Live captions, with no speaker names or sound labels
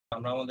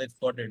আমরা আমাদের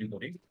squad ready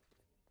করি,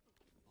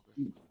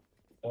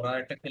 ওরা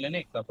একটা খেলে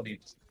নেই তারপরে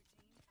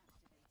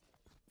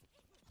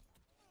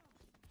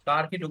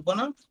কার কি ঢুকবো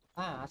না।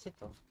 হ্যাঁ আছে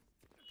তো।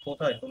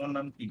 কোথায় তোমার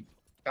নাম কি?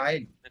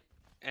 কাইল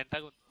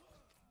অ্যান্টাগন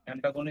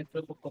অ্যান্টাগনিস্ট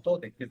তো কোথাও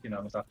দেখতেছি না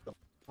আমি কাজটা।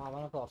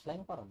 আমার তো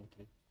অফলাইন করা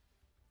নাকি?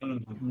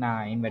 না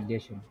ইনভাইট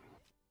দিয়েছি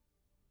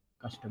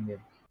কাস্টম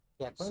গেম।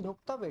 এখনই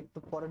ঢুকতে হবে, একটু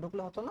পরে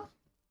ঢুকলে হতো না?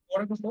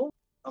 পরে তো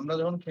আমরা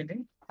যখন খেলি।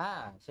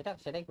 হ্যাঁ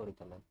সেটাই করি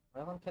তাহলে।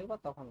 যখন খেলবো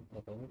তখন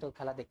দেখো, আমি তো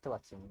খেলা দেখতে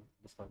পাচ্ছি আমি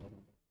ডিসকর্ডে।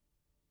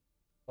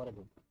 পরে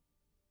ঢুকবো।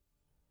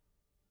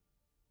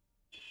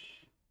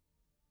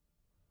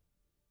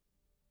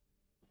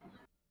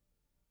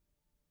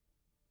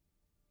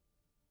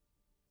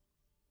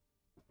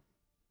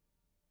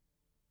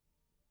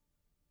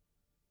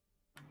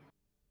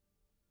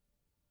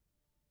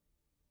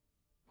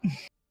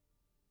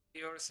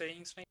 you're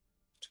saying something?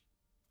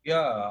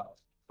 Yeah,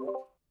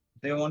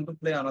 they want to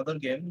play another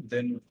game,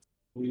 then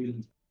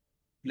we'll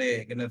play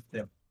against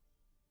them.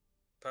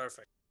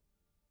 Perfect.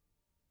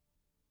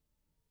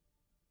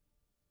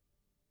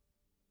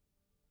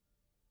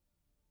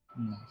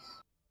 Nice.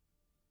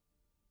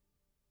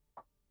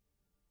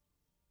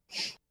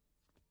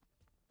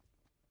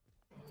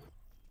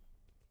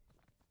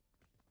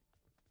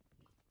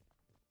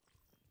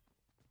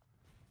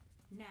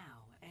 Now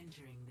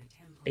entering the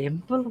temple.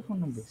 Temple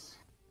কোনো বেশ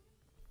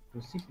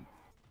recipe.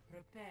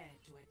 Prepare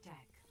to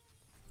attack.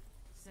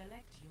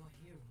 Select your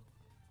hero.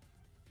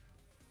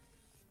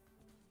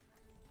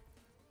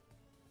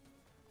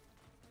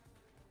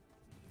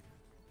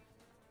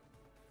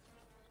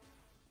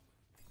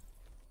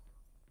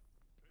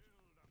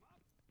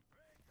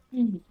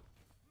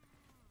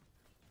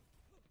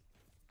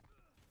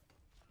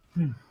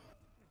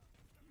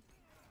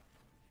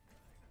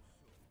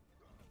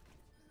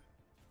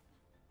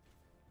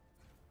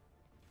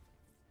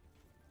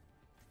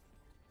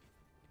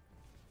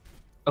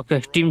 Okay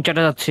team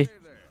চ্যাটে যাচ্ছি।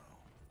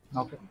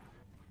 Okay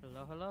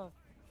hello hello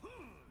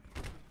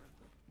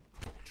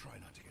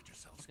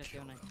okay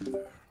কেউ নাই।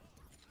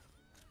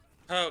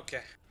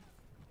 Okay.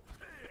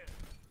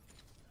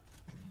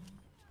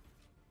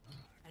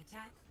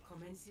 Attack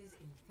commences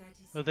in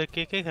 30 seconds. ওদের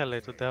কে কে খেলে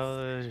তো দাও,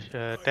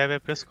 ট্যাবে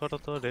প্রেস করো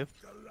তো রেপ।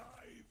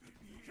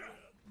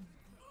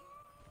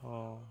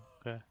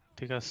 ওকে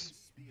ঠিক আছে।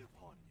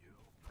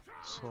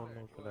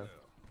 Solo player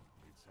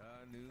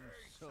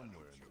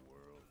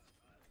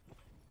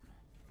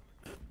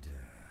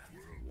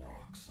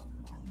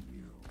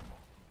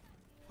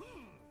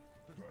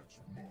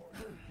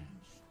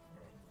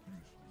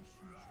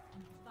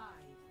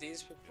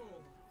These people.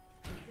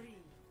 4,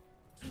 3,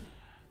 2,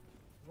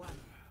 1.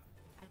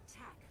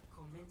 Attack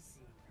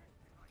commencing.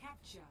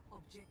 Capture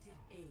objective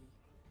A.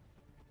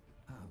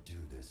 I'll do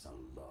this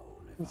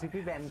alone. CP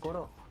ban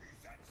করো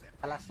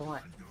খেলার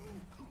সময়।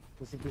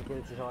 সিপি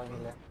খেলছি সবাই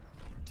মিলে।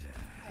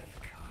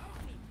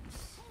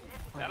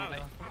 জানা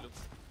নাই।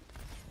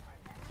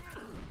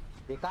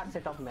 বেকার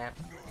সেট অফ ম্যাপ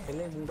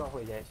খেলে মুড অফ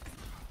হয়ে যায়।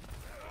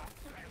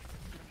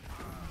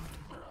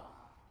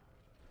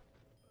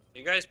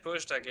 You guys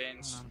pushed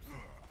against.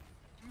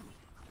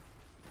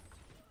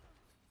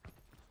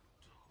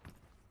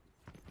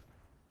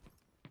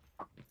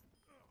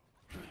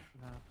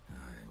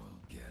 I will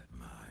get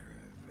my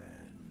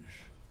revenge.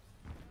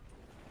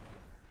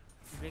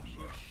 Break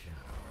sheet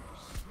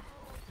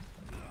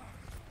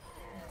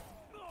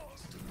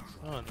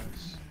Oh,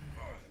 nice.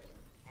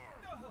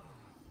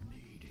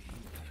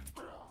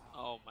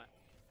 Oh man.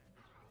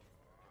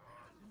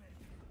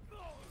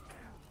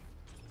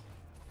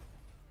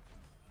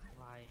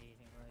 ভাই ভাই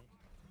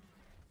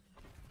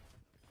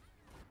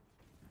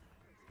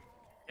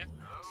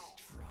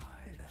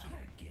Try that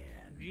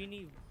again.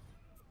 গ্রিনি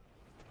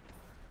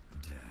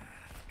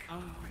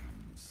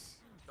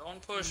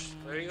Don't push.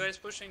 Where are you guys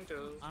pushing to?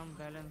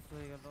 Unbalance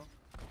হয়ে গেল।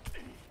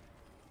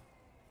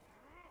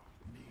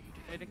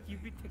 এটা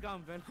কিপির থেকে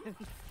unbalance.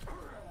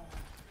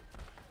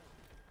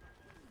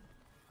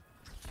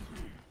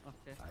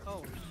 ওকে ও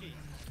sheet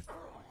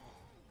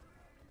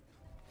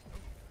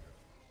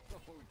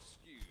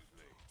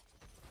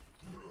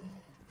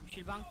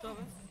শিল ভাঙতে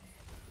হবে।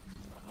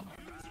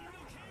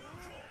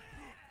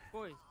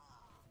 কই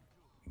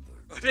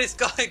What is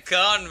going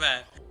on,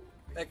 man?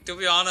 Like, to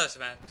be honest,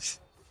 man.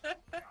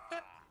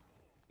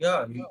 Yeah,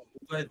 you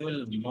guys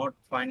will not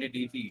find it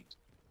easy.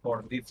 For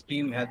this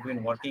team has been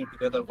working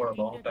together for a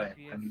long time,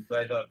 and you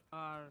guys are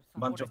R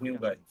bunch of new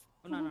guys.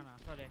 না না না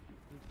sorry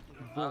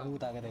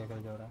বহুত আগে থেকে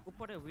খেলছে ওরা।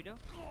 উপরে video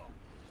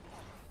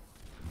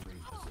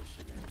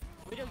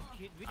video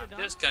video down.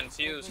 Just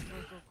confused.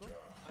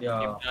 Yeah,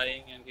 Keep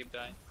dying and keep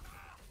dying.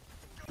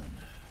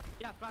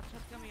 Yeah,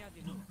 Prakshat come here,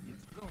 Dino.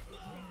 Go.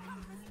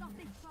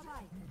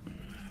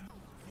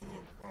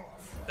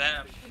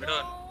 Damn, we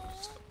don't.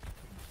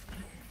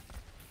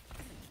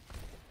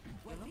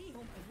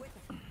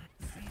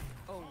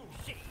 Oh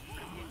shit.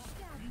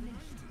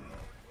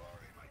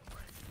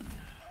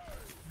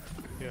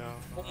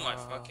 Yeah. Oh my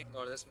fucking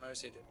god, that's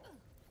mercy, dude.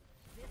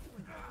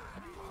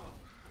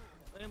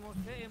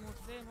 Emote.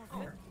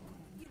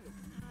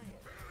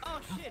 Oh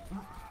shit.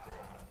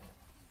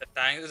 The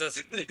tank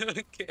doesn't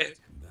even care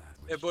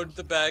about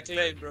the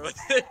backline, bro.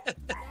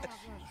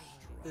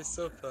 He's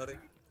so funny.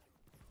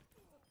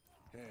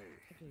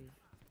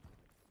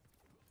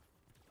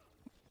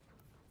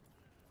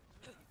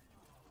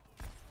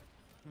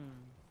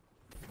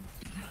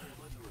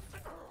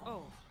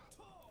 Oh.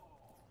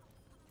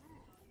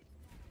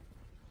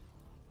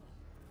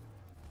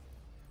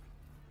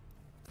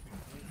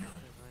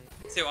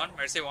 Mercy one,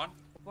 mercy one.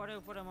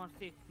 উপরে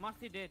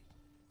মারছি dead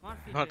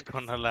not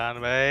গonna land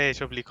ভাই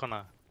এসব লিখো না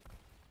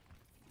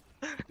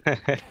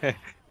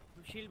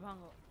শিল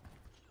ভাঙো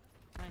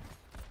nice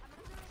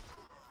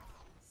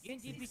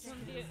গেঞ্জি পিছন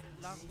দিয়ে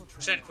লাগবো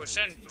Push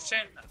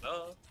in. Hello.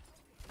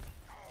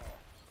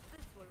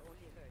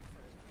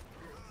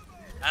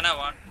 Anna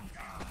one.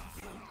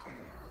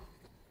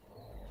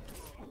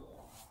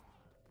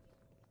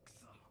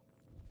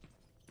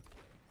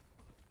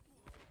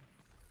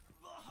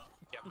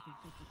 Yep.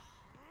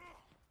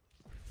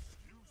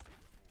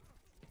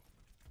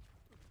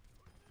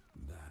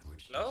 That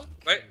which Hello?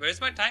 Where's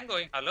my tank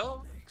going?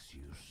 Hello? makes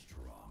you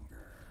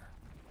stronger.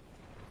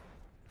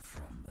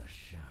 From the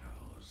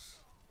shadows.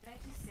 30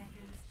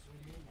 seconds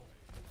remaining.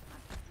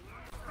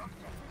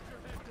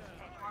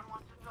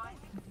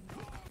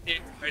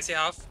 Mercy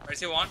half.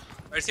 Mercy one.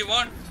 Mercy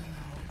one.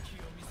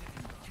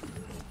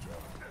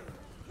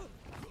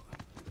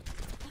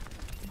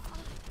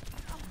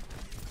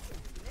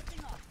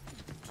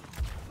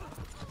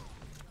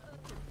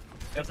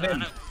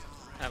 Eflin,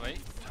 হ্যাঁ ভাই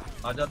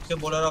আজাদকে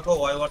বলে রাখো,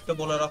 ওয়াইওয়ারকে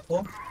বলে রাখো,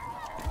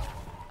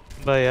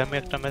 ভাই আমি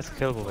একটা ম্যাচ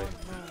খেলবো ভাই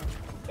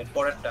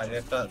এরপরেরটা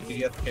একটা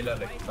সিরিয়াস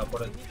খেলালে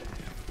তারপরে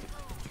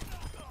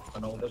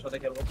কারণ ওদের সাথে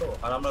খেলবো তো,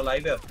 আর আমরা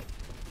লাইভে আছি।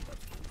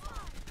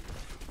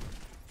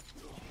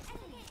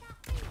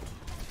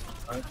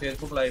 আমি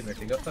ফেসবুক লাইভে,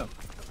 ঠিক আছে?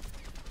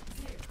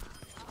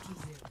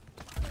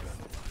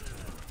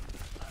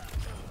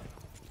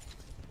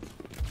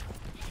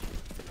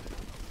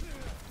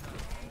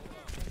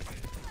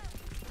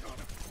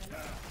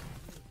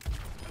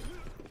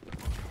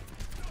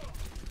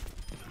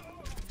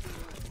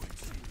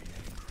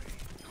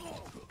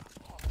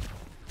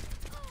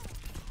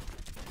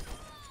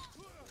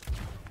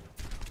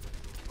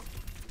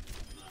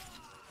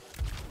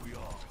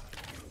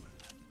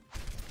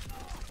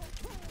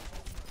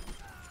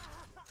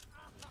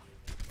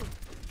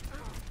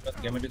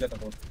 গেমে ঢুকে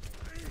থাকো,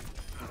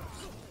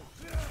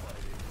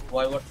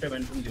 ওয়াইওয়ারটা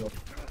মেনশন দিও।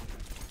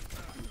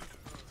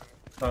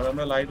 আর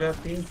আমরা লাইভে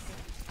আছি,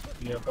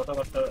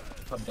 কথাবার্তা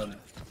সাবধানে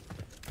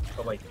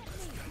সবাই।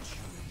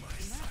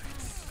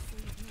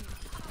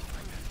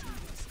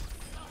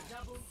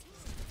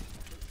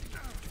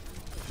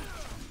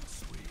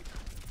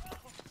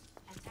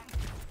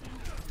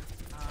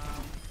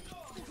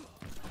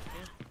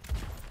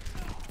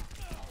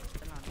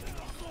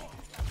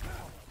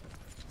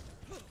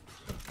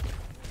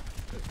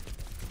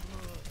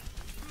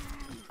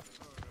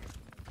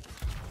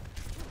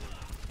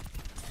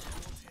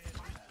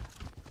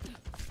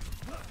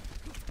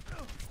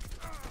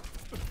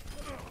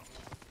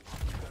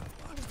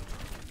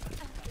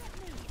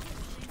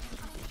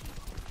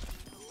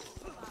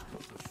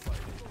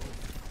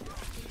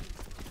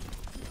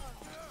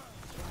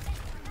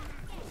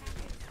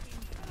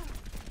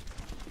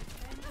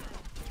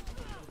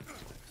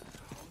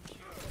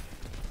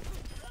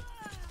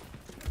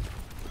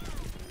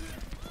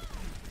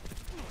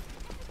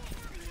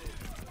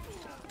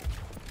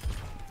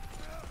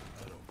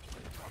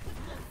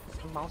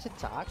 মাউসের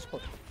চার্জ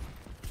কত?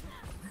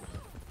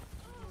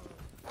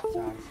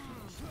 Charge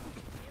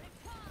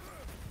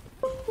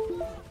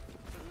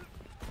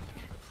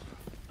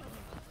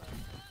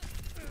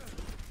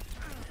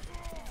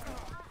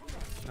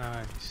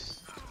nice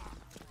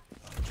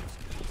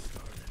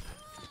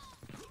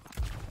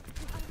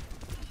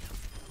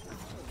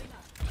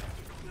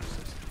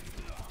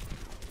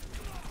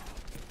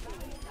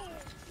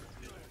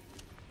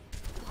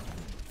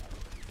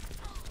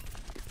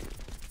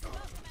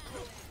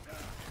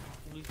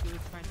Lucio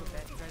is trying to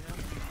back right now.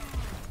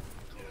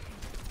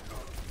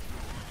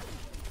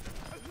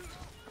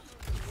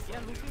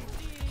 Yeah, Lucio is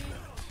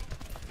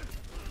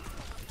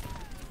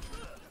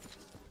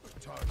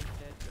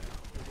dead.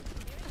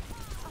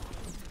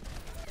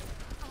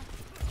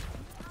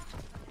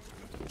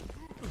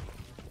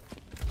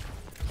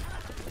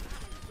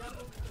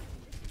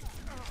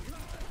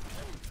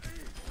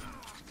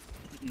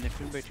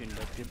 Neptune by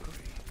Tinder, bro.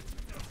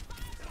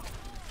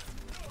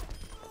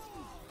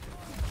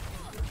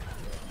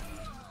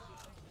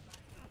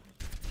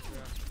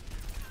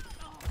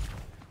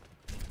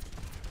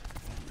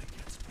 Only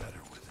gets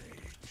better with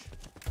age.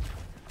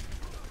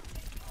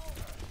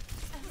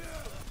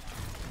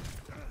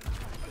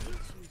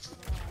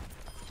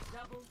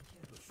 Double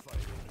kill. The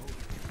fight ain't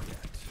over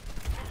yet.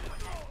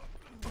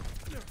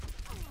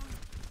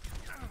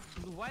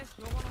 Why is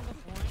no one on the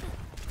point?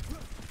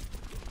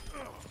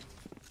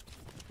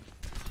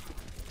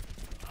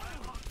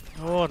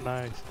 Oh,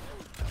 nice.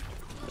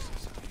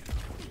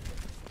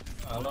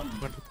 Alan,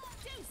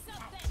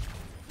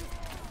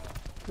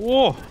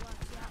 Whoa!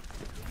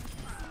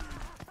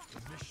 The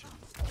mission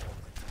all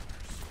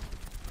matters.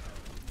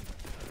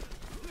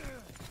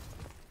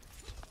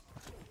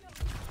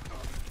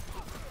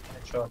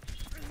 shot.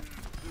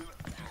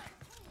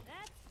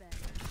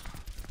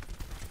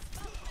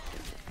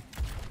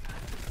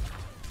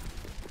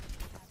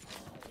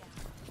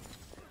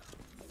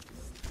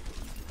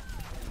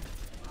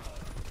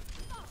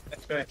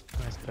 That's right.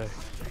 Nice guy.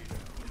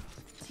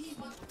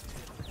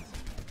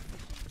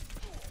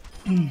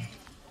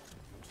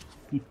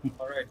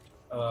 Alright.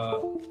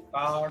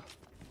 Card,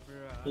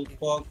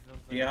 Toothpick,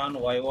 Iann,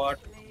 Wayward,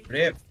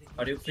 Rev,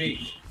 are you free?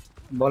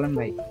 বলেন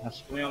ভাই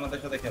আসো। তুমি আমাদের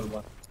সাথে খেলবা।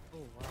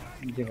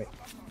 জি ভাই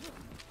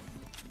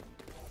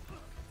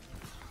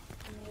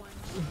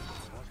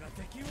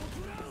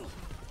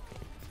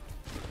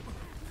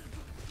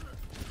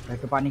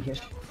একটু পানি খেয়ে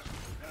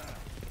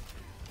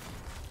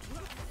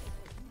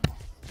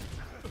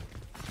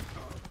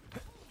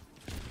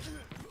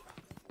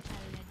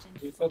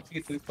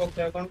Toothpick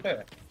অ্যাকাউন্টে?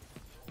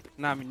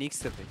 না আমি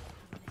নিক্সে ভাই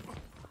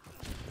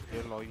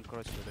লগ ইন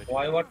করা ছিল ভাই।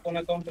 Wayward কোন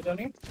অ্যাকাউন্টে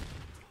জানি?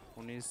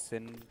 উনি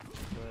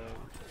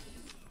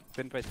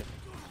সেন পাইছেন।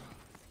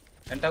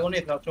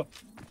 অ্যান্টাগনিস্ট আছো?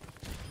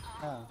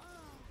 হ্যাঁ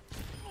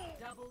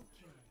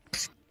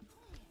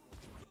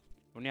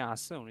উনি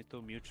আছে, উনি তো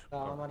মিউট।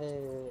 আমারে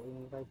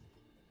ইনভাইট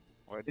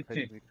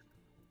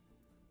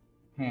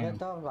হ্যাঁ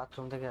তো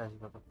বাথরুম থেকে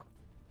আসবে তখন।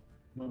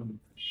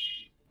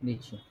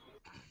 দিচ্ছি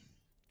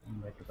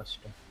একটু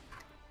কষ্ট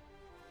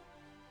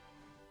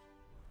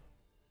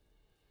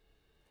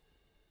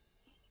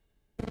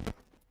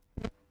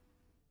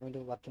আমি একটু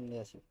বাথরুম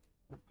নিয়ে আসি।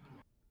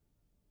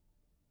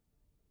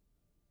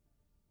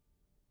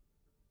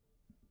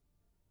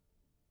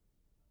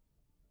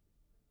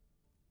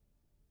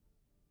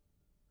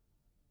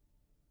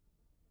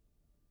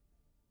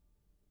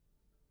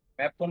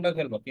 ম্যাপ কোনটা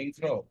খেলবো? Kings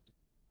rho?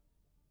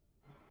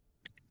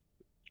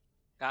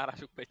 কার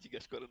আসুক ভাই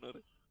জিজ্ঞেস করেন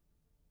ওরে।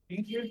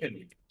 কিংস রো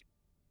খেলি।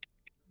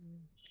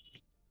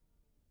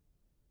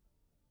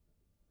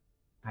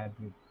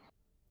 হাইব্রিড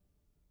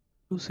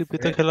 2CP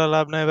তে খেলা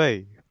লাভ নাই ভাই।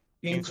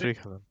 কিংস কিংস রে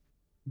খেলেন।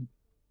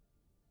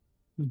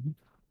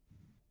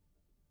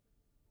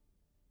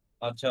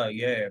 আচ্ছা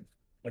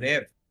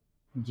রেভ,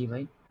 জি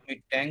ভাই তুমি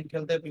ট্যাঙ্ক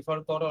খেলতে প্রিফার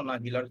করো না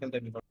হিলার খেলতে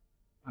প্রিফার?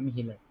 আমি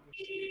হিলার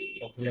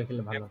হিলার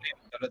খেলে ভালো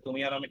তাহলে তুমি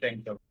আর আমি ট্যাঙ্ক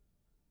খেলবো।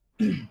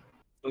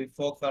 তুই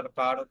ফোক্স আর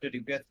কার হচ্ছে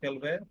ডিপিএস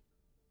খেলবে,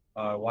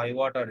 আর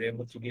ওয়াইওয়াট আর রেভ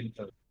হচ্ছে গিল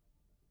খেলবে।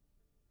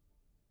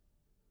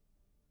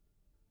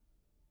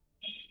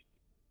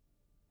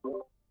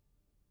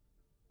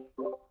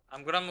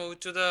 I'm gonna move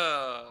to the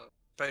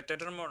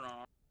spectator mode now.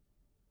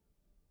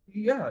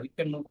 Yeah, you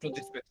can move to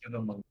this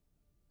spectator mode.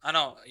 I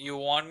know, you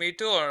want me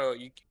to, or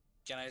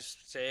can I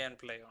stay and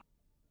play on?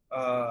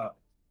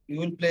 You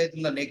will play it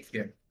in the next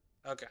game.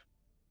 Okay.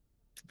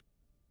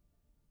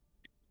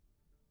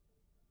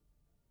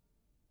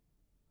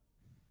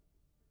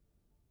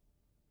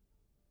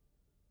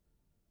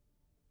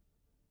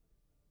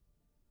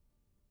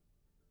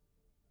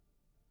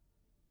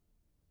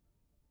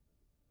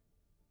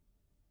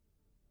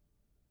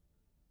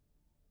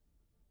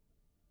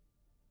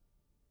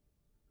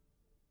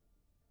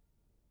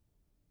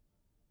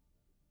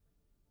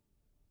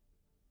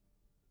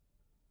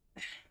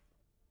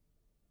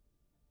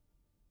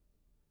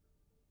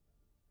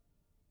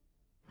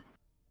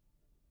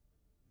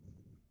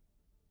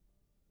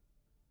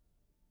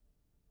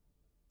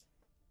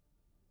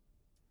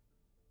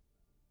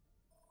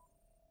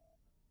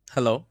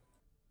 Hello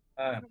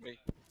হ্যাঁ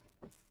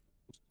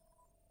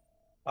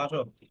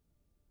আসো।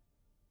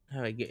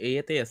 হ্যাঁ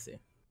এইতেই আছে।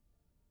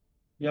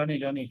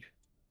 জানি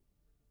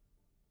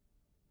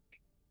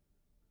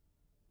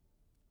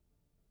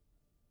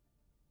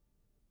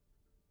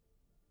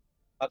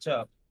আচ্ছা,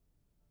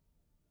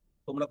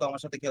 তোমরা তো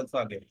আমার সাথে খেলছো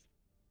আগে।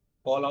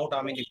 কল আউট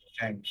আমি লিখবো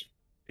ট্যাঙ্ক,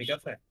 ঠিক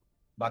আছে?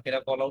 বাকিরা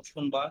কল আউট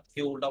শুনবা,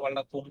 কেউ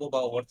উল্টাপাল্টা কম্বো বা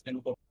ওভারস্টেন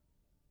করবে।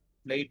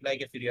 Play it like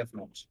a serious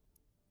match,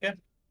 ওকে?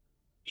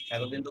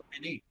 এতদিন তো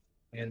খেলি,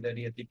 এদের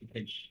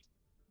খেলি,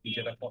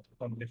 যেটা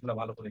কম্পিটিশনটা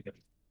ভালো করে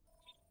খেলি।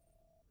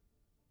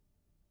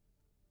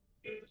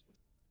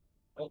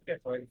 Okay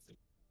fine.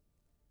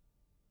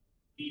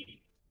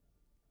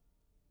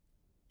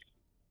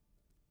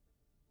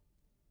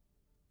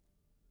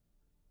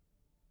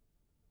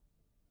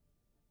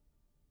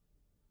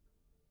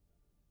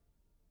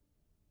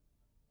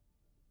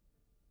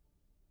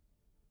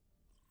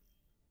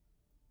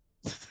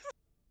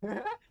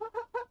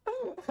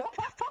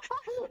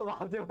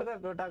 ভাবতে পারে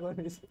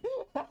protagonist.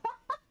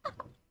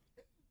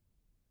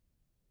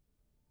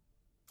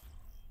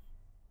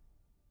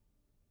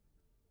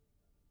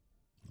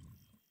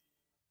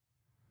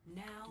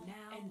 Now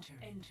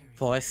entering.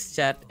 Voice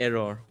chat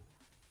error.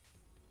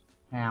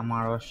 হ্যাঁ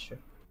আমার অবশ্য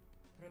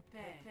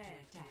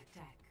Prepare to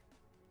attack.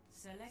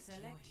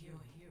 Select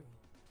your hero.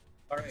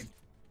 Alright,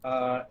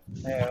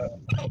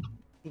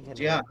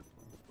 Zia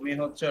তুমি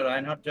হচ্ছে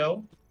রাইনহার্ট যাও,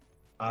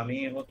 আমি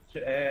হচ্ছে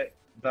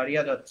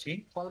দাঁড়িয়ে যাচ্ছি।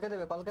 কলকে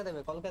দেবে।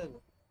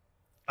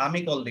 আমি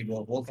কল দিব,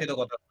 বলছি তো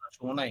কথা,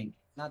 শুনো নাই?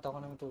 না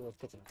তখন আমি তো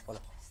দেখতেছিলাম। বলো।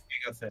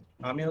 ঠিক আছে,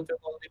 আমি হচ্ছে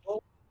কল দিব,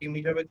 টিম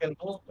হিসেবে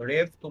খেলবো।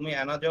 রেভ তুমি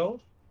অ্যানা যাও,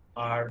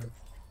 আর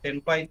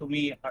টেনপাই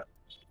তুমি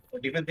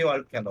ডিফেন্সিভ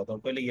আল্ট খেলো,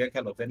 দরকার হলে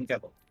খেলো, জেন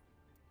খেলো।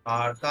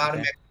 আর কার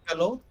ম্যাক্স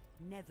খেলো,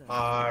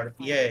 আর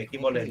কি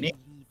বলে নিক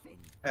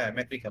হ্যাঁ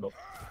ম্যাক্রি খেলো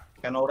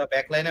কেন ওরা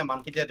ব্যাক লাইনে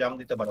মানকি দিয়ে জাম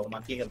দিতে পারো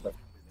মানকি খেলতে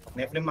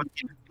নেফলিম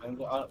মানকি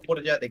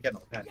উপরে যা দেখে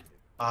নাও হ্যাঁ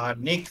আর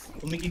নেক্সট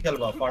তুমি কি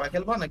খেলবা পাড়া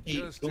খেলবা নাকি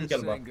ডুম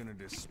খেলবা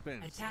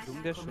ডুম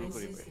দিয়ে শুরু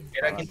করি ভাই।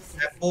 এরা কিন্তু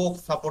ব্যাপক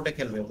সাপোর্টে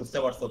খেলবে বুঝতে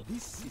পারছো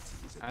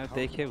আমি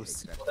দেখে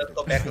বুঝছি। ওদের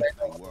তো ব্যাক লাইন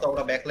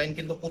ওরা ব্যাক লাইন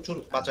কিন্তু প্রচুর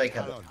বাঁচাই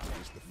খেলে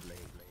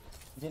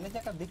জেনে যে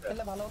একটা দিক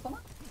খেলে ভালো হতো না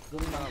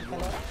যদি মানকি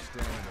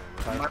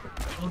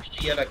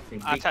খেলে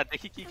আচ্ছা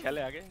দেখি কি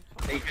খেলে আগে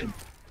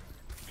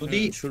যদি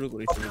শুরু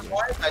করি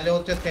তাহলে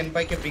হচ্ছে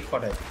সেনপাইকে ব্রিক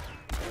পাঠায়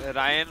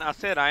রায়ন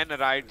আছে রায়ন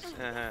রাইটস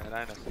হ্যাঁ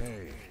রায়ন আছে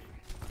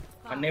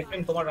আর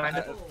নেফলিম তোমার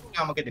রায়নের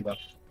আমাকে দিবা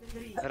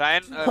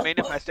রায়ন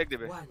মেইনে ফার্স্ট ট্যাগ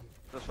দিবে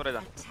তো সরে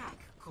যা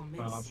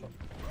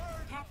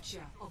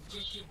Capture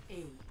objective A.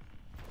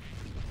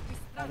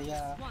 আরিয়া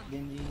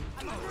গেঞ্জি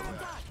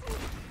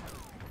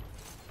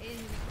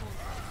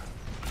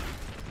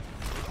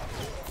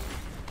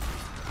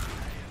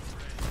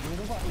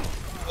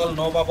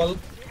no bubble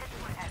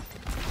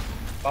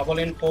bubble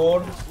in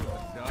 4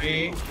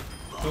 3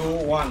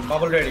 2 1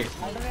 bubble ready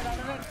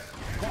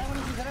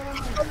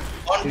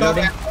on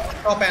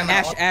top Anna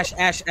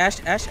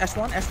Ash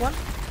one.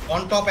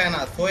 on top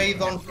Anna so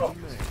is on top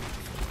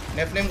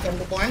Nephilim come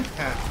to point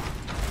হ্যাঁ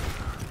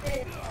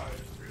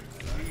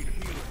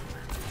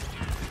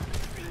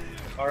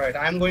alright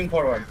I am going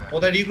forward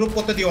ওদের regroup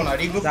করতে দিও না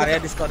regroup Zarya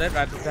discarded,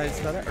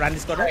 Run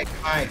discarded.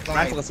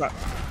 Run focus.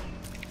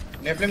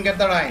 Nephilim get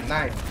the Ryan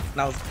nice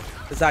Now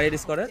Zarya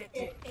discarded.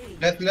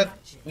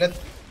 let's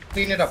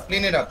clean it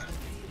up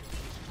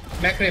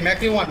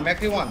Macri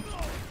one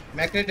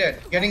Macri dead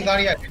getting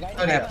Zarya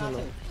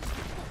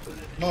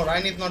no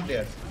Ryan is not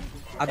there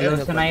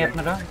আছে নাই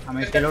আপনারা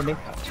আমি পেলোডে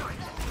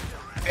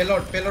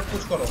payload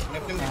push করো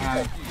Nephilim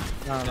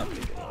No.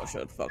 Oh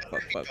shit, fuck.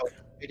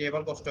 এটা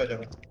এবার কষ্ট হয়ে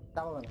যাবে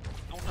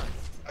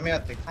আমি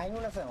আছি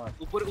আইনুন আছে আমার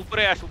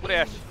উপরে আস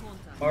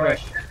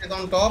alright is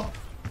on top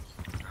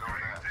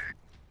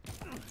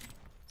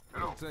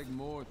It'll take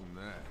more than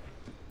that.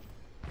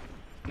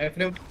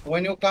 Nephilim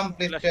when you come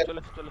please tell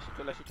চলে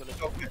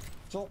okay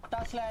চোখটা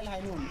স্লাইল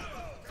হাইনুন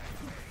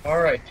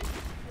alright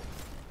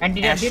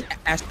anti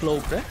Ash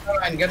cloak, right?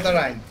 Ryan get the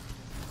Ryan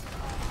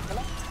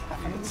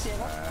আমি দিছি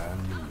এবার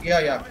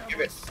yeah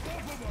give it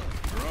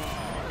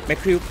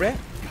McCree, right?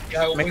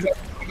 yeah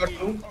we got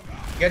two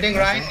getting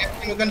Ryan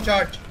Nephilim you can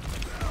charge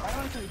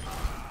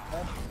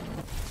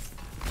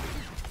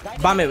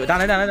Bame,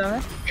 done.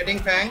 getting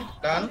Fang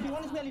done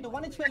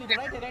one is valid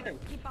right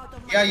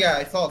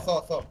yeah I saw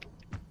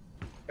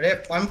rep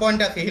one point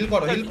আছে heal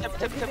করো heal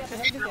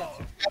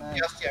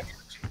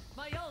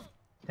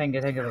thank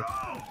you ভাই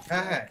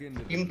হ্যাঁ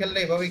team খেললে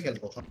এভাবেই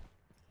খেলবো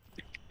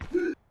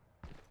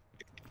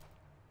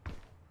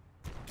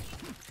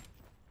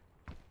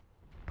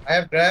I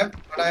have grabbed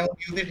but I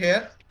won't use it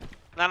here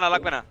না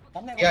লাগবে না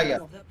yeah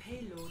The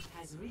payload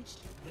has reached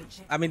the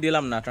check. আমি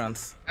দিলাম না ট্রান্স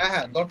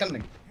হ্যাঁ দরকার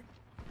নেই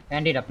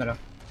অ্যান্টিড আপনারা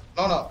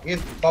no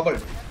he's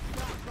bubbled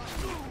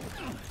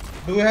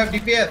do you have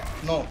DPS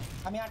no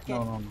আমি আটকে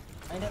নো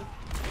আইন্ডেল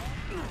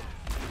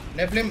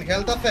Nephilim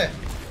health আছে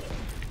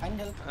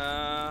আইন্ডেল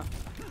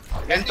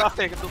হেলথ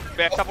আছে কিন্তু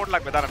ব্যাক সাপোর্ট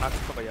লাগবে দাঁড়া না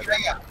তো ভাইয়া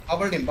yeah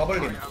bubbled him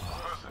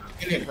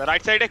kill him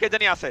right সাইডে কে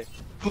জানি আছে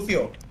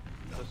Lucio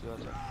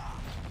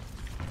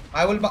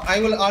I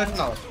will ult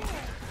now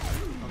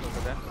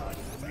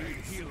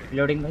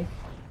loading ভাই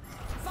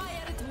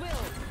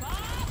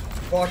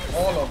got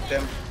all of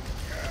them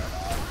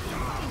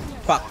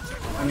Fuck.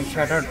 আমি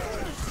শাটার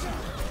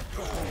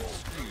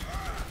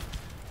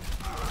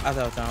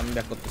আচ্ছা আমি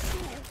ব্যাক করতেছি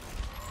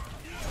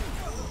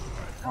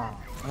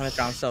আমার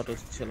ট্রান্স আউট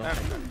ছিল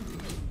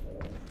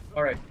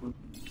alright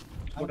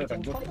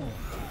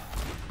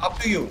up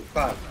to you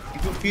Carl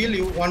if you feel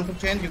you want to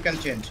change you can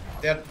change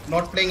they are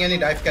not playing any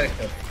dive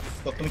character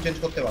so তুমি change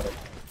করতে পারো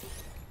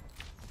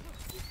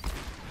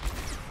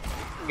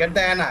get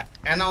the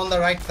Anna on the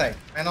right side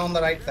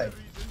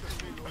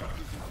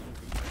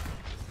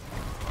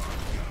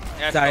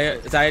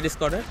Zarya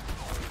discarded.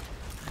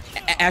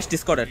 Ash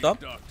discarded top.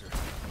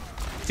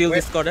 Still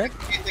discarded.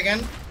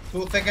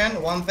 2 second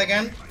 1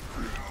 second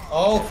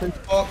oh full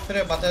box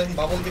রে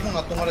bubble দিব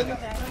না তোমারে দিব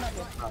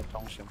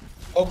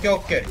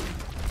okay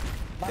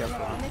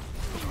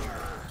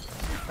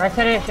right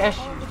সাইডে ash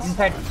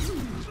inside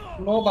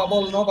no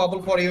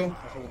bubble for you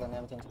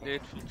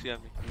red শুনছি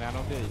আমি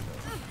ন্যানো দেই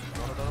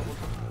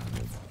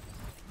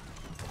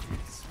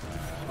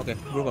Okay,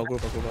 group up.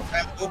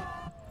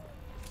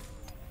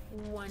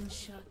 One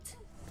shot,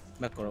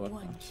 Back করো আবার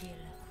one kill.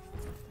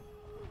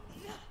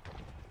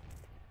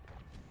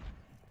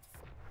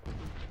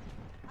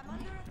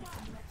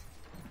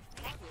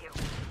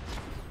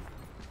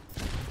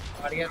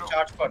 আরিয়া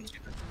চার্জ করছে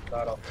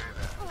দাঁড়াও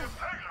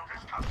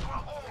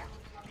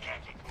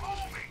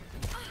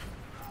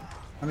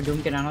আমি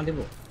ডুমকে নানো দেব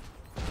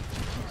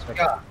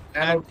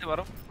Nano দিতে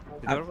পারো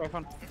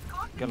এখন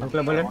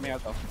ঢুকলে বলেন আমি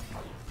আছো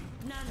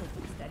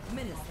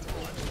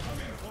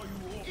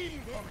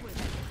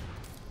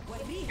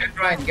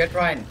get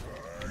Ryan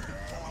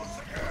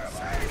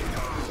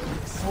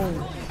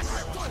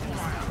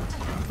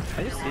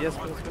Darius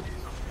close.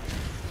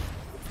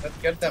 Let's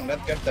get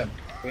them.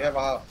 We have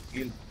a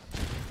heal.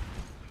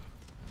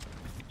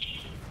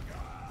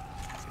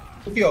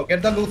 Lucio,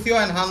 get the Lucio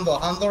and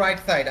Hanzo right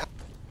side.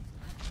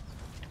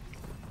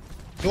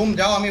 Zoom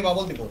যাও আমি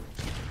বাবল দিব।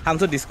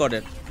 Hanzo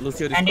discorded.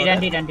 Lucio And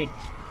discorded. it.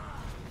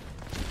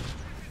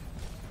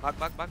 ভাগ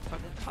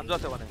হামজা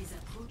আছে ওখানে Is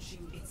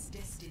approaching its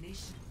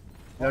destination.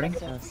 Loading.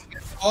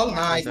 All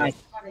nice. Round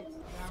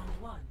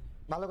 1.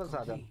 ভালো করেছে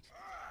আজান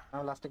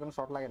আমার লাস্টে কোনো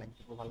শট লাগে নাই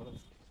খুব ভালো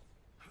করেছে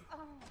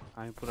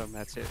আমি পুরো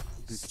ম্যাচে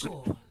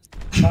Score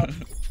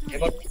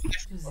এবার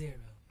 2-0.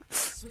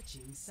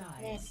 Switching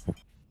sides.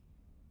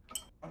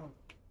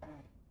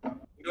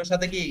 ভিডিওর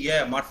সাথে কি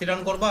মার্সি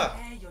রান করবা?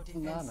 Prepare your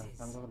না না defenses.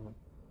 কাম করব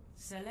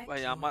Select ভাই,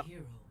 your আমার-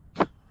 hero.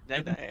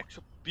 যাই না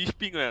 120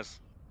 পিং হয়ে আছে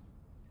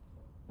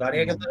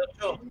দাঁড়িয়ে খেলতে যাচ্ছ?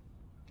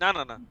 না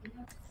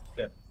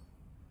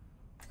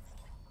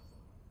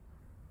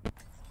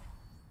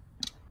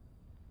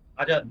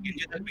আজাদ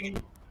গেঞ্জি থাকবে কি?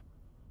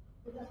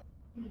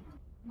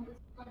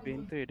 পেন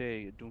তো এটাই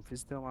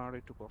ডুমফিস তো আমার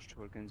একটু কষ্ট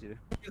করে গেঞ্জিরে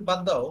বাদ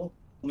দাও,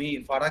 তুমি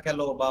ফাড়া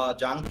খেলো বা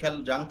জাং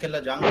খেলো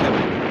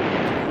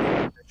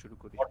শুরু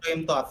করি অটো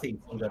এম তো আছেই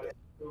সোলজারে,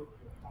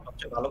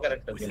 সবচেয়ে ভালো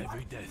ক্যারেক্টার গেম।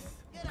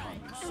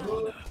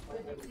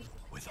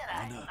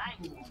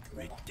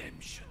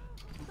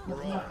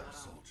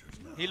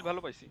 হিল ভালো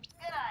পাইছি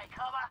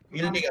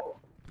হিল ঠিক আছে।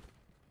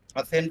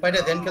 আর সেনপাইডে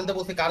জেন খেলতে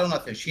বলছি কারণ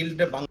আছে,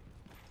 শিল্ডে ভাঙ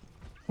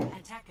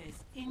Attackers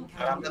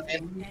আর আমরা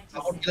জেন incoming.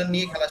 সাপোর্ট কিলার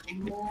নিয়ে খেলা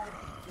শিখবো,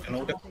 কেন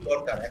ওটা খুব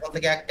দরকার। এখন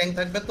থেকে এক ট্যাঙ্ক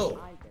থাকবে তো,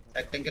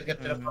 এক ট্যাঙ্কের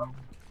ক্ষেত্রে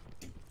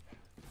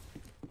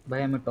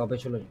ভাই আমি টপে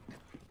চলে যাই।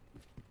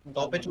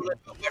 টপে চলে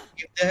যাও, but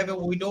if they have a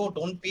widow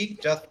don't pick,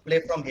 just play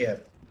from here.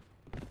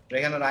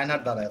 এখানে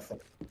রাইনার দাঁড়ায় আছে,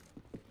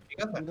 ঠিক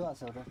আছে? ভিডিও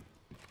আছে ওটা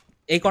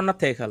এই কর্নার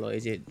থেকে খেলো,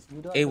 এই যে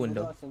এই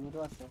উইন্ডো।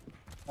 ভিডিও আছে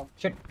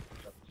শিট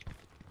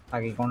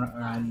আগে কোন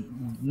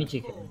নিচে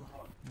খেলে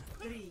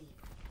 3,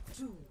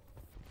 2,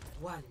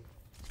 1.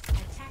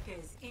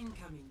 Attackers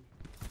incoming.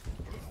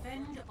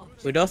 Defend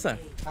objective. Widow আছে? A.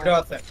 উইডো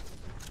আছে।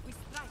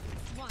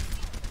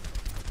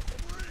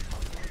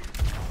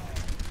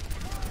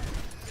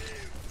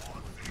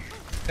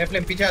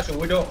 নেফলেম পিছে আসো,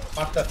 উইডো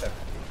মারতেছে।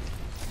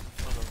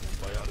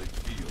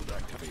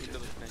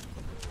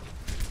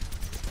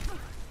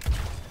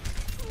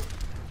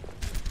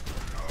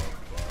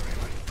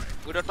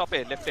 ওটা টপে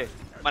লেফটে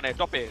মানে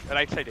টপে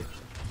রাইট সাইডে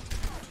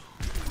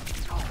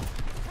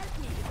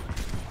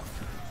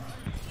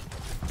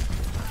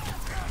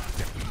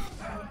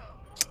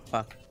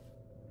Fuck.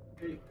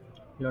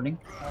 লোডিং।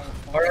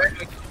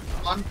 অলরাইট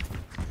অন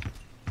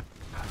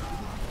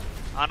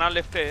আনা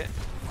লেফটে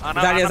আনা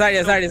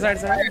Zarya,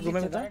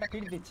 রুমের ভিতর। এটা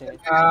কিল দিচ্ছে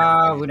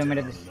উইডো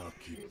মেরে দিস।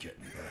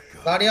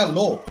 দাঁড়িয়া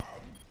low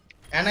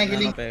Anna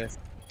healing. না, পেয়ে গেছে।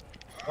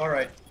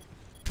 Alright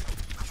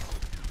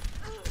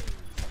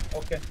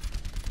okay.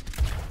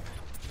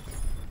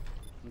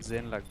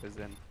 জেন লাগবে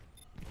জেন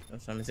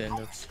আমি চেঞ্জ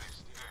করছি।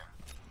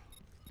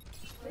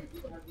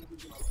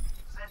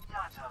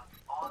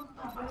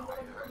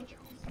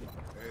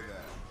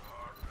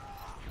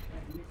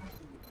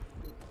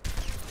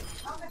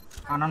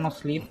 আনানো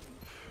স্লিপ।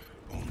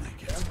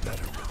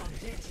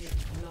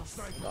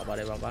 বাবা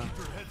রে বাবা।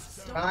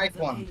 Nice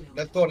one,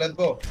 let's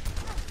go.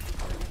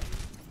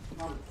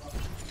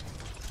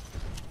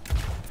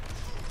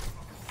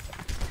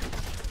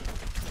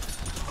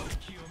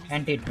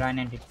 Anti try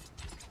anti.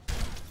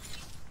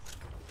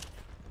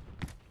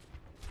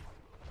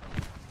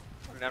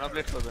 Nano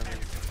blade করবে আমি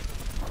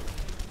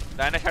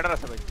ডাইনা শ্যাডার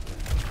আছে ভাই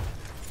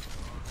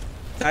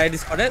Zarya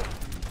discorded.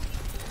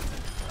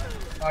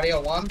 দাঁড়িয়া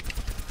one,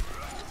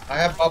 I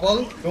have bubble,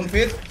 don't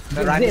fit.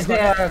 Ryan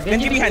discorded.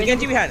 Genji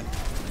behind.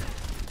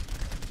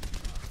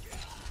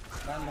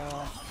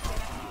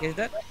 Is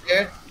that?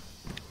 Dead.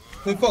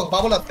 তুই ফোক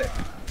বাবল আছে।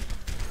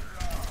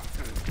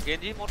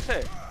 গেঞ্জি মরছে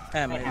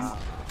হ্যাঁ মানে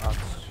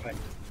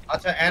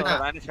আচ্ছা অ্যানা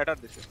ডাইনা শ্যাডার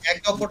দিছে এক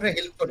অপরে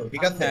হেল্প করো,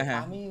 ঠিক আছে?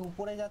 হ্যাঁ আমি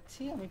উপরে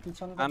যাচ্ছি আমি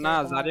পিছনে না,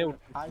 জারিয়া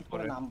হাইট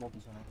করে নামবো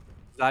পিছনে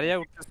জারিয়া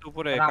উঠতেছে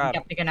উপরে আমি কার কি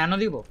আপনাকে ন্যানো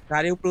দিব?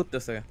 Zarya উপরে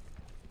উঠতেছে।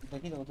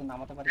 দেখি ওকে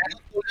নামাতে পারি অ্যানা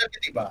সোলজারকে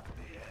দিবা।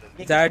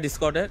 Zarya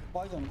discorded.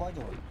 কয়জন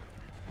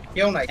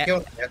কেউ নাই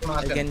এখন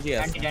আছে। Genji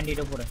আছে। অ্যান্টির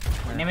উপরে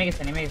নেমে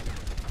গেছে।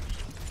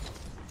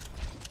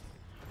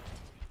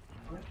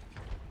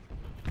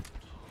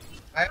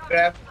 I have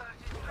grab,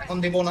 এখন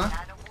দিব না,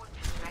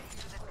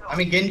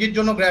 আমি গেঞ্জির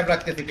জন্য গ্র্যাব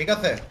রাখতেছি, ঠিক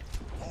আছে?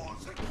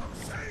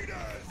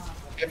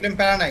 এফলেম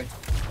প্যারা নাই।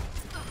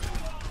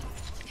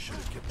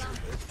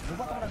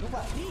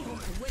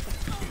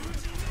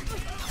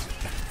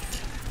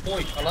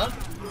 ওই শালা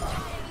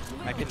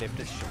নাকি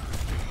লেফটে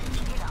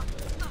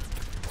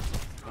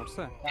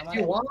মরছে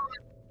you want?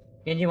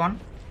 KG 1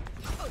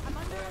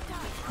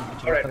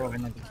 Alright.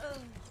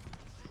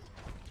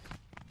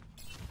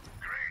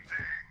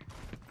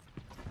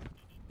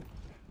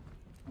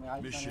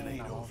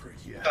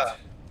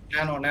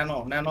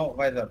 Nano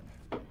visor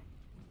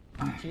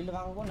shield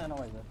ভাঙবো ন্যানো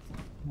ভাইজার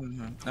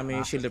আমি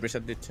শিল্ডে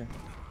প্রেসার দিচ্ছি।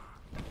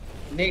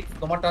 নেক্সট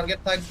তোমার টার্গেট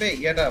থাকবে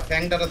এটা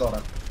ফ্যাংটারে ধরা।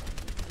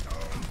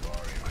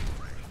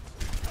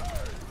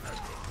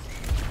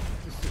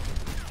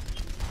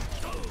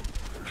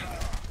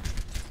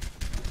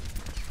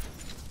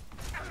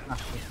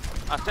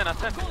 আসছেন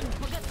আসছেন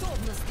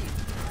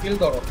কিল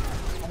করো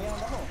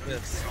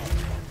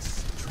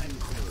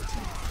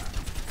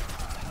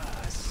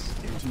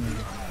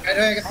বাইরে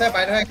হয়ে গেছে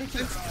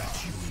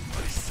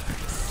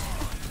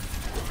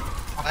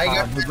I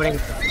got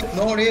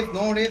no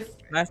risk.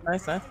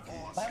 Nice.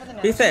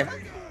 Be safe.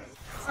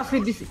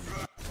 Slip দিছি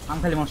আমি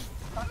খালি মশ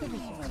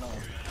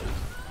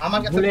আমার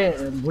কাছে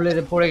ভুলে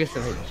পড়ে গেছে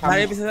ভাই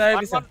Sare পিছে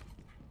আচ্ছা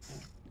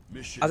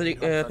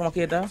তোমাকে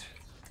এটা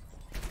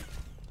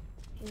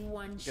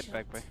One Get shot.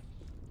 back ভাই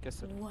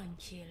কেসে One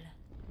kill.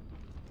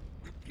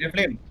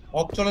 রিফ্লেম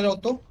হক চলে যাও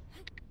তো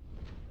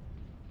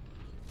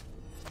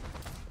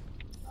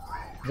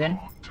দেন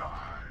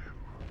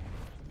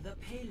The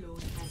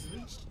payload has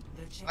reached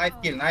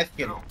the nice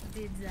kill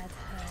Did that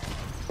hurt?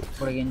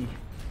 পড়ে গেছি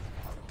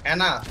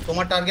এনা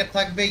তোমার টার্গেট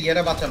থাকবে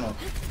ইয়েরে বাঁচানো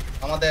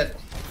আমাদের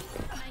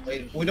ওই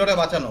উইডোরে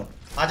বাঁচানো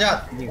আজাদ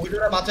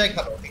উইডোরে বাঁচাই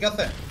খালো ঠিক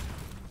আছে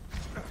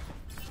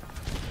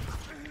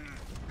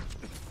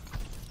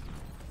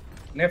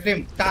নেফলিম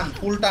টান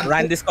ফুল টান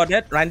Ryan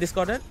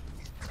discorded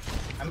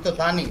আমি তো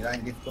জানি রাইন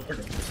দিস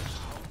করতে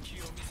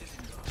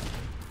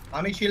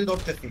আমি শিল্ড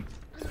ধরতেছি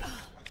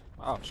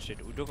Oh shit,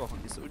 Udo কখন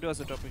দিছে? Udo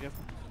আছে টপিকে।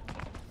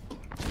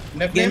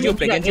 নেফলিম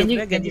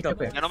Genji top.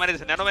 ন্যানো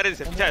মেরে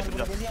দিছে পিছে আসুন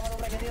যাও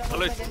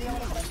ভালো হইছে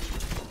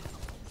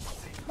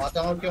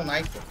বাঁচানোর কেউ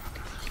নাই তো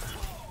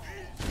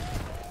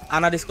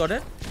Ana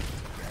discorded.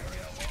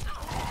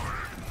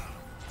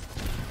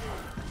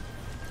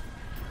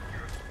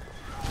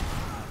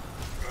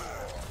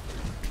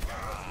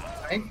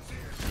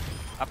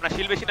 আপনার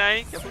শিল বেশি নাই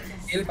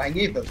শিল্ড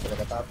ভাঙিয়ে ফেলতে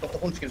হবে তার তো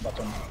তখন শিল্ড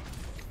বাঁচানো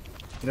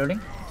reloading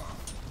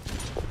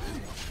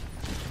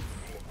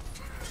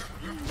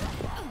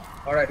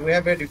alright we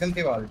have a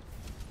defensive wall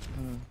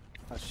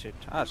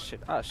Ah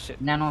shit.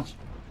 Nano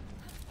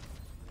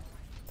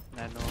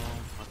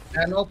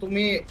কেন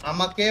তুমি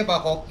আমাকে বা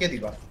হককে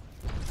দিবা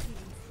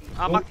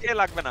আমাকে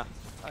লাগবে না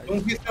তুমি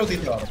কিসও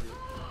দিতে পারো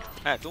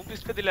হ্যাঁ তুমি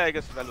পিসকে দিলে আই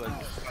গেস ভ্যালু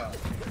আছে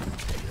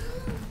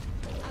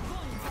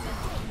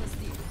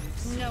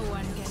No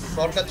one can.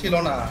 দরকার ছিল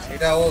না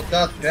এটা ও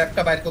জাস্ট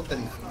গ্র্যাবটা বাইর করতে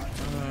দিছে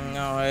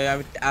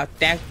আমি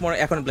ট্যাঙ্ক মোর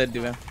এখন ব্লেড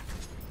দিবে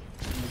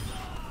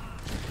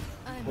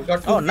We got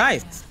Oh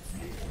nice.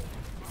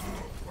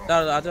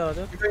 দাঁড়া আচ্ছা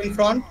in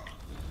front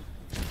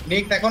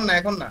নিক এখন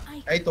না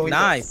এই তো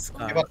Nice.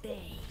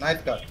 নাইস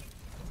কাট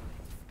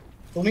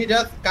তুমি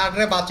জাস্ট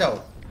কার্ডরে বাঁচাও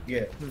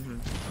ইয়ে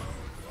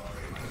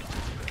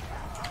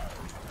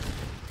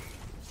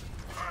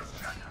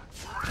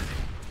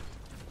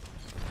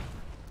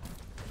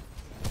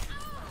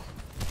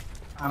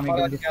আমি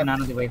দিচ্ছি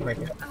নানো দি ভাই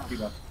ফাইটে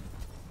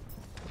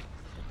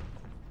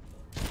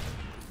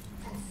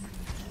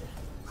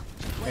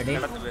রেডি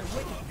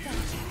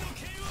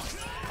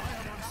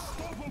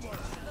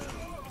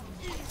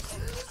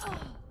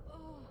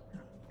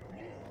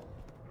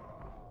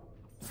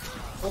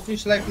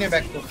ফোকাস লাইফ নিয়ে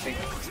ব্যাক করছি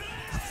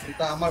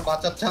কিন্তু আমার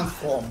বাঁচার চান্স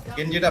কম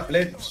গেঞ্জিটা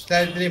ব্লেড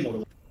স্টাইল দিয়ে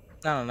মরব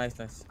না নাইস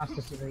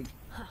আসতেছি ভাই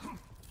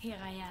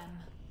Here I am.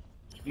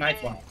 Nice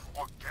one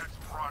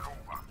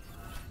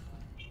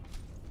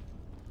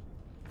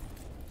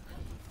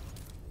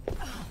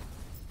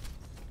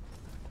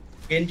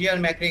গেঞ্জি আর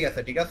ম্যাক্রি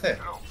গেছে ঠিক আছে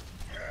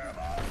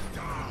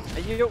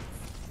আইয়ো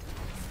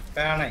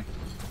প্যারা নাই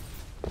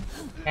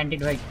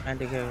ক্যান্ডিড ভাই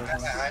anti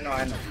I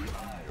know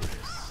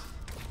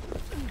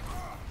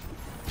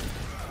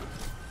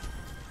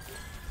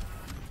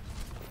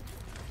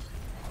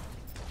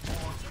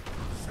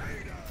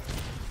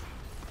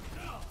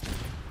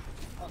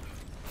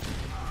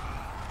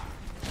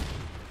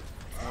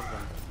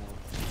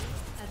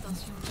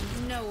Attention.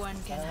 No one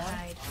can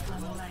hide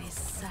from my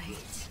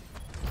sight.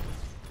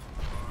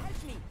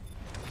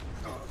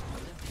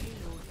 The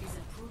payload is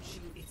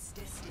approaching its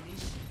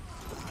destination.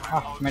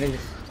 মেরে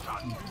দিছি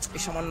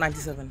এই সমান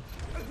 97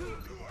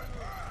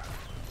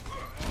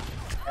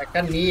 একটা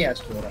নিয়ে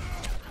আসছে ওরা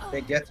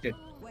they guessed it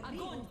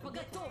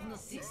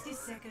 60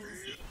 seconds.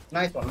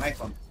 nice one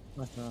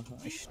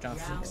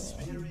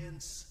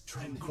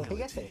ওটি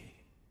গেছে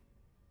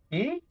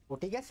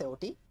ওটি গেছে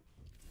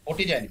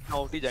ওটি যায়নি না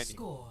ওটি যায়নি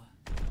Score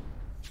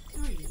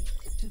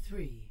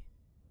 3-3.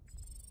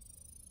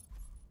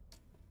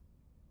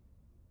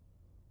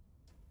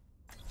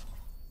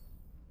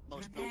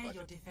 Prepare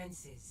your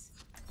defenses.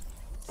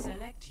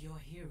 Select your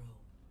hero.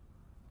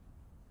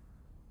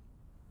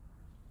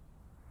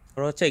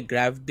 ওরা হচ্ছে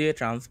গ্র্যাভ দিয়ে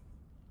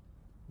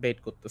ট্রান্সবেট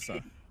করতেছে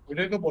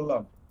ওইটাই তো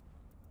বললাম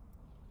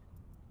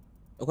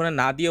ওখানে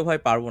না দিয়েও ভাই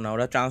পারবো না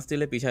ওরা ট্রান্স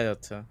দিলে পিছায়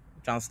যাচ্ছে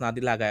ট্রান্স না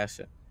দিলে আগায়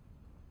আসে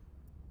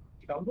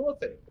কামড়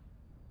আছে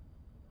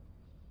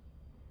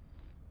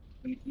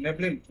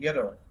নেফলিম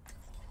গেরো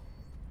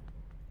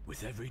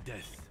With every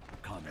death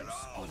comes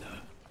honor.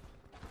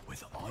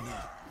 With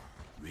honor,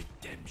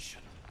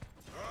 redemption.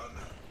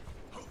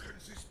 How can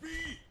this be?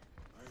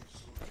 I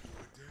thought you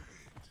were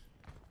dead.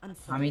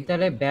 আমি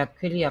তাহলে ব্যাপ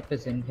খেলি আপনি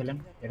সেন খেলেন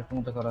এরকম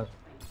তো করা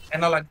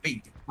এনা লাগবেই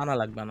আনা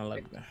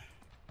লাগবে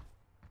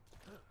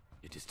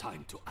It is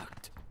time to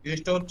act.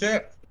 জিনিসটা হচ্ছে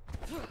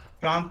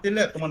ট্রান্স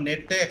দিলে তোমার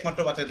নেটটা একমাত্র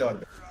বাঁচাতে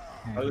পারবে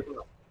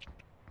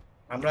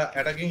আমরা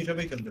অ্যাটাকিং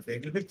হিসেবেই খেলতেছি,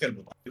 এগ্রেসিভ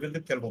খেলবো,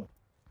 ডিফেন্সিভ খেলবো না।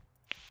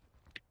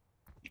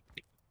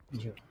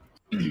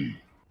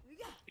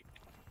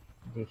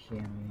 দেখি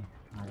আমি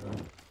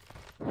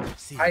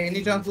ভাই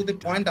এনি চান্স যদি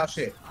পয়েন্ট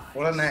আসে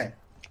ওরা নেয়,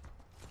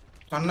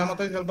 ঠান্ডা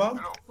মাথায় খেলবো,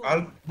 আল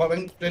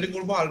ব্যাংক ট্রেডিং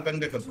করবো, আল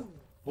ব্যাংকে খেলবো,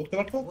 বুঝতে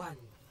পারছো?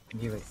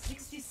 জি ভাই,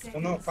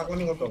 কোনো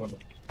পাগলামি করতে হবে না।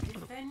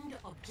 Defend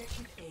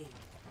objective A.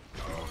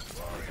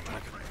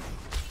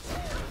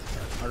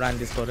 Run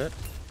this for it.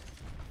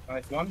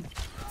 Nice one.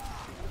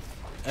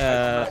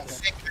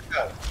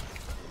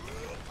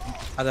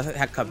 আচ্ছা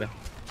হ্যাক খাবে।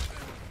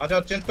 আচ্ছা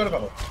চেঞ্জ করে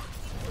পারো,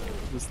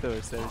 বুঝতে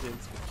পারছি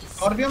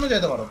টর্বিয়নও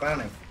যেতে পারো, প্যারা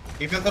নাই।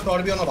 ডিফেন্স তো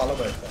টর্বিয়নও ভালো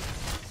করেছে।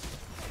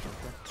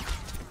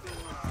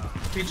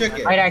 পিছে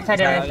কে? রাইট সাইড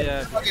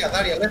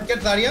দাঁড়িয়ে, লেটস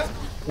গেট দাঁড়িয়ে।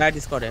 Right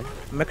this for it.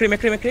 Macri.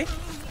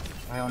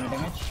 ভাই অন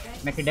ড্যামেজ,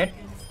 মেকি ডেড।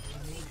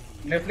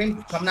 নেফলিং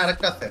সামনে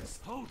আরেকটা আছে।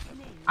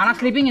 আনা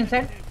স্লিপিং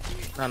ইনসাইড।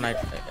 না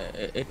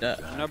এটা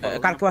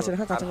কালকে আছে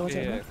দেখা, কালকে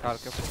আছে।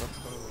 কালকে ফোকাস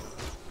করো।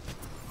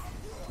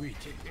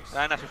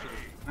 রায়না শুধু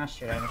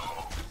আসছে রাইট,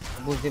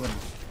 বুঝ দিবেন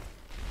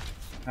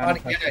আর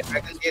কে নাই,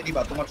 টাইটেল দিয়ে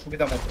দিবা তোমার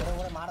সুবিধা মতো।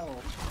 মারো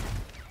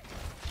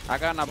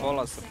আগা না বল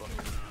আছে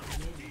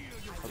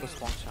কত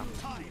sponsor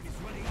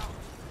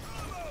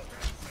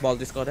Ball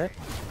this for it.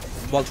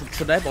 Ball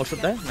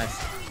should die. Nice.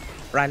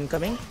 Run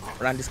coming.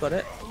 Run this for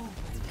it.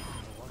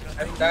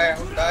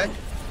 Die.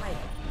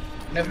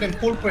 নেফলিং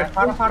full press.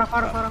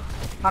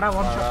 Farah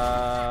one shot.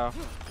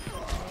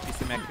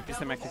 পিছে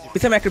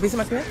ম্যাক পিছে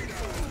Macri.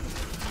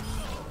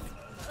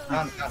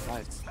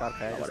 নাইস কার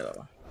খায় আরে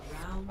বাবা।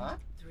 Round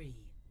 3.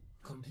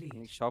 Complete.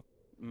 সব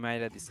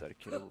মাইরা দিছ আর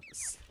কি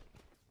বলছিস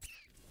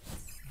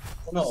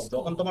শোনো,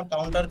 যখন তোমার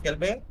কাউন্টার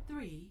খেলবে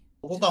 3.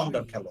 ও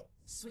কাউন্টার খেলো,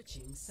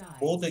 Switching sides.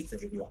 বহু দেখতে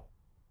হিরো।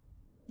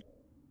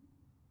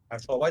 আর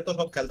সবাই তো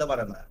সব খেলতে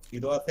পারে না,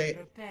 হিরো আছে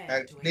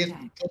at least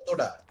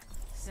 14টা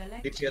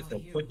Select DPS, your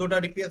hero. 14টা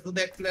DPS যদি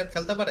এক প্লেয়ার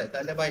খেলতে পারে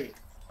তাহলে ভাই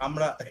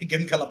আমরা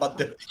গেম খেলা বাদ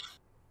দেব।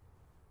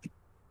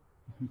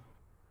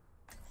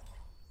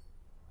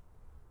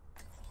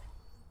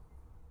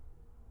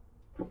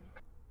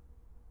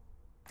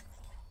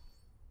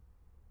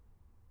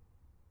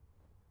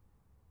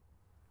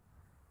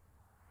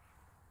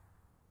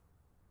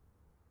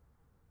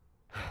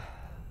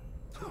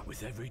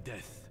 With every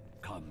death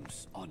comes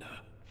honor.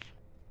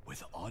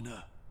 With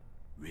honor,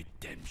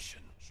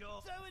 redemption. Sure.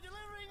 So we're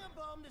delivering a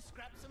bomb to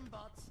scrap some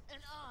bots,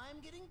 and I'm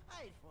getting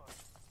paid for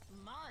it.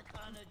 My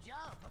kind of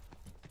job.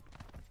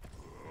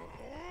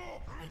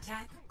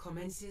 Attack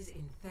commences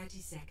in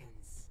 30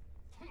 seconds.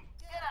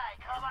 G'day,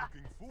 cover.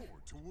 Looking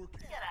forward to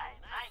working. G'day,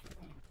 mate.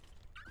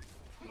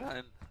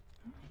 Rayan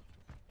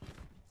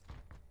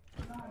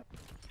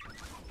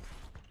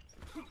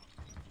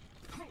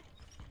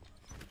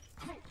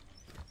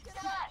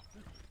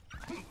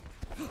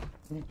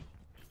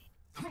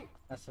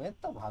সোয়েত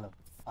তো ভালো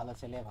ভালো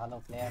ছেলে, ভালো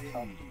player,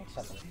 সব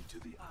একসাথে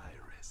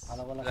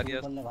ভালো ভালো লাগিয়ে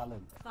শুরু করলে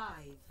ভালোই।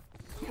 5,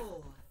 4,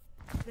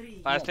 3,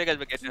 ফার্স্ট থেকে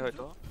আসবে গেটে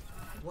হয়তো।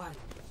 1.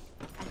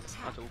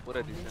 আচ্ছা উপরে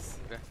দিছে,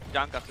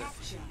 জাঙ্ক আছে।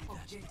 Capture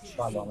objective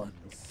ভালো A.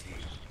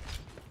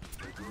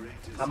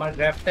 আমার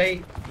গ্র্যাফটাই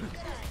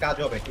কাজ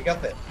হবে, ঠিক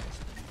আছে?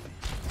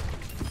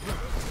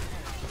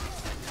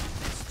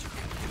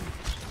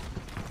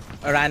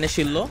 রায়নে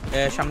শিল্লো,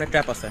 সামনে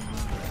ট্র্যাপ আছে।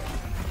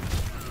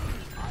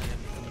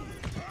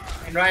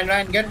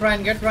 Ryan, get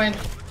Ryan.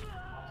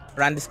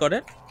 Run this for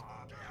it.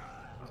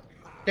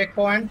 Take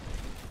point.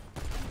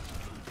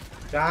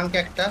 Junk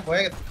একটা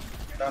হয়ে গেছে।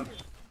 ডান।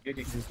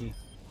 জিজি।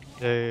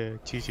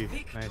 GG.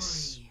 Nice.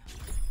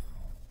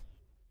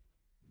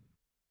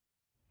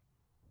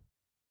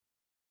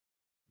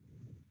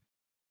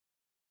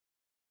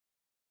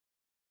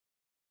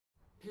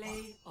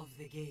 Play of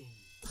the game.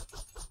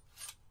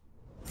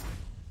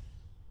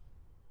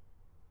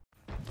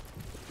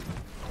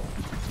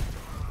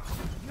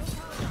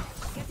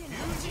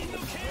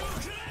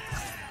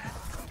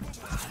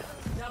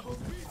 Double,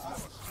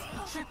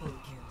 triple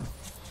kill.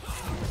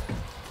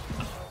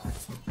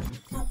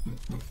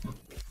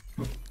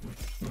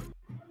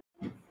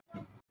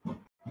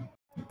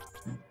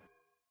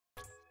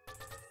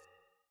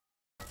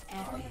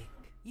 Epic.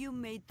 You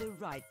made the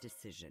right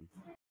decision.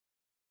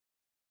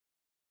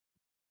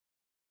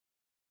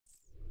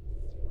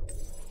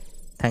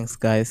 Thanks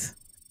guys.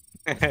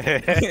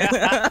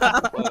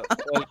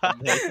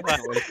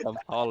 Welcome,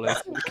 always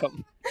welcome.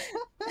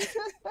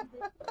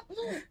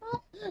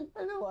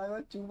 আরে ভাই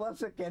আমার চুপ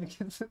আছে কেন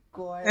কিছু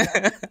কয়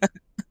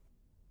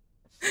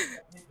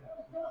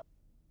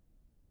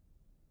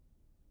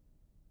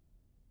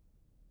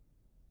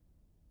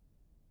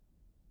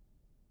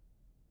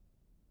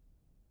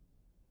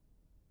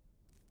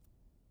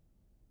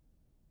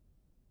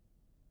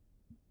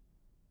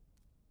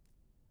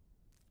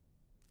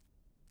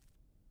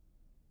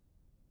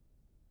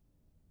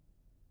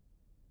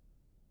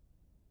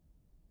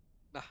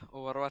না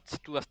ওভারওয়াচ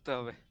 2 আসতে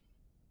হবে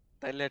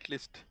তাইলে at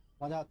least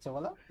মজা হচ্ছে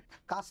বলো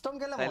কাস্টম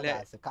খেলে মজা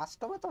আছে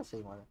কাস্টমে তো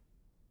সেই মজা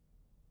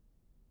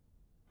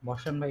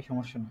বর্ষণ ভাই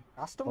সমস্যা নেই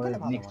কাস্টম খেলে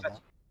ভালো মজা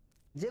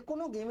যে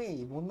কোনো গেমেই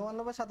বন্ধু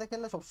বান্ধবের সাথে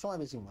খেললে সব সময়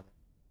বেশি মজা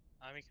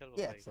আমি খেলবো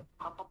কি ভাই। আছে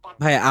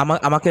ভাই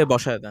আমাকে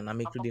বসায় দেন,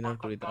 আমি একটু ডিনার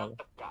করি তাহলে।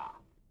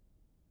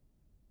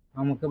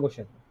 আমাকে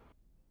বসে দাও।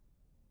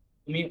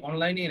 তুমি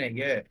অনলাইনে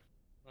নাকি?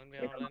 আমি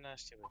অনলাইনে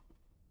আসছি ভাই।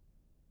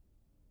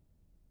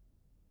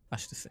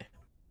 আসতেছে।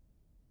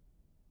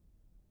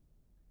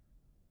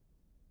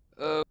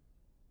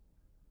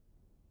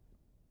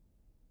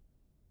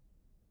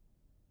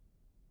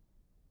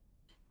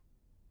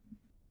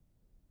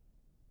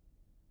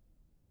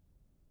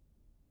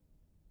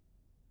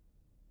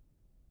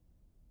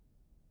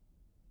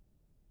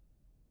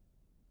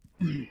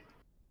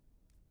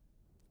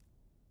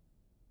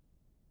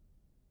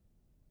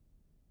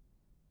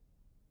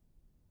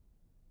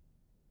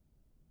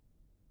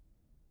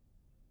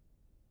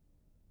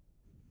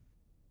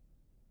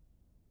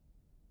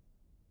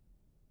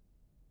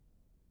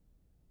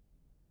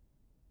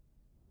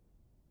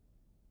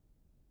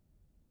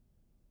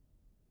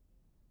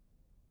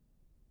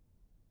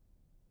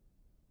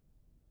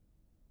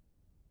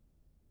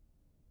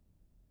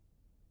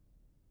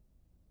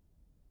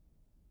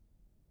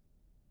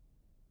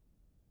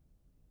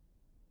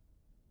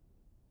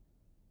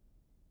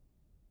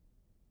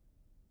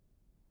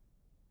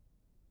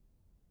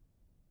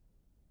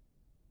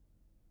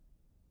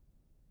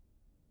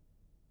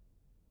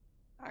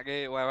 আগে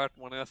ওয়াইওয়ার্ড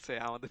মনে আছে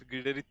আমাদের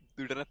গ্রিডেরই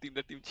 2টা না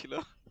 3টা টিম ছিল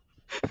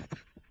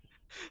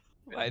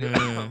বাইরে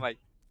ভাই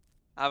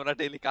আমরা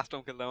ডেইলি কাস্টম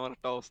খেলতাম, আমার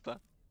একটা অবস্থা,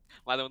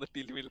 মাঝে মধ্যে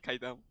টিল মিল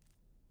খাইতাম।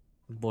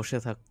 বসে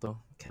থাকতো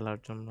খেলার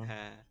জন্য,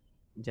 হ্যাঁ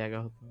জায়গা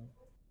হতো না।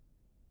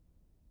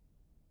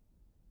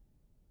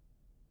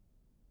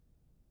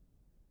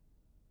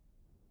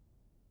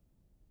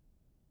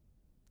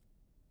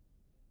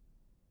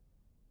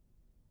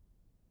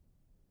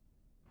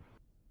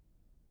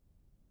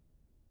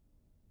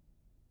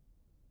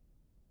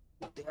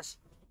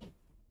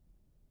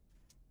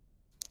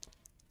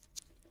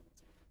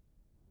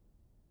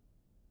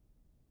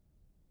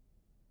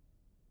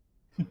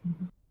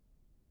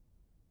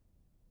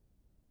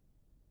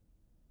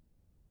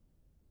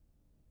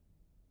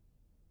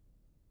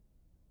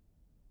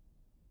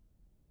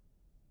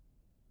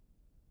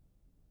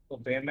 So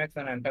Baymax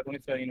and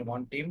antagonist are in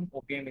one team.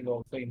 OPM is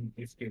also in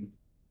this team.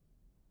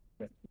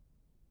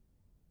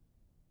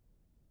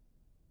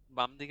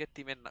 বাম দিকের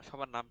টিমের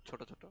সবার নাম ছোট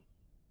ছোট।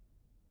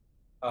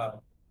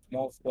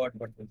 Small squad,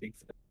 but the big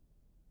squad.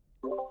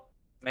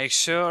 Make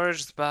sure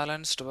it's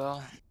balanced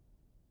well.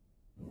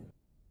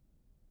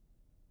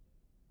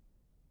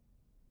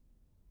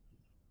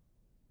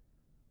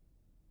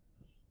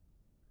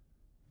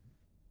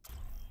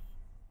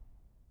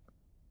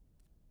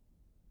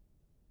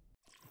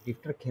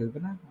 ডিফটার খেলবে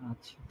না?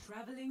 আচ্ছা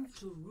Traveling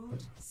to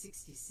Route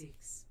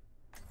 66.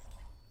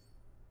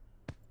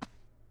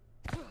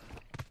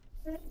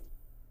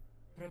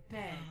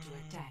 Prepare to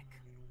attack.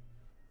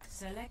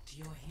 Select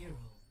your hero.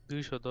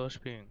 210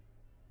 ping.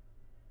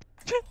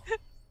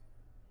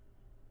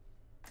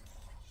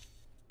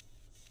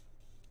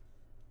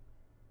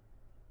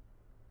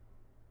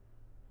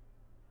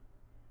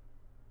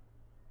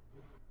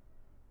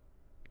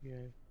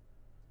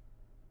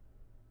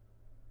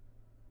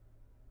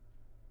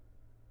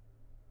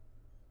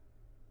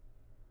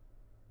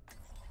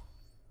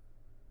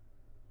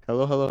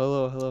 Hello, hello,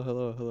 hello, hello,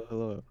 hello, hello,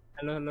 hello.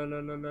 Hello hello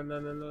hello hello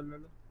hello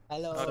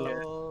hello hello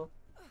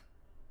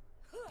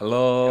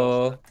Hello.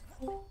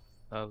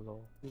 Hello.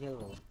 কি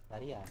খেলবো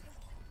দাঁড়িয়ে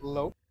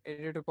Low.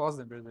 Edit pause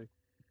them, brother.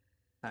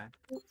 হ্যাঁ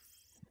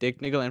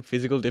Technical and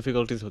physical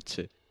difficulties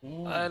হচ্ছে।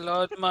 I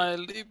lost my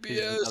Physical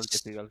DPS.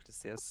 difficulties,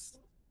 yes.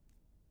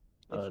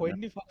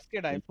 ফোয়েডনি Fox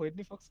কেডা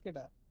ফোয়েডনি Fox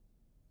কেডা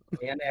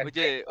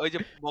ওই যে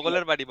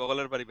বগলের বাড়ি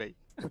ভাই।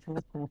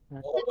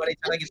 ওর বাড়ি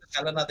ছাড়া কিছু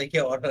খেলে না দেখে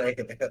অর্ডার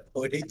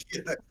ওইটাই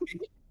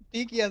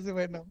ঠিকই আছে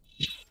ভাই নাম।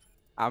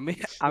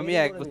 আমি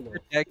এক বছর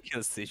ট্যাগ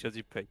খেলছি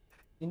সজীব ভাই।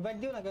 ইনভাইট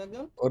দিও না কেউ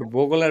একজন। ওর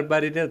বগলের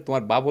বাড়িতে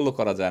তোমার বাবুলও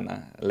করা যায় না,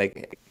 লাইক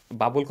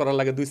বাবুল করার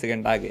লাগে 2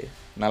 সেকেন্ড আগে,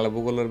 নাহলে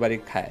বগলের বাড়ি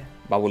খায়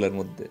বাবুলের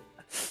মধ্যে।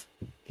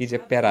 কি যে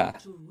প্যারা।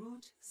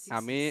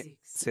 আমি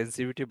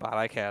সেনসিটিভিটি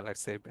বাড়ায় খেলা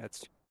লাগছে এই ম্যাচ।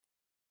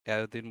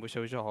 এতদিন বসে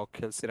বসে হক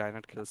খেলছি,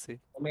 রাইনাট খেলছি।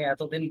 তুমি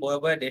এতদিন বয়ে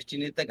বয়ে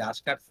ডেস্টিনিতে গাছ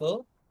কাটছো,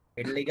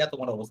 এর লেগা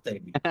তোমার অবস্থা এই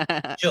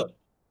বুঝছো?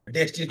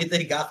 ডেস্টিনিতে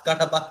গাছ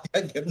কাটা বাদ দিয়ে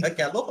গেম না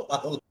কেন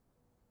পাগল।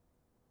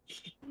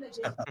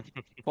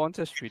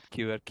 50 ফিট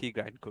কিউ আর কি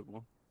গ্রাইন্ড করবো।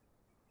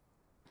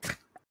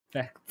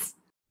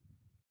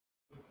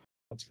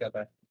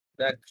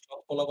 দেখ সব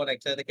ফলোবার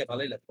একসাথে দেখে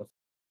ভালোই লাগতো।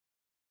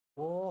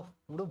 ও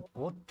পুরো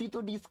ভর্তি তো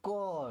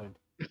ডিসকর্ড।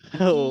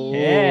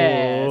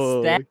 Yes,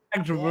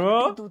 stacked bro.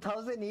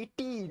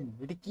 2018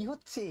 এটা কি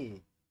হচ্ছে?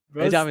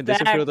 এই যে আমি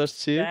দেশে ফেরত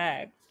আসছি।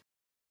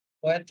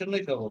 কয়ের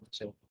জন্যই তো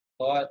হচ্ছে।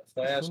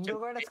 সুন্দর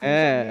করে একটা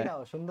স্ক্রিনশট নিয়ে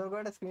নাও, সুন্দর করে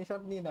একটা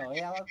স্ক্রিনশট নিয়ে নাও।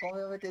 এই আবার কবে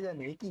হবে কে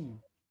জানে। এ কি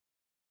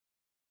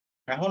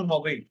এখন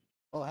হবেই।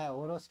 ও হ্যাঁ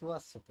ওরও স্টু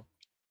আসছে তো।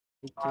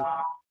 ঠিক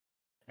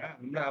হ্যাঁ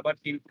আমরা আবার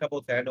টিম খাবো,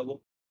 স্যাড হবো,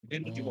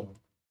 দিন জীবন।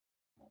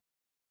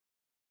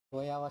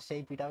 ওই আবার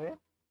সেই পিটাবে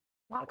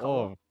মার ও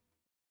খাবো।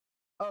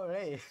 ও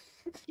রে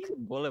কি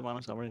বলে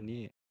মানুষ আমরা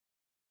নিয়ে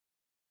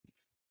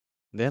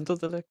দেন তো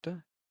তাহলে একটা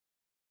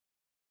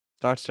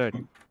স্টার্ট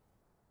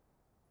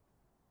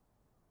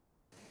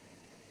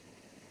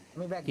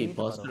আমি ব্যাক কি দিতে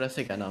পস্টার পারো।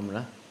 আছে কেন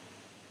আমরা?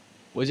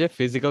 ওই যে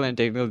ফিজিক্যাল এন্ড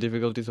টেকনিক্যাল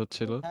ডিফিকাল্টিজ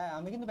হচ্ছিল। হ্যাঁ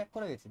আমি কিন্তু ব্যাক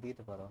করে গেছি,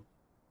 দিতে পারো।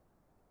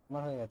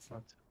 আমার হয়ে গেছে।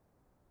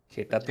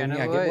 সেটা তুমি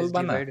আগে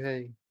বলবা না।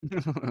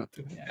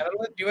 চ্যানেল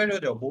ওয়াইজ ডিভাইড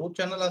হয়ে যাও, বহুত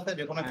চ্যানেল আছে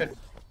যে কোনো একটা।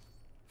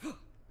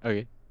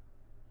 ওকে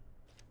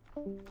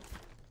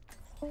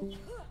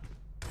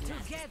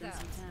Together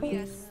we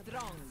are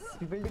strong.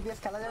 Triple DPS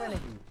খেলা যাবে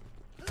নাকি?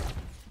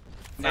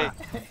 না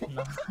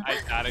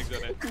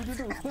আরেকজনে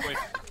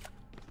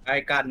আই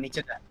কার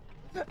নিচে যায়।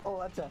 ও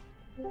আচ্ছা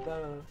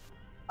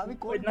আমি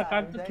ওই না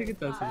কার তো ঠিকই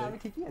তো আছে। আমি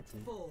ঠিকই আছি।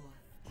 4,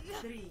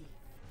 3,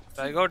 Do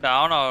I go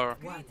down or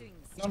 1.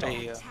 stay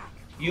here?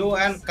 You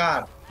and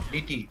car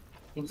DT.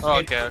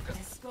 Okay.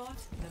 Escort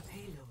the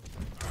payload.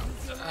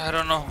 I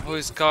don't know who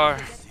is car.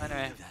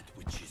 Anyway.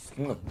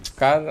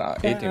 কার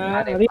এই টিম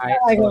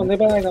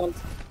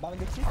বাবা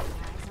দেখছি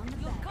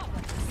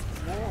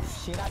ও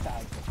সেরা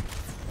চার্জ।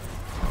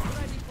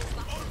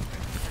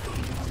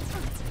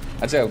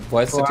 আচ্ছা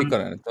ভয়েসটা ঠিক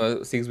করেন তো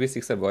 6v6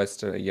 এর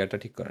ভয়েসটা ইয়াটা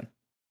ঠিক করেন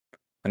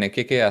মানে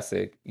কে কে আছে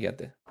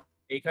ইয়াতে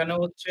এখানে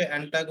হচ্ছে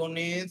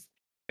অ্যান্টাগনিস্ট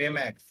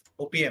পেম্যাক্স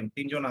ওপিএম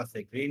তিনজন আছে,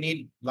 গ্রিনিল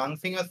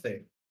লাংসিং আছে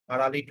আর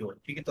আলিটো,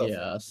 ঠিকই তো?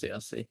 আছে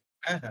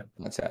হ্যাঁ হ্যাঁ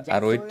আচ্ছা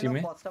আর ওই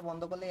টিমে বক্সটা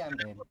বন্ধ করলেই আমি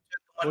নেব।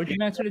 ওই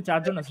টিমে অ্যাকচুয়ালি 4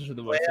 জন আছে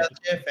শুধু বলছে।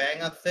 আছে ফ্যাং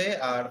আছে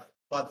আর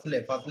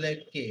ফাজলে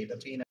কে এটা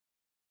চিনি না।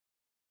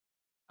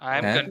 I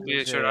am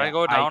confused. Should I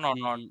go down or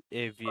not?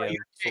 AVM.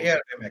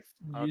 Here পেম্যাক্স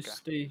You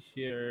stay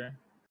here.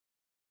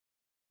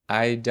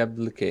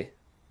 IWK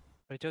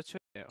এটা হচ্ছে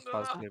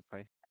ফাজলে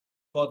ভাই।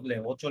 ফাজলে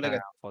ও চলে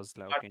গেছে।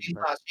 ফাজলে আর টিম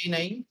আসি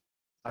নাই।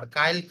 আর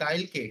কাইল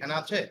কে এখানে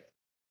আছে?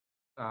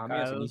 আমি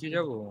আছি নিচে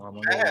যাব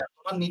হ্যাঁ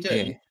তোমার নিচে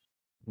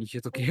নিচে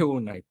তো কেউ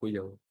নাই, কই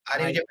যাব? আর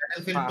এই যে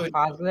ব্যাটলফিল্ড তো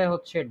ফাজলে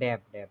হচ্ছে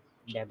ড্যাব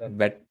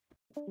bat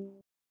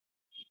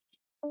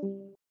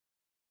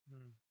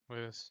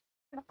Yes.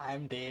 I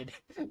am dead.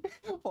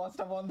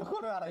 বক্সটা বন্ধ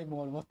করো আর আমি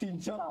মরবো।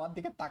 তিনজন আমার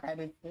দিকে তাকায়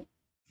রইছে।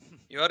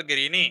 You are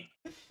greeny.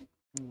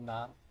 না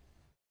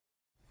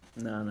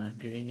না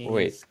green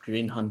Wait.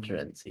 Green Hunter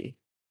and see.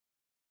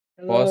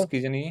 Pause কি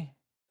জানি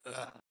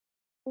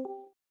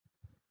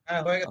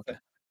হ্যাঁ হয়ে গেছে।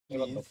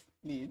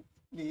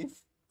 প্লিজ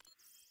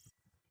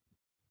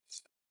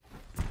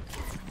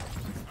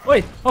ওই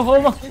ও হো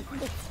মা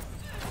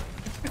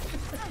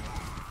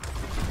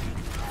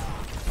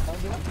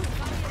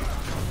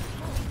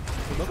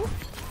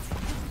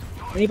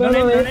এই বলো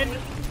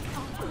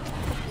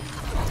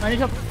মানে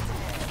সব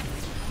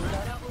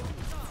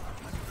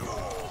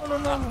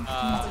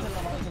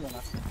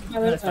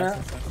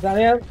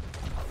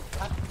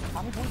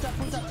আমি ফুল চাপ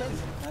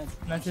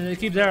change.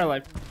 keep there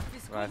alive.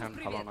 Right hand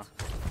ভালো না।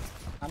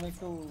 আমি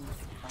একটু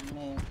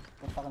সামনে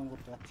উৎপাদন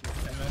করতে যাচ্ছি।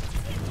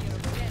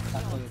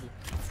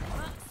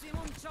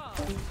 Maximum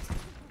charge.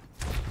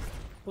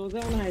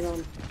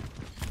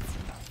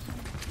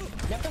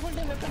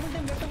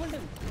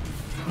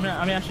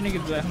 আমি আসিনি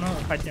কিন্তু এখনো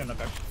ফাইট নিও না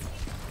কার।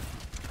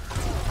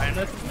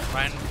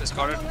 Ryan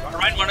discarded.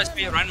 Ryan 1 SP.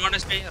 Ryan 1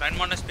 SP. Ryan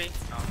 1 SP.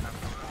 No.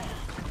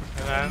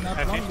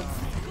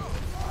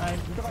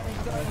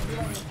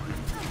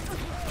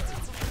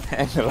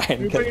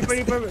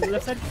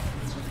 Left side.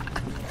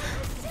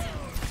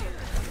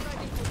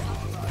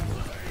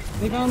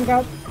 Nikon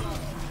got.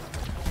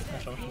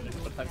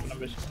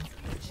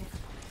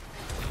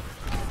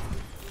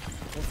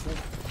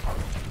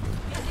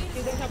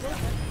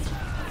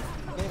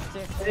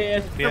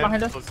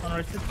 Behind us.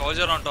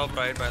 Soldier on top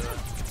right, by the way.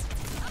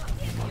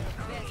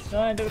 No,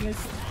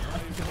 antagonist.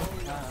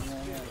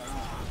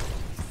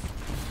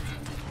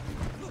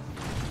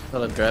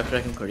 চলো ড্রাইভ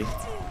ট্র্যাকিং করি।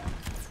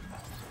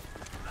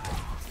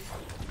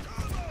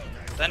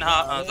 Then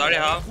sorry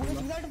half.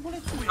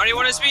 Sorry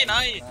 1 SP.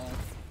 Nice.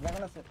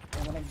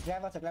 মানে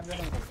grab আছে, grab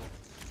করতে।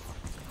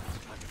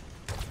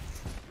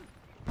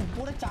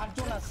 উপরে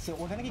চারজন আসছে,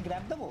 ওখানে কি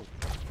গ্র্যাব দেবো?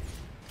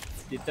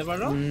 দিতে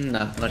পারো?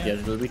 না not yet,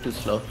 it will be too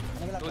slow.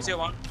 Lucio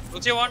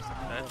 1.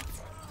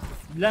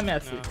 Let me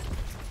ask you.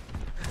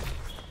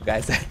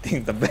 guys I think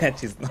the match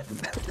is not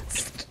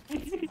balanced.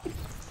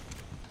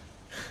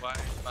 Why?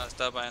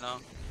 Messed up, I know.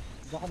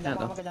 যখন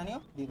আমাকে জানিও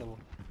দিয়ে দেবো।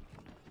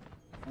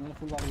 আমি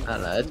ফুল বাবু।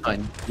 No, it's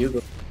fine. You go.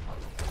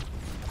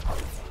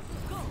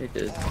 It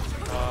is.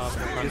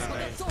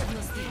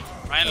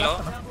 Ryan low.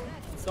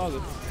 It's all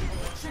good.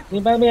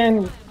 Nearby behind.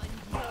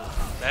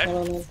 Dead.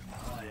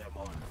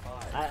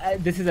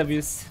 This is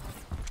abuse.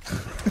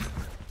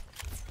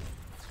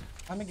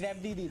 আমি grab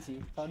দিয়ে দিয়েছি,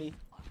 sorry.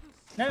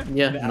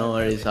 Yeah, no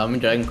worries. আমি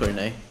ড্রাইভিং করি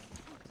নাই।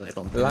 I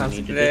don't think I last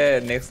needed রে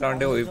it. নেক্সট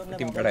রাউন্ডে ওই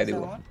team পাঠাই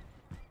দেব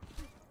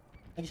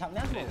এই সামনে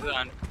আসবো?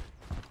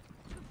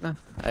 Nah,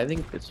 I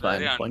think it's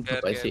fine. Point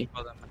up, I see.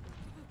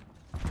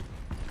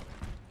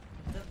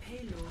 The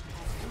payload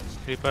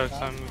has Reaper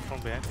coming from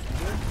back.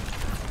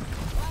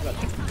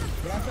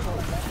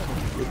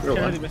 Reaper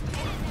one.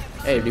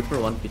 Hey, Reaper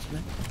one pitch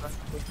man.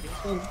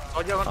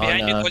 Soldier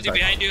behind you. Soldier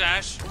behind you,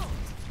 Ash.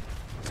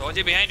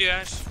 Soldier behind you,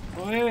 Ash.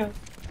 Oh yeah.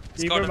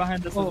 Reaper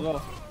behind us as well.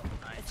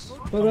 Nice.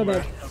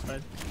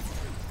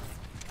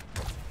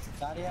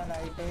 দাঁড়িয়ে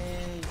রাইটে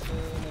এসে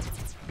left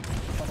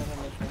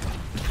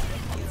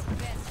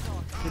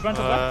Reaper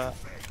to back.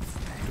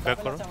 Back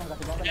করো।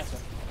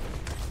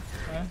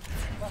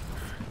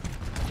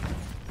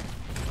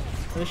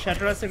 ওই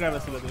shatter আছে grab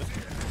আছে বলে।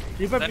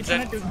 Reaper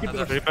পিছনে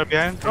Reaper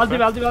behind. I'll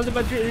do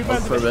Reaper.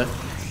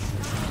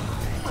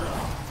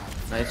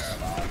 Nice.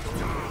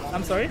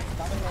 I'm sorry.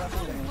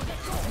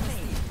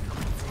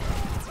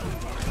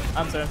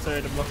 I'm sorry,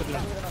 এটা ব্লক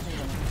করলাম।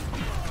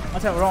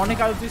 আচ্ছা, ওরা অনেক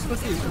আলো ইউজ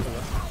করছে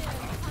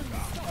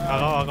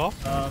আগাও।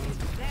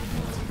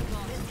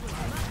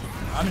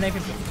 আমি নাকি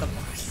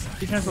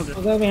পিছনে solder.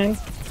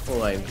 Oh,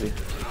 I agree.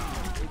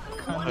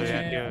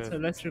 So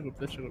let's regroup.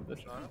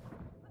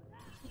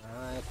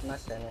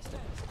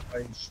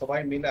 ভাই সবাই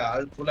মিলে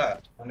আলগুলা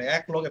মানে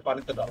এক লগে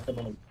পানিতে ডালতে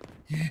মনে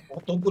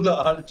কতগুলো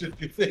আল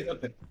চিপে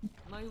গেছে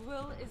My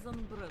will is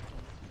unbroken.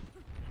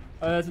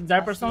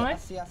 যার পারসন নাই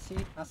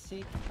আসি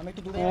আমি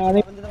একটু দূরে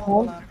দিতে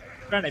পারবো না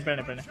প্রাণে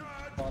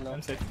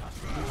I'm safe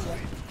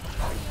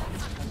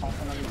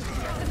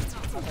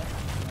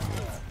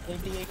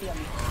 80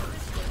 আমি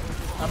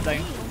I'm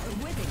dying.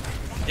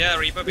 Yeah,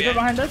 Reaper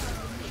behind us.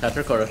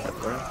 Shatter koro.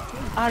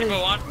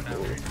 Reaper one.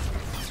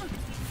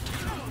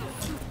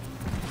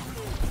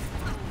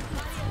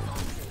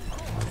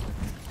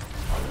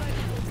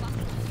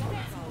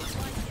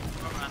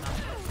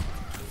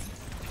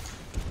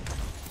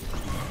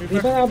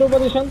 Reaper out of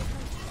position.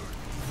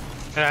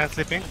 I'm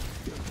sleeping.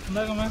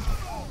 Come on.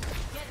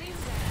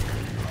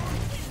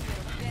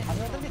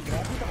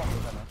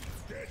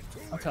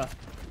 আচ্ছা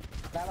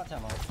গ্র্যাব আছে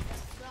আমার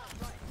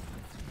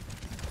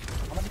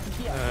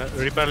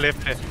Reaper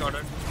left है.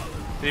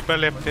 Reaper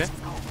left है.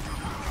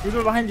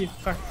 Reaper behind you.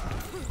 Cut.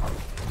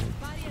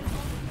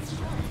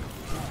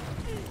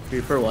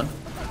 Reaper 1.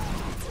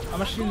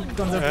 আমার শিল্ড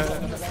কনজার্ভ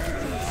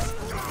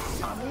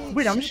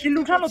বুঝ আমি shield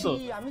উঠানো তো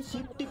আমি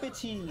শিপ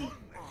টিপেছি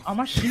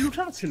আমার শিল্ড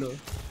উঠানো ছিল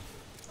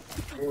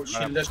ও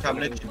শিল্ডের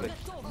সামনে ছিল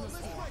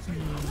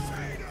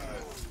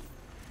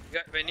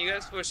When you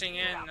guys pushing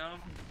in, no?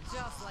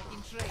 Just like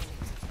in training.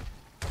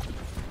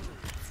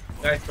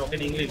 Guys, talk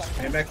in English.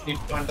 Max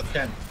needs to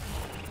understand.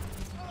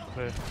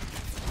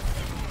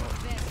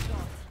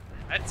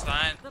 That's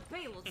fine. The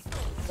payload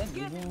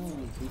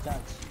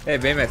Hey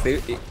Baymax,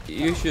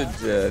 you should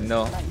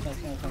know.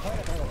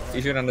 You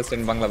should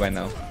understand Bangla by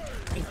now.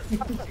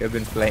 You've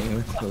been playing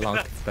a long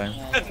time.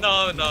 No.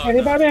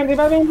 Revive.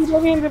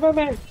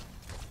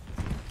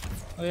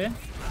 Okay.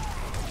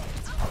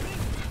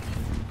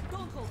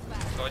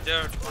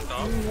 Soldier on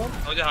top.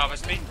 Soldier half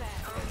HP.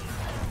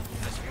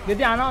 Get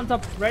the Anna on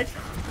top, right?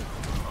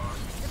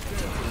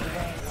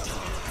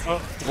 Oh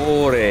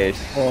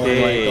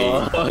my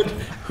god.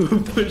 Who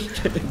pushed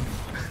it?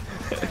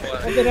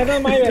 Okay, that's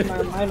not my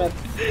bad.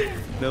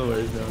 No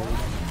worries.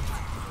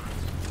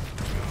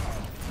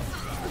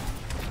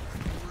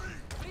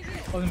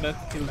 Falling back,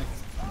 kill next.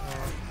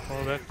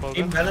 Fall back.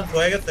 Imbalance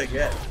হয়ে গেছে কি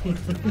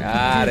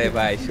আরে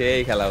ভাই সেই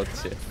খেলা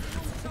হচ্ছে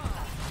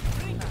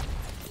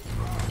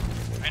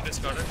And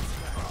discarded.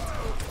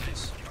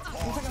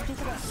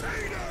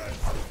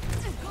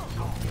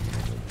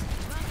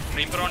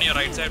 Reaper on your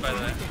right side, by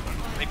the way.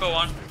 Reaper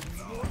one.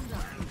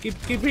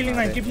 Keep healing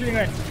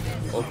right.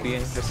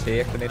 OPM just stay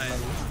একটা net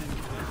মারলো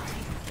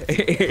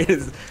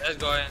Let's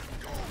go in.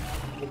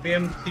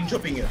 OPM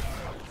 300 ping এর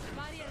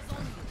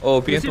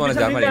OPM মানে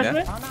জার্মানি না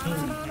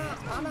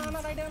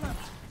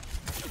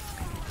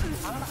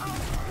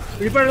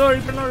Reaper no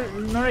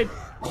right.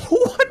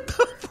 What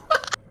the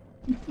fuck?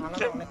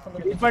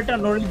 Reaper ta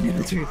no right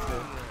দিয়েছে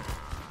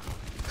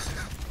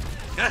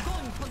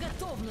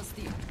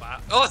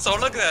Oh,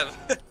 solo grab.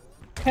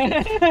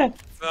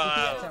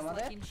 Wow.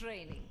 In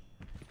training.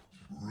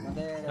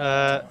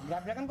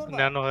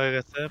 Nano হয়ে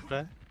গেছে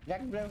প্রায়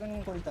grab dragon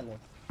করি তাহলে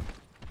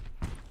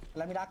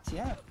আমি রাখছি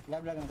হ্যাঁ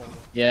গ্র্যাব ড্রাগন করব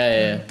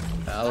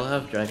Yeah. I'll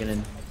have dragon in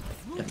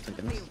 10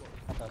 seconds.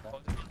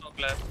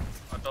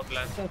 Top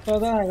left. So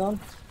there I go.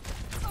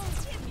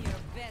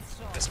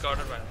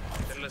 Discarded, by the way.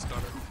 Still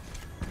discarded.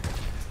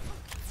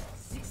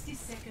 60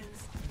 seconds.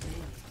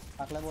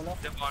 আকলা বলো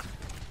They want.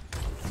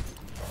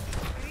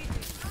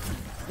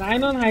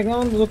 9 on high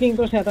ground looking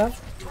to shatter.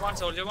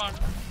 Soldier one.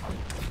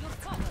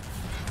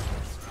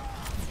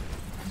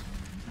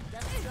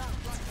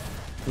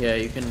 Yeah,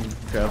 you can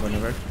grab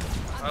whenever.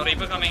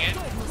 Reaper coming in.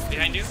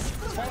 Behind you.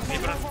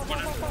 Reaper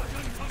corner.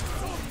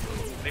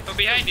 Reaper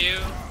behind you.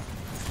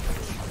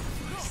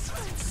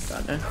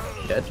 Got it.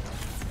 Dead.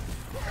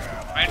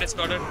 Ryan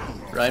discarded.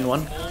 Ryan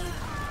 1.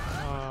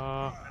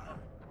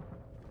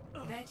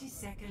 30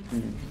 seconds.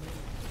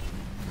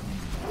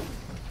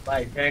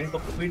 ভাই tank তো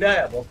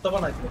পিডায়া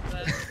বর্তমান আছে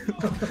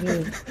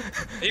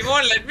He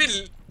won't let me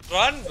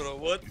run, bro.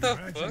 What the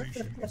fuck?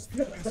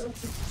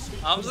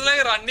 I'm just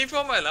like running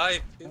for my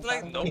life. He's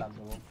like, no.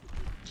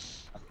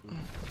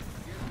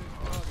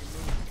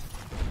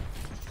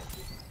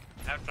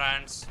 Have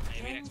trans.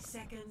 Maybe 10 next.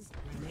 seconds.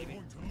 Maybe.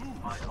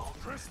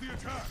 Press the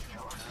attack.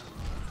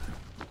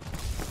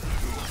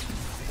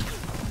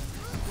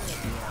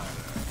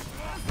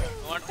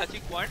 One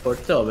touching point.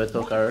 করতে হবে তো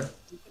কার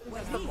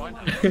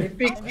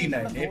epic D9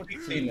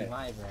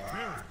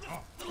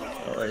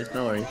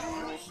 No worries.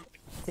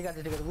 ঠিক আছে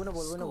বুনো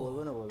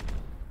বল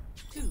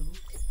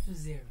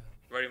 2-0.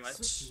 Very much.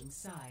 Switching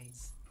sides.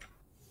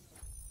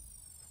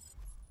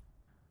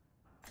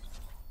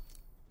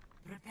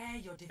 Prepare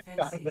your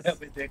defenses.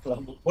 আমি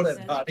দেখলাম উপরে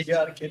দাঁড়িয়ে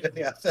আর কেটে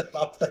নিয়ে আসে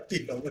লাভটা কি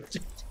হবে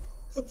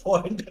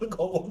পয়েন্টের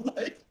খবর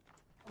নাই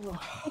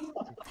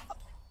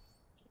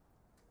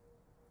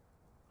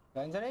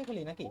রেঞ্জারই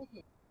খেলি নাকি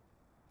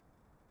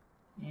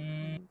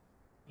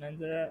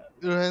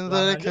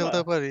রেঞ্জারে খেলতে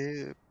পারি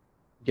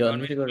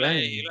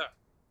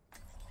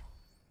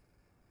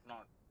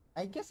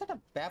I guess এটা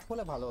ব্যাপ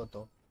হলে ভালো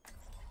হতো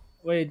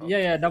Wait,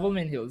 yeah, double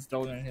main heals.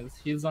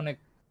 He's on a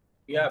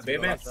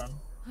Baymax.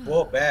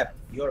 Oh, Bap,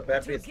 your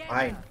Bap is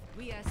fine.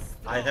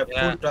 I have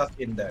full trust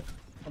in that.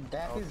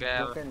 That is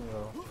broken,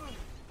 bro.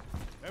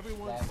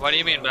 What do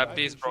you mean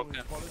Bapti is broken?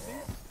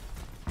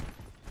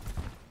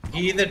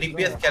 He is a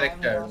DPS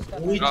character.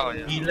 Which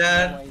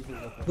healer,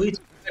 which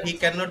he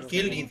cannot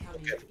kill is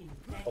broken.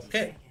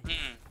 Okay.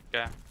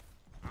 Okay.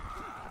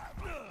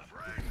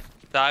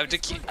 So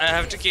I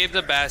have to keep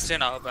the Bastion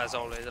up as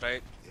always,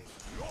 right?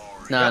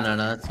 No,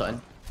 that's fine.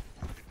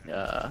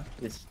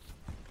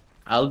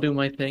 I'll do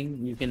my thing.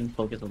 You can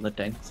focus on the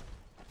tanks.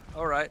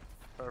 All right,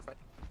 perfect.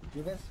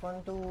 You guys want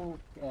to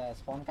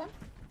spawn camp?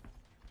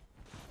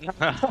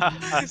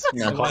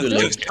 No, too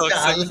late.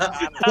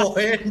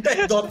 Point I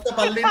got the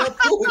Palina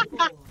too.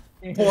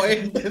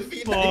 Point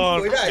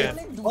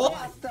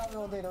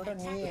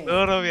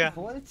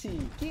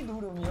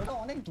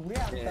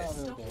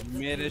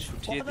মেরে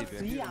শুটিয়ে দিবে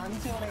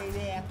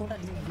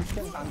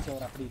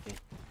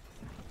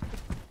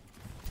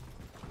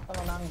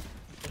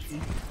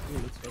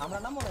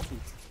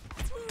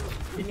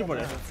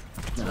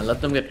Let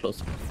them get close.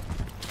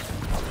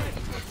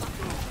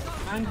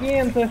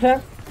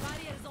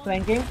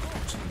 Flanking.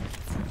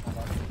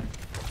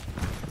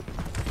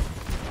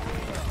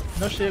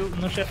 No shield.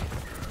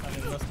 I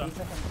mean, no stun.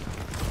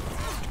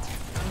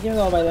 You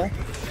go by there.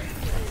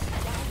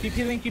 Keep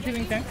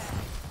healing tanks.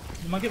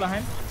 The monkey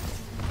behind.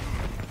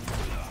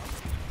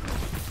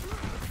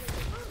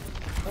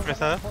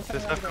 Pressure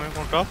coming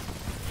from top.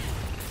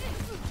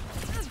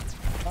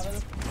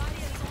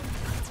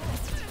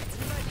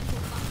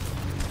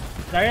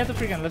 Zarya to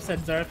freaking left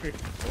side, Zarya free.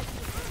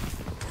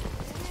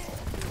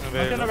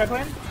 Monkey on the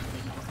backline.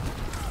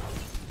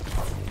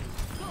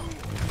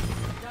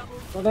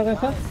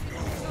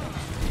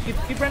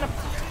 Keep right up.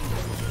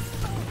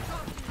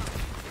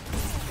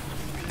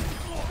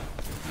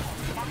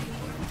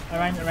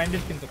 Ryan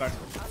just pinned the card.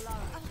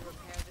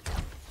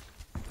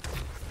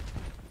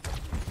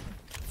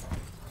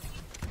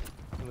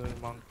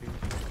 Monkey.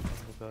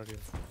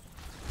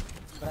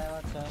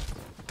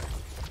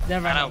 They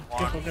have Ryan.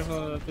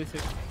 Careful, please.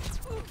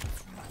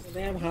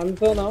 They have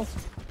Hanzo now.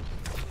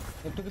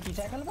 একটু কি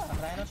পিছায় খেলবা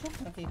রায়ন আসুক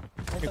নাকি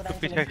একটু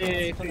পিছায়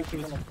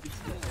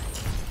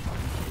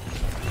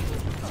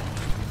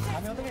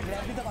আমি ওদেরকে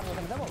grab দিতে পারবো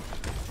ওখানে যাবো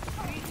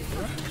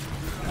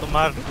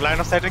তোমার লাইন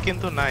অফ সাইটে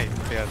কিন্তু নাই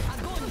player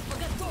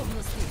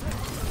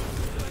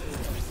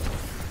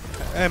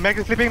Mac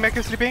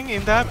is sleeping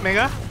in the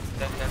mega.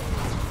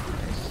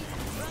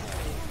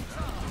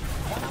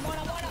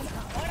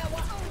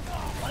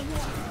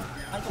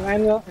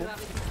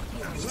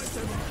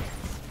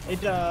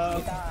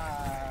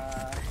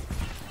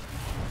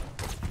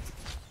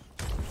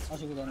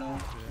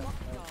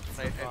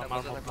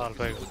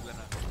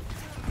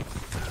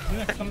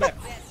 Come back.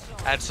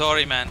 I'm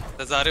sorry, man.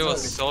 The Zarya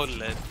was so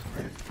lit.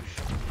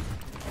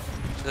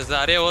 The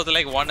Zarya was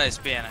like 1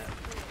 SP and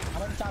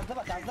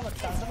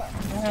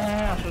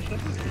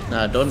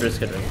Nah, don't risk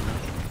it right now.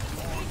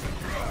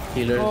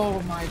 Healer. Oh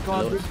my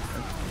god.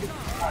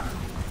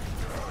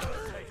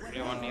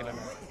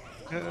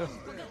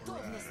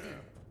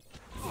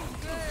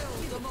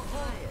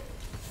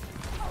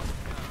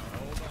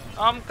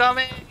 I'm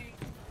coming.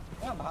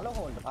 ভালো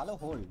hold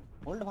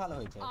ভালো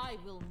হয়েছে I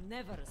will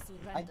never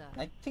surrender.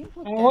 I think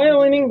we are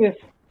winning this.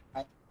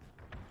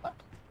 What?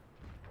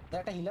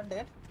 That a healer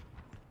dead?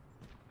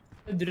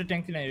 Did a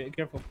tank in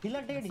careful.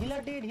 Healer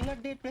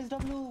dead, press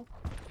W.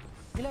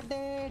 Healer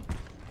dead.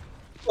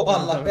 Oh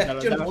Allah,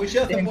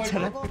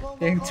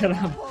 tank chala.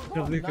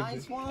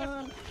 Nice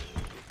one.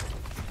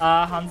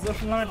 Hanzo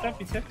শুনলাম একটা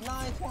পিছে.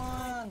 Nice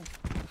one.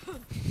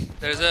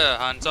 There's a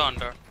Hanzo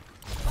under.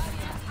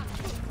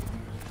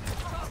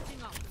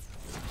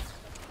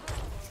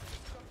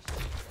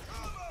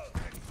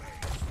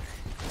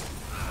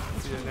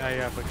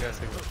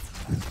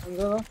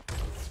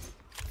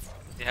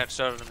 He had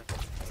started me.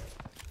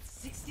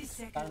 60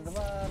 seconds.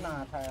 না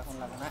থায় এখন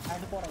লাগে না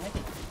add পড়ে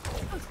নাকি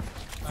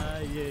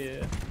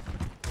yeah.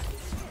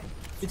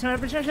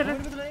 পিছনে সেটা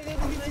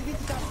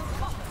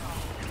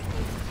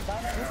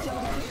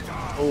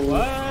Oh,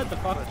 what the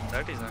fuck?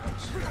 30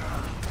 seconds.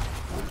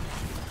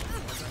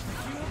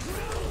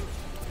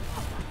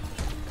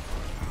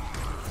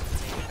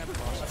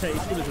 আচ্ছা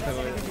একটু বেঁচে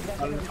থাকো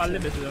পারলে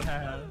বেঁচে যাও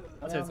হ্যাঁ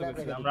আচ্ছা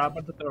আমরা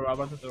আবার ধরতে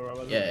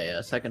পারবো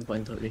Yeah, second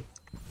point 30.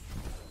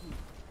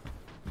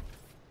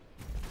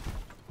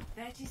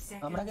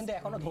 আমরা কিন্তু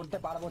এখনো ধরতে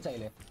পারবো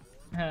চাইলে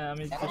হ্যাঁ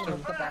আমি চেষ্টা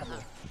করব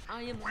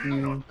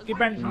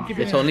keep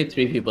It's only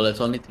 3 people.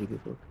 It's only 3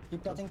 people.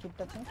 Keep touching, keep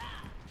touching.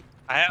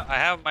 I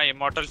have my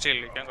immortal shield.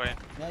 You can go in.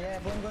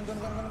 Yeah, go.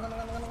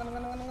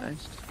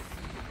 Nice.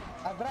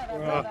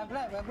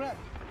 Grab.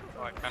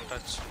 Oh, I can't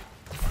touch.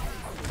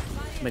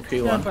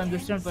 McCree Stand one. fine,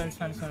 just stand fine, it's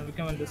fine. We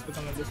can win this.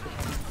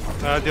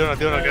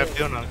 Diona,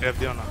 grab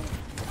Diona.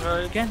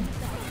 You can?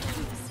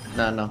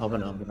 No, hold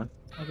on.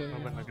 Okay.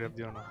 Grab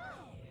Diona.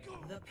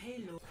 The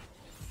payload.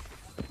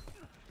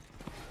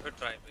 Good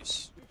try, please.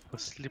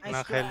 Sleep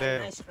na khaile.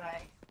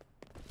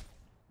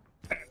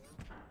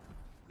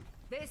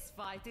 This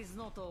fight is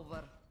not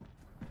over.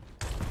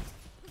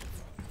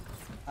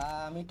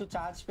 আমি একটু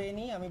charge পেয়ে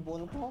নি আমি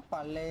বলবো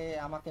পারলে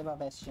আমাকে বা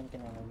বেস্টিয়ান কে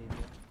নামে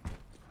দিও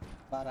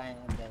বা রায়ন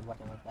দেয়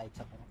whatever যা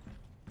ইচ্ছা করো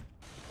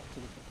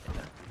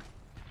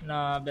না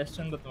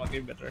বেস্টিয়ান তো তোমাকে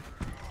বেটার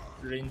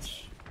রেঞ্জ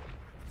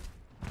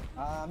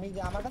আমি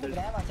আমার কাছে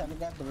গ্র্যাব আছে আমি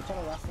গ্র্যাব দেবো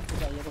চলো রাস্তা থেকে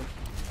যাইয়ে করি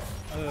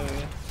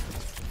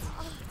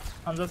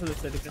Hamza to the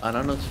side. I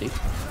don't know, see.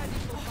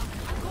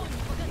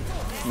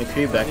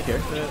 McCree back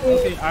here.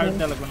 Okay, I'll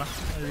tell you.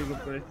 Very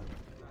good for it.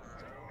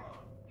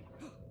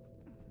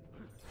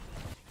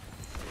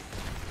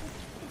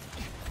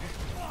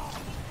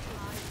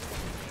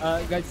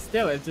 Guys, just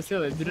still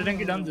it. Did you rank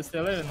it down? Just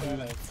still it and we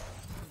win.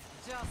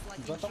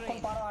 যতক্ষণ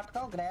পারো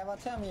আটকাও grab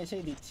আছে আমি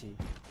এসেই দিচ্ছি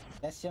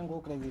বেস্টিয়ান গো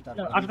crazy তার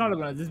আটকাও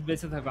লাগবে না just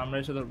বেঁচে থাকো আমরা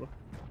এসে ধরবো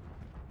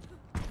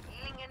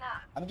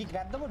আমি কি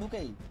গ্র্যাব দেবো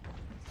ঢুকেই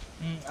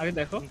আগে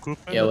দেখো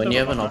Yeah, when you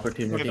have an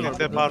opportunity.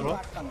 করতে পারো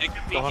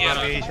তখন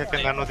আমি এই সাথে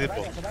গানও দিব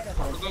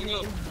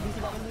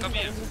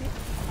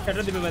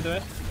সেটা দিবে by the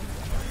way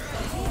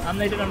I'm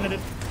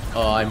needed.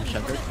 Oh, I'm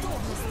shattered.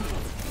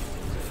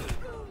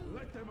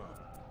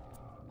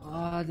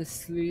 The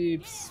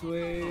sleeps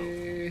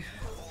way.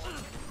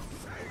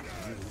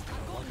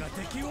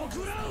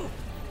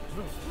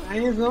 I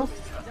need to.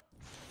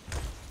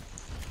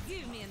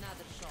 Give me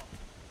another shot.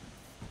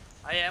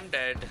 I am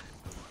dead.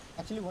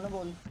 Actually, wanna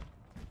ball.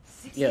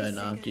 Yeah,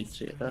 no, GG.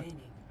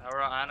 Our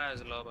Anna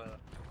is low by the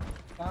way.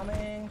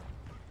 Coming.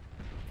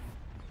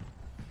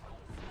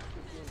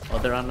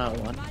 Other Anna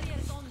one.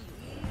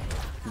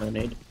 No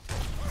need.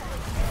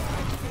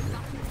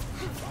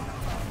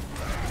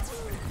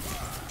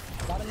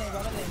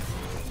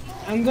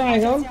 I'm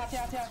going.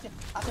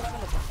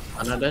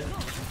 Anna dead.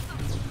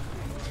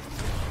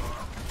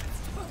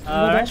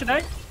 Where should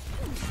I?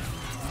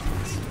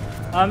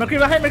 Mercury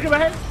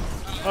behind.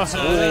 Oh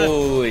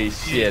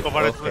shit.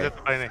 Cover Okay.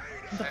 যেতে পারি নাই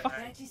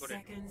 30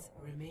 seconds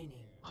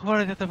remaining. cover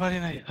যেতে পারি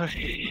নাই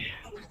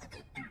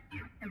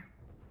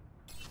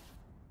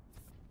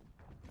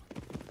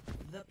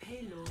The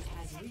payload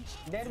has reached.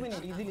 Dead win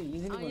it easily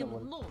I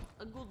winnable. am not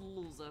a good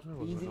loser.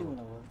 Easily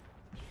winnable.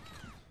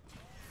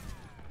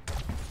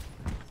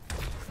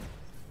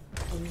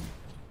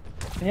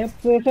 I have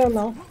pressure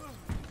now.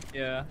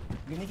 Yeah.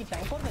 Gini ki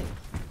time korbe?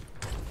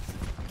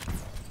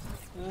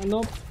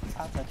 Nope.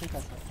 আচ্ছা ঠিক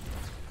আছে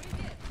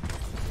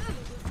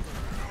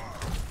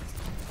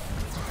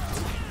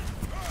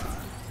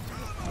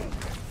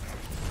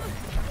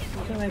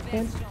Okay, my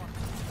friend.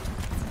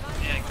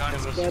 Yeah, I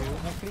can't. Dead.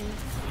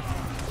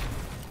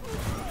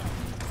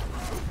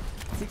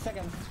 6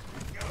 seconds.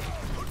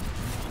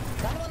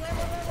 Run.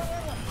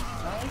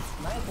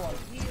 Nice ball.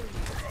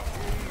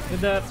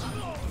 With that.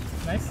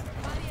 Nice.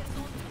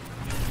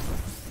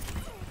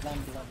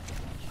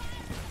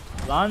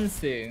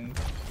 Lancing.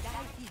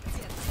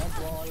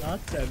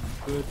 That's a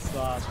good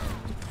swap.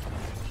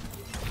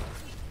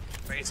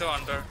 Raze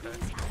under.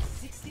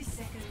 60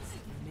 seconds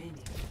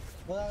remaining.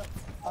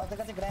 ওদের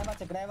কাছে grab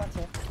আছে grab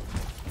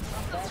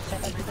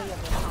সেটা দিতেই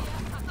আছে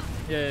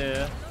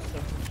Yeah.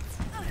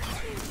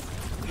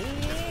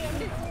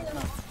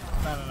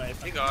 No.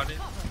 He got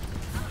it.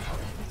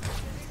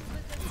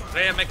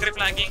 Ray, McCree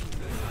flanking.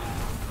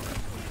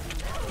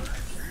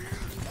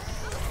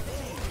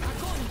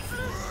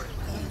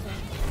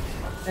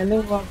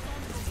 Ending one.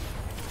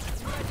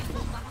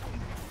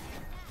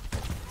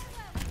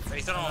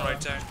 Raze on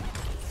right side.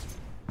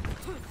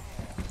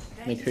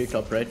 McCree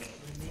top right.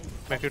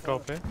 make it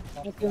top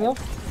Okay, no.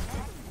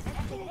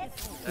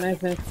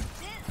 Nice.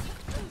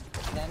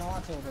 দেন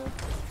আছে ওদের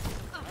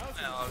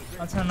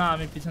আচ্ছা না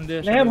আমি পিছন দিয়ে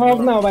They have hog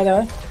now, by the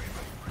way.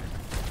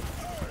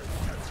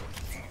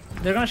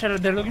 They're gonna shatter.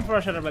 They're looking for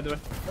a shatter by the way.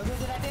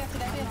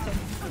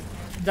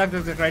 Jack,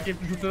 right.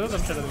 ঢুকতে দাও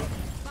তারপর shatter দেবো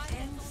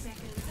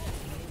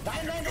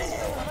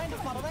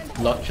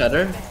Lock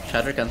shatter.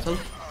 Shatter cancel.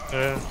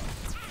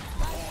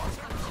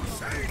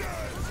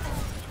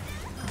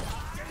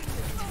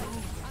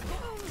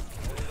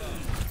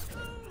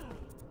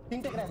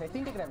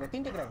 তিনটে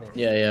গ্র্যাবে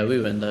Yeah, we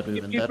win that.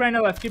 Keep running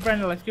alive. Keep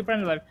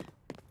running alive.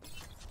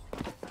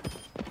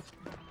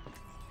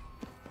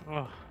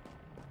 oh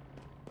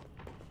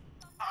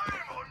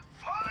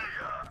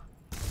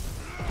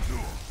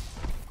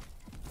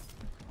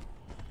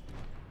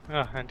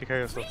anti খাই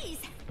গেছো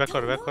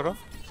back করো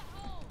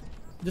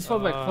Just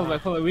fall back.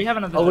 We have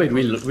another. Oh wait,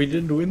 we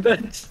didn't win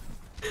that.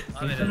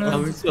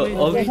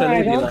 All of a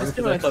sudden,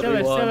 Still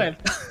alive.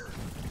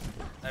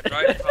 I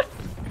tried.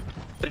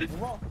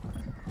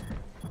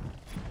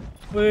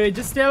 Wait,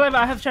 just stay alive.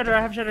 I have shatter.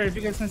 If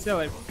you guys can stay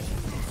alive.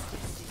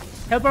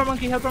 Help our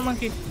monkey.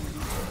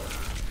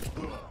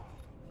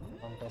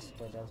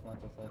 Contested as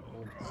much as I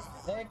could.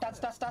 Hey,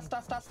 touch.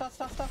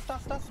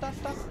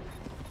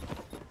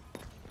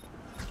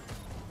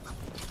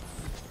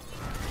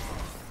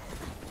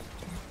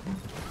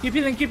 Keep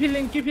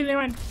healing,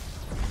 Ryan.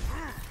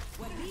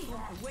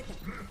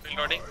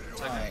 Reloading.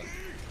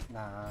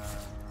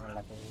 Nah,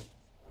 lucky.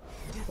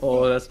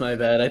 Oh, that's my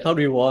bad. I thought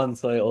we won,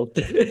 so I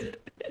ulted.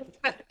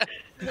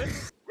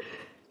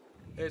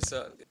 It's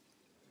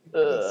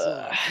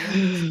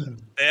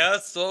they are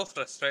so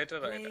frustrated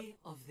right now. Play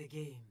of the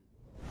game.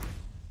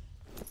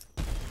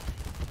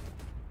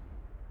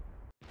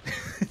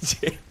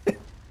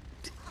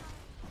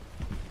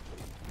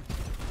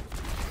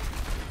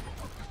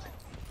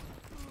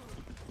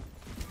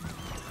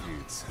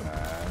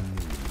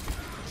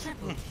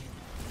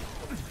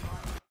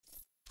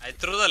 I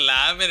threw the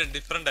lamb in a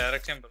different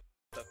direction, bro.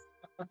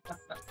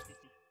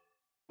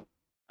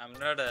 I'm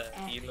not a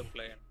healer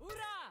player.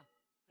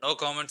 No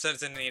common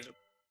sense in healer.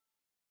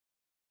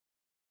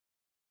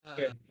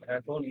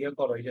 এখন ইয়ে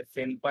করো, এই যে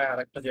সেনপাই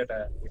আরেকটা যেটা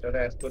এটারে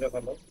add করে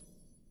ফেলো,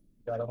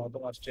 যারা মতো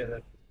আসছে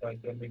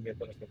একদম ইয়ে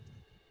করে ফেলো।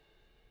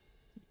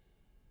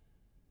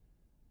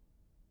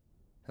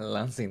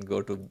 Lansing,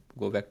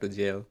 go back to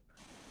jail.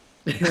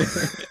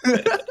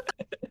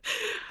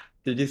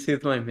 Did you see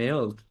my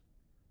mail?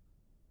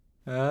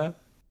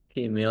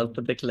 He mailed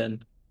to Declan.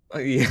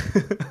 Yeah.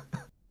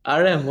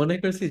 আরে মনে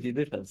করছি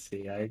জিতে ফেলছি।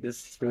 I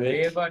just threw it.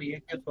 এবার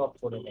ইয়েকে সব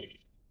করে দাও।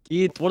 কি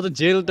for the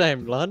jail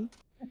time, Lan?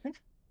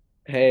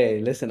 Hey,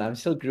 listen, I'm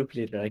still group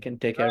leader. I can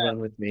take everyone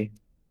with me.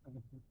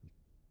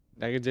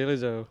 আগে জেলে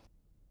যাও।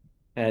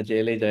 হ্যাঁ,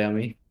 জেলে যাই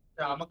আমি।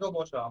 আমাকেও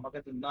বসো, আমাকে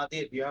না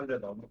দিয়ে বিহারে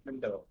দাও,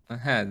 মুসলিমকে দাও।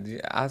 হ্যাঁ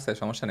আছে,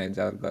 সমস্যা নেই,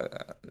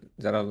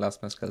 যারা লাস্ট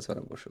ম্যাচ খেলছে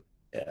ওরা বসুক।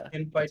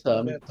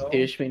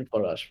 Irishman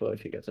for Ashfo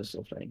if you guys are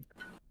still playing.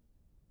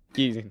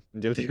 কি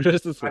জেল থেকে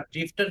আসতেছে? আর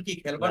ড্রিফটার কি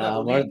খেলবা না?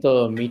 আমার তো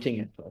মিটিং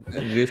এখন।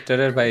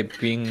 ড্রিফটারের ভাই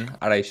পিং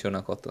 250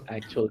 না কত?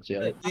 Actual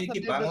jail. তুই কি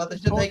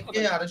বাংলাদেশে থেকে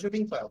 250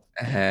 পিং পাও?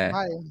 হ্যাঁ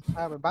ভাই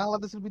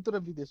বাংলাদেশের ভিতরে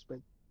বিদেশ ভাই,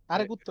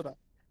 আরেক উত্তরা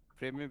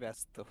প্রেমে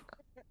ব্যস্ত।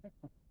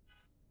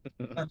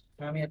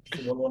 আমি আর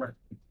কিছু বলবো না।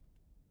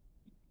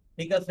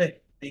 ঠিক আছে,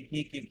 দেখি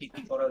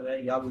কি করা যায়।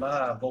 আল্লাহ,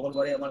 বগল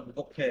বাড়ি আমার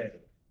পক্ষে।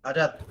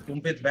 আজাদ,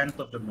 টুম্পেজ ব্যান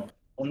তোর জন্য,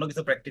 অন্য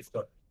কিছু প্র্যাকটিস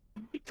কর।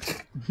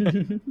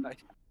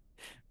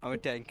 আমি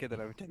ট্যাঙ্কে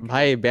দিলাম।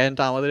 ভাই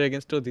ব্যানটা আমাদের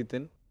এগেইনস্টও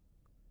দিতেন।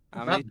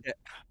 আমি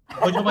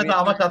ওই সময় তো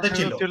আমার সাথে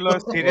ছিল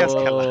সিরিয়াস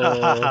খেলা।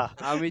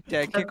 আমি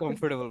ট্যাঙ্কে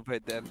কমফোর্টেবল ভাই।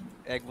 দেন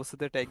এক বছর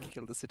ধরে ট্যাঙ্কে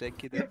খেলতেছি,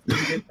 ট্যাঙ্কি দেন।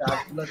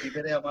 চারগুলো দিবে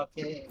রে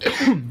আমাকে।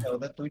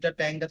 ওদের দুইটা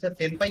ট্যাঙ্ক আছে।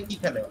 সেনপাই কি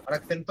খেলে?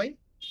 আরেক সেনপাই?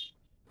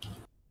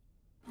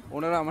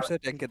 ওনারা আমার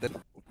সাথে ট্যাঙ্কে দেন।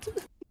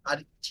 আর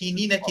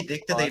চিনি নাকি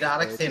দেখতে দেই, এটা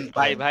আরেক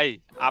সেনপাই। ভাই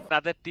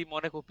আপনাদের টিম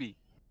অনেক ওপি।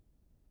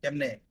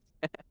 কেমনে?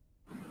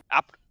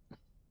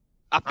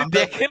 আপনি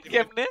দেখেন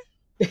কেমনে?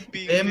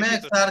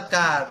 এমএক্স আর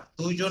কার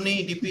দুইজনই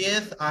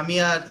ডিপিএস, আমি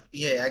আর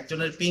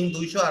একজনের পিং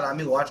 200 আর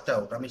আমি ওয়াচড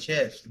আউট, আমি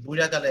শেষ।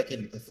 বুইরা গালে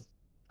খেলতেছি,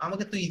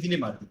 আমাকে তো ইজিলি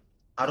মারবি।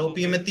 আর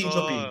ওপিএম এর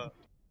 300 পিং।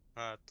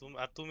 হ্যাঁ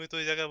তুমি তো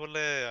এই জায়গায়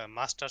বলে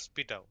মাস্টার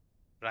স্পিটাও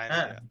রায়ন।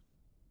 হ্যাঁ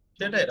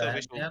সেটাই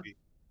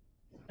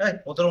এই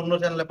ওদের অন্য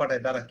চ্যানেলে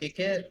পাঠায়, দাঁড়া কে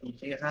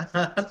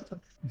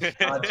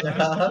আচ্ছা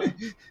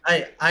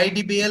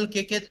আইডিবিএল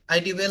কে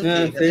আইডিবিএল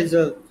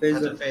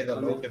ফেজাল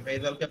ওকে,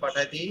 ফেজালকে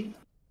পাঠায় দিই।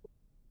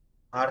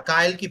 আর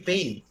কাইল কি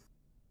পেইন?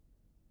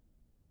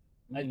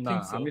 না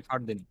আমি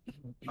ফাট দেন।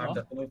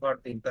 আচ্ছা তুমি ফাট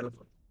দিন তাহলে।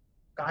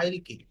 কাইল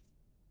কি?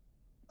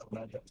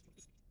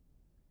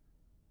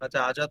 আচ্ছা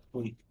আজাদ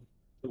কই?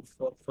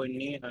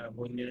 ফোনি, হ্যাঁ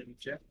ফোনি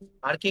নিচে।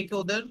 আর কে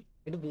ওদের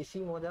একটু বেশি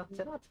মজা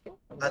হচ্ছে না আজকে?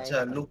 আচ্ছা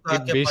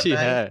লুকাকে বেশি,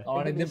 হ্যাঁ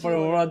অনেকদিন পরে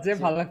ওর আছে,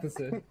 ভালো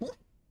লাগতেছে।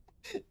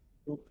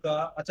 লুকা,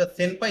 আচ্ছা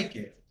সেনপাই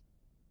কে?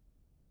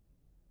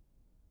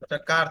 আচ্ছা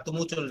কার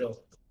তুমি চল যাও।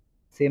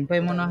 সেনপাই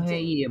মনে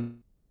হয় EM.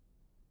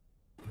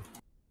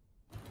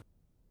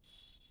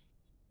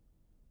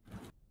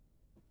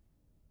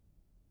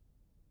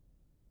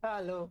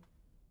 Hello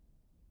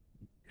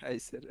hi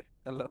sir,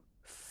 hello.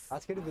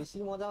 আজকে একটু বেশি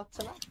মজা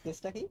হচ্ছে না?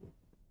 কেসটা কি?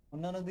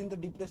 অন্যান্য দিন তো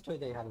ডিপ্রেসড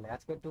হয়ে যায় হারলে,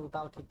 আজকে একটু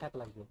তাও ঠিকঠাক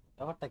লাগবে।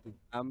 ব্যাপারটা কি?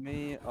 আমি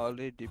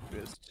অলরেডি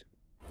ডিপ্রেসড।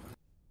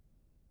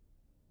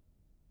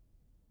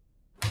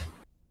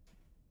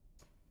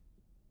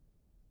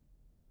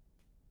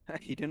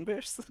 হিডেন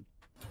বেয়ারস।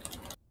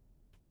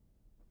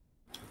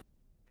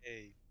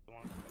 এই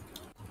তোমার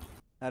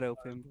আরে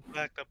ওপেন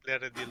একটা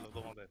প্লেয়ারে দিল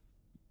তোমাদের।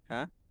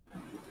 হ্যাঁ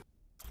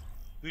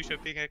 200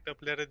 পিং একটা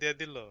প্লেয়ারে দিয়ে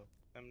দিল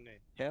এমনি।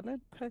 খেলেন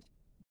ভাই।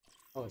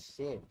 ও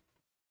শিট।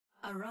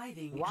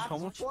 Arriving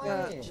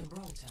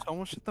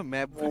সমস্যা তো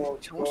ম্যাপ ভাই,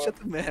 সমস্যা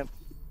তো map.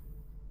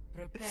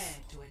 Prepare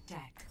to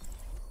attack.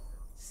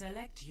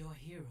 Select your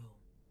hero.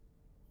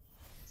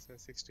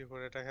 64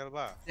 এটা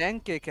খেলবা? ট্যাঙ্ক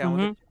কে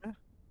আমাদের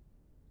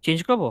চেঞ্জ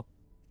করব?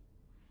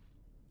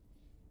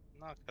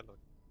 না খেলো।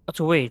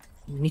 আচ্ছা ওয়েট,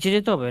 নিচে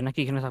যেতে হবে নাকি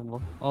এখানে থাকবো?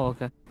 ও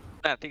ওকে,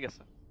 না ঠিক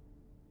আছে।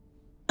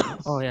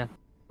 ও ইয়া,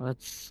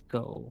 লেটস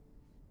গো।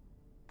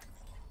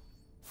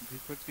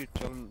 বিপদ কি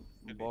চল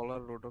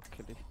বলার রোডক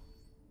খেলি।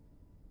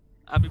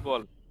 আমি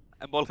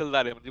বল খেলতে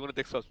পারি আমার জীবনে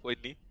দেখছস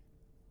কইনি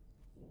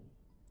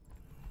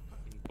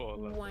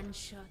One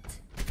shot,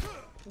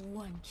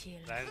 one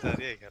kill. রাইন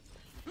দাঁড়িয়ে গেল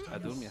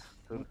দুনিয়া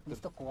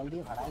তো কল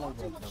দিয়ে ভাড়া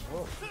লাগবে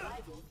ব্রো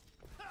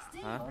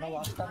আমরা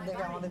WhatsApp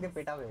দেখে আমাদেরকে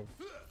পেটাবে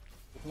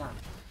ঠিক না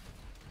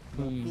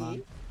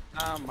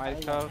না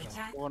মাইকার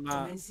ওনা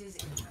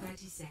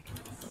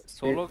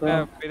সোলো কা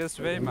পেরেস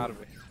ভাই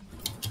মারবে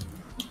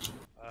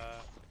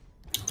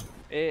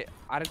এ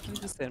আরেকটা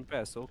যে সেনপাই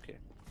আছে ওকে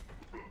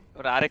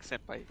ওরা আরেক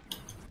সেনপাই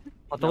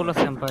কতগুলো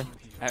সেনপাই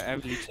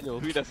আমি লিখছিলাম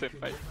দুইটা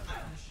সেনপাই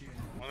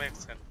অনেক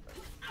সেনপাই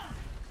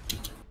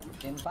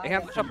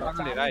এখানে সব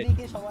বাঙালি রাইট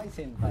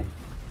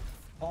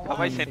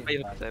সবাই সেনপাই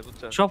হচ্ছে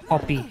বুঝছো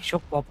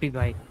সব কপি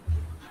ভাই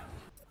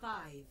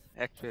 5,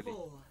 অ্যাকচুয়ালি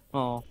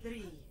 4,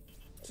 3,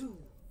 2,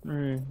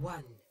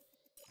 1.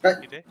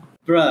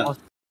 Bruh.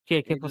 কে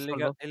পোস্ট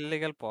করলো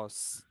ইল্লিগাল পজ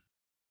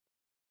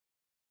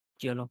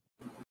কি হলো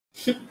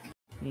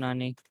না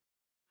নেই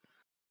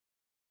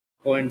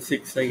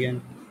 0.6 again.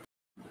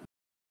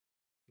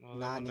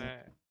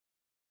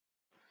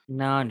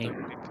 না নেই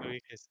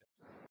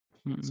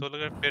সোলো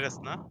কা পেরেস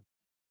না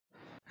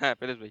হ্যাঁ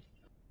পেরেস ভাই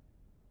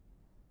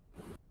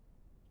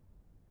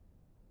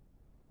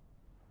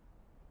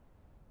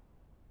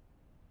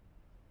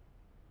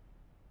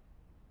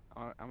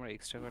আমার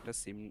এক্সট্রা একটা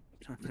সিম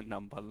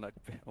নাম্বার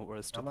লাগবে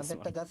ওভারস্টক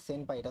আমাদেরটা জাস্ট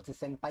সেনপাই এটা হচ্ছে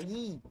সেনপাই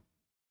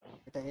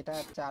এটা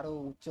হচ্ছে আরো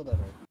উচ্চ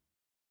দরের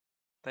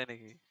তাই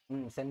নাকি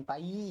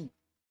সেনপাই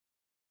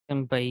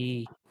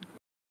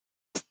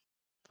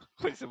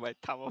কইছে ভাই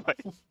থামো ভাই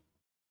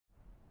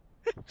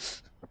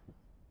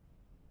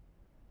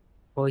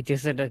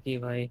হইতেছেটা কি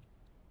ভাই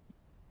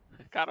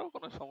কারো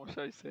কোনো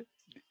সমস্যা হইছে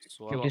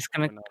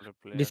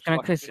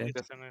ডিসকানেক্ট হইছে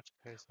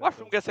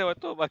ওয়াশরুম গেছে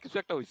হয়তো বা কিছু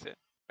একটা হইছে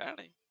কারণ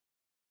নাই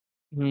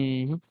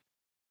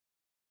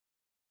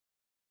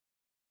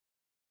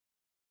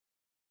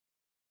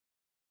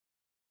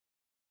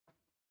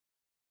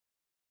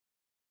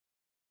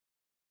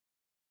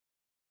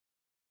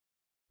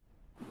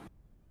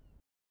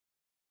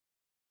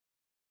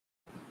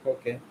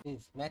Okay.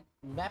 প্লিজ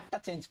ম্যাপটা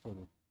চেঞ্জ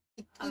করুন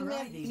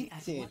Arriving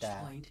at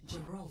watchpoint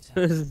Gibraltar.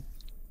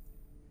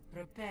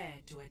 Prepare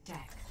to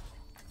attack.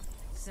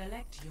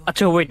 Select your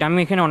আচ্ছা ওয়েট আমি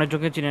এখানে অনেক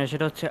জনকে চিনি না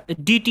সেটা হচ্ছে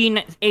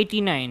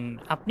DT89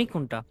 আপনি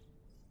কোনটা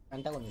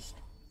অ্যান্টাগনিস্ট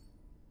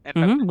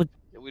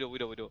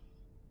উইডো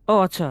ও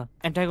আচ্ছা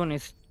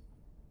অ্যান্টাগনিস্ট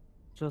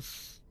জাস্ট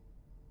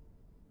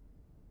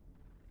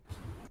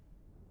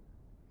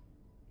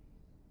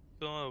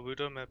তো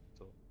উইডো ম্যাপ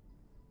তো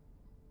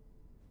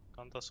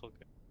কান্তা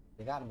সোকে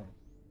বেকার ম্যাপ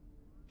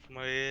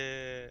তোমার এ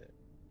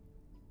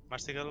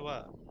মারসি গেলবা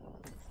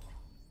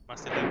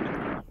মারসি লাগবে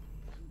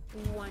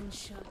one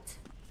shot,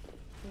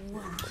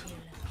 one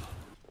kill.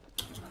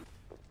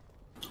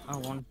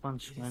 one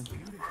punch man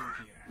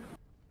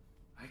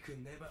I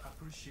could never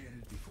appreciate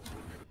it before.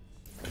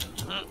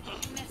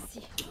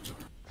 Merci.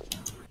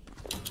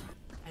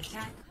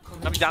 Attack.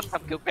 আমি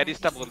জানতাম কেউ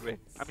প্যারিসটা বলবে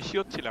আমি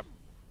শিওর ছিলাম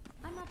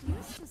I'm not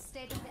used to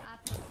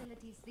state-of-the-art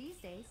facilities these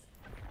days.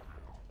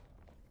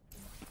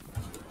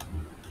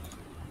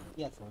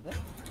 Yes, brother.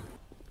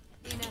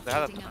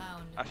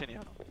 আসেনি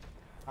এখনো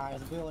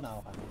আসবেও না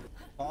ওখানে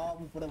সব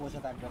উপরে বসে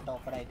থাকবে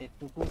টপ রাইটে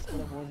টুকুস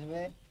করে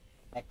বসবে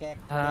এক এক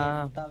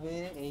উঠাবে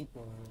এই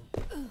করবে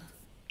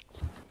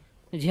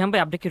জিহাম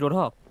ভাই আপনি কি রোড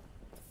হপ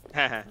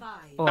হ্যাঁ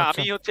না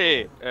আমি হচ্ছে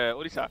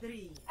ওড়িশা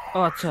ও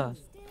আচ্ছা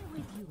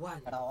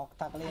এটা অফ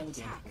থাকলে আমি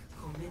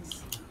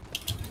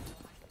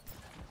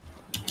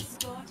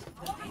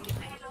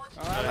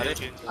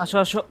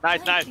আসো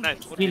nice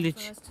village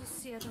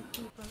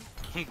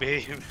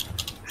বেম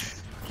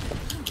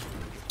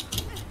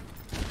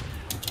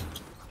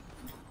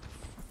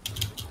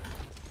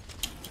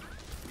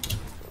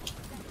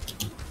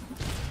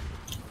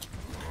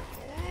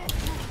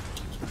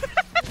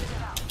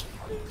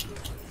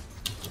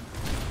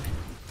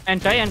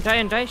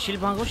Anti,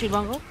 shield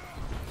bhango.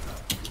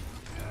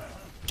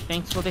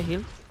 Thanks for the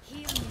heal.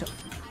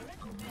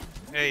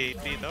 Hey,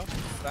 Tito.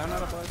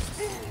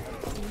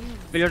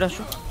 Below dash.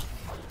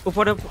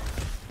 Upore.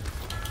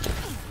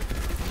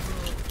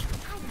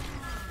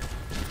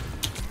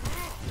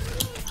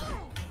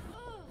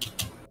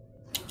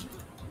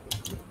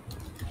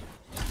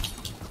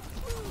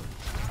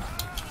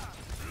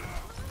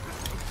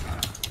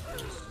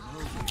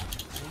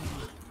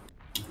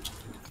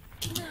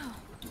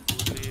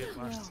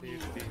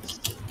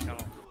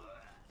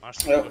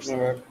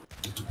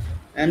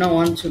 And I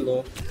want to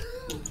low.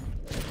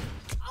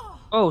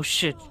 Oh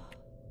shit.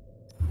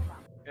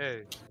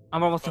 Hey.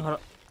 I'm almost to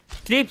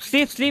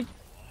sleep.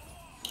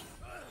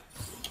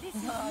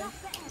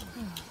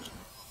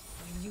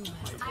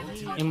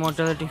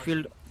 Immortality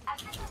field.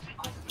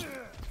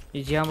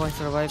 Jam boy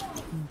survive.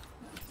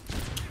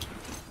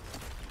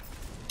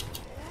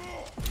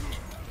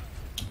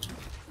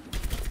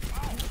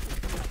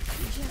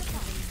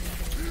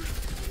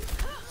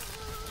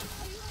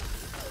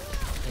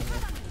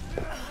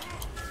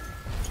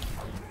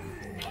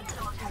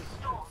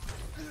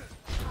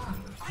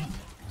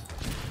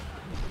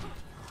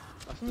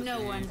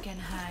 No one can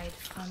hide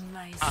from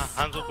my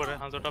Hands upore,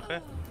 hands on top pe.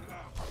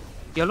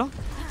 Yellow.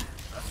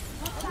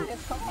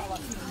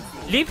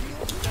 Leap.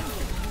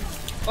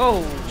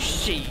 Oh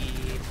shit.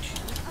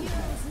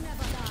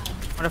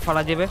 Ore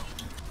fala dibe.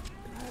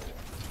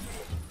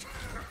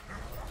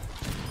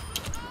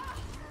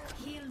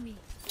 Heal me.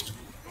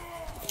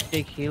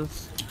 Take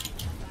heals.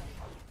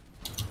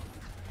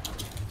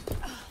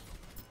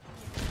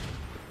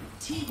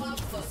 Team up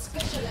for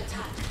special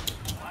attack.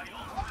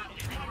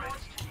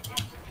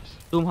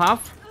 Doom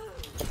half.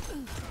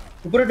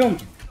 উপরে ডুম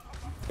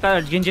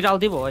Genji ডাল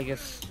দিব I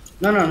guess.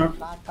 না না না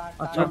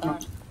আচ্ছা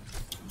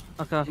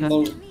okay okay.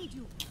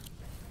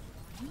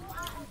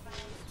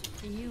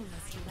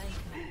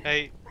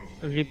 Hey.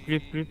 Rip.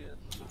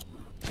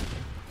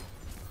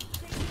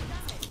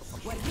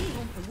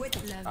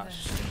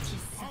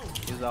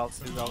 He's out,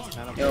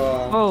 man.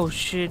 Oh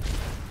shit.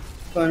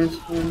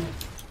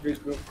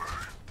 regroup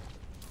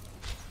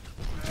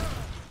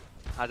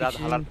Azad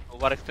হালার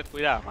over extend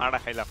কইরা মারা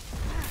খাইলাম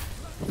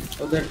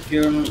ওদের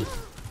পিয়ন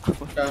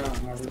টা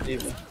মারু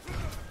দিবে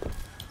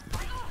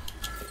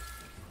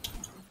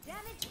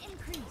Damage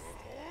increased.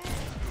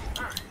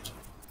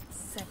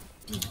 Set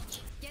peak.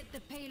 Get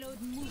the payload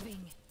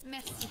moving.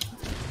 Merci.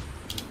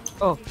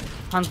 Oh,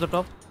 hands the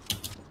top.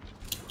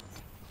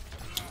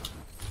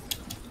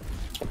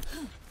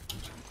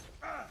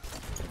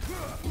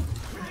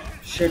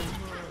 Shit.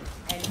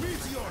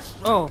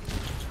 Oh.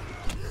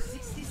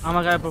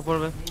 আমার গায়ে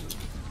পড়বে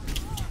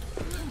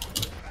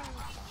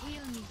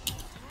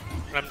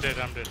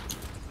I'm dead.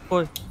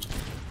 কই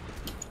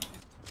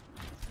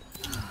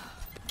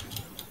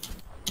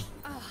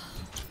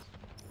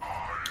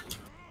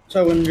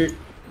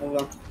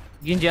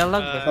গিঞ্জি আর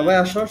লাগবে সবাই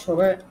আসো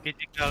সবাই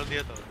গিঞ্জি কাল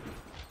দিয়ে দাও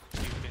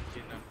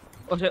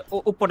ওকে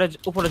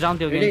উপরে যান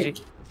দিও গিঞ্জি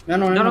না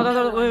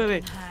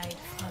ওয়েট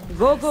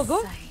গো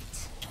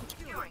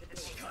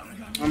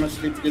আমার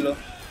স্লিপ দিল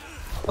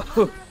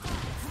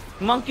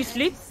monkey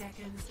sleep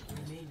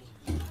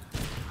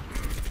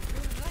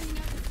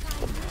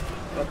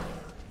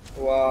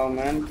wow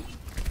man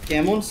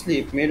কেমন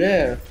স্লিপ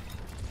মিরর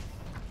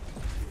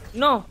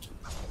no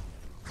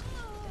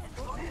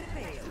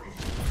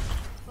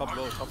সব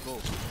লো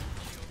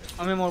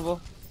আমি মরবো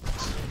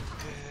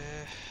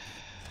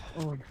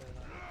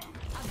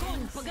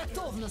Огонь по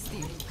готовности.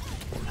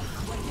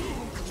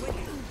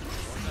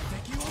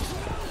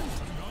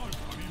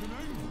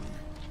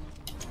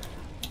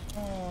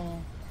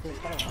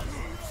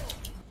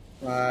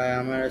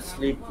 আমার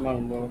স্লিপ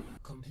মারবো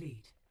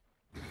Complete.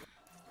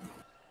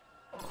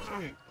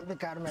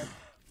 বেকার ম্যাচ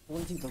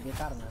বলছি তো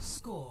বেকার match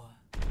Score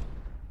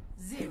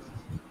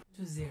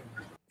 0-0.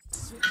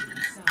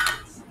 Switching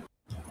sides.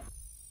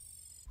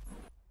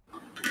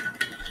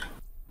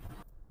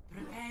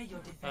 Prepare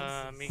your defenses.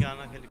 আমি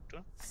গানা খেলি একটু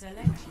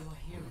Select your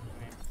hero.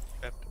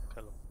 ল্যাপটপ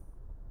খেলো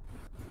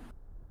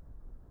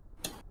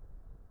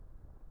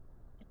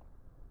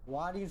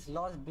War is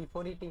lost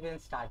before it even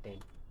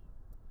started.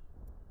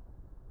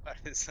 What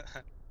is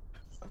that?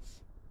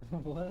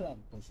 বললাম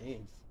তো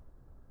শেষ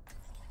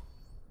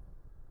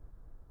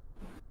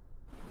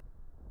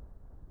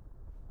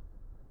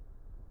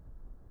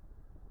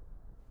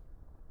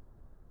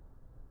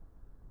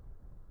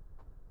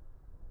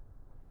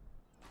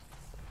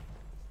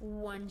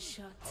One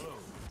shot.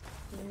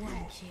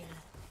 One kill.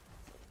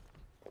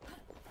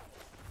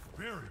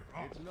 Very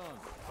well. It's not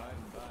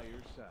fighting by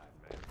your side,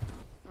 man.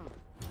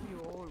 You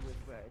always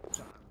back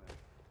time.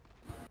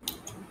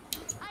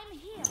 I'm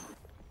here.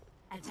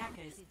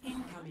 Attackers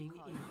incoming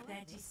in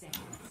 30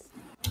 seconds.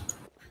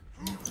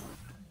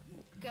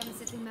 Comme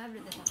c'est aimable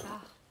de ta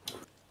part.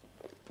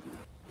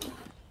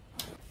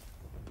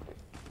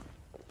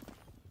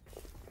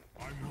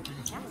 I'm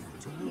looking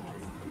forward to war.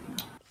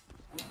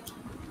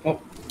 oh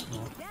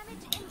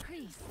Damage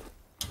increased.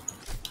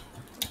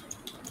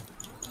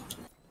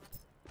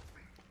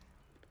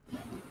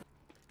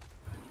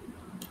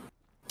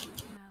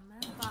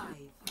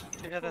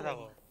 ঠিক আছে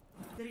থাকো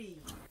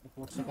 3,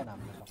 পড়ছে কেন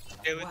আমরা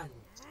Stay with 1.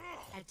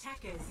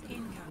 Attackers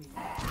incoming.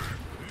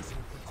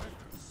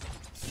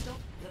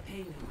 Stop the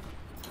payload.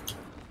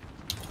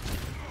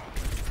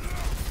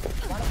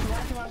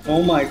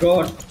 oh my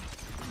god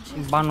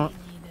বানো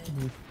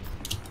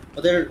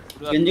ওদের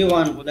গেঞ্জি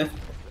one left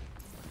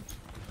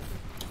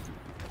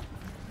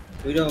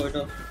ওইটা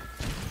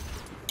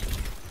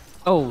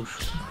oh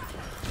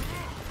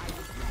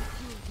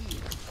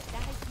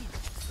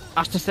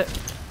আসতেছে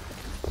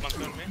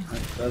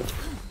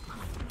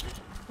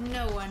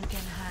No one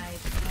can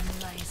hide from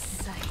my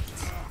sight.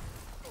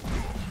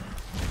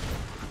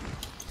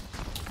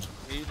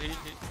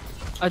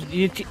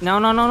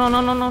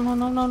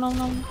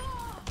 No.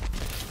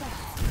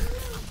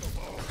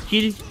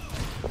 Kill.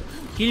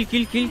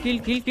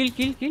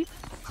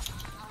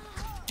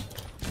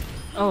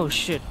 Oh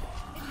shit.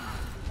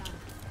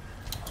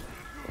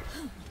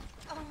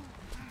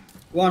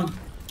 one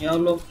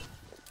yellow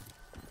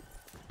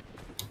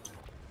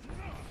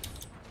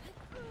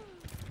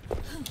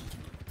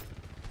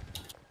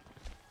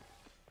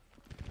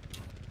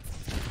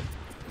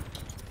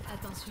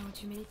Attention,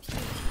 tu mets les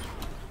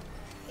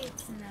pieds.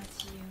 It's not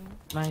you.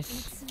 Nice.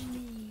 It's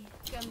me.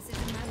 Come sit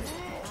in my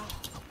lap.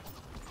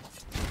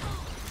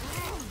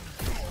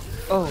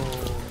 Oh.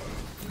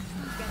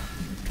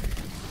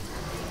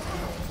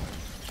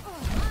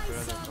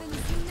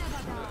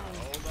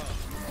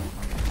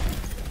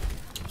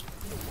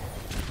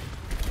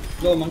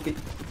 Go monkey.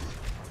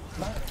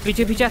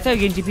 पीछे पीछे आता है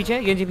गेंजी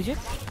पीछे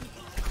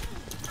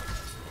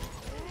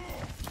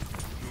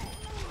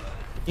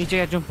নিচে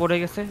একজন পড়ে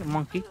গেছে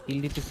মঙ্কি hill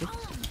দিতেছে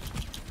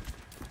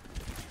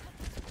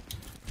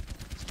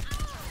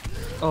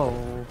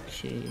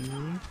ওকে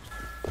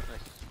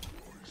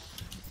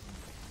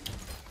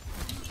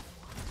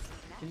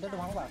কিলটা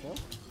ভাঙো বাটো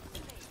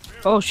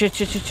ও শিট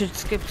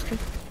স্কিপ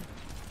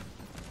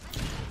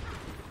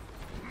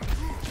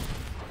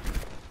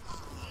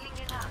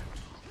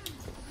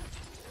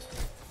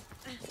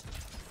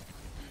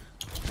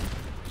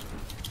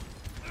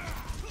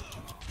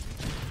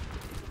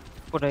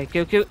Put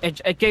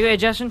কেউ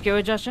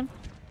adjustion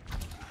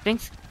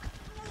thanks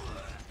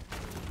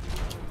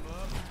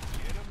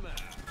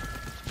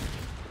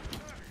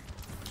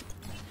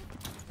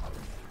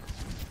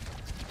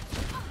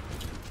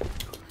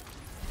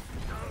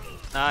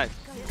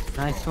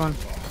nice one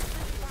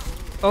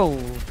oh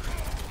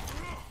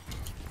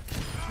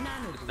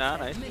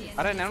nice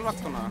আরে নেন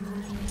লাগতো না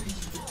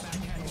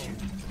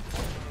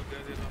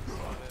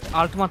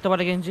alt মারতে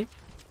পারে গেঞ্জি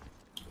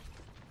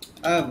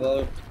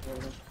বহুত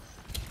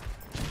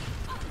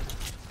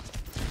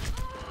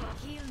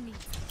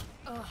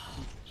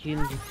heal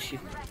দিচ্ছি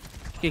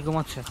কে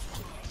ঘুমাচ্ছে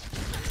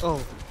oh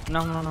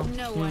no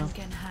No one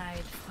can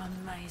hide from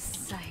my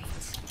sight.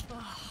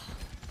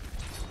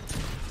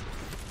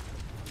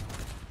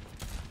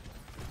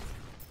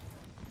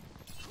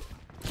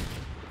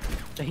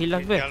 the heal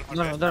লাগবে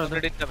দাঁড়াও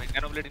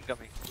blade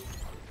incoming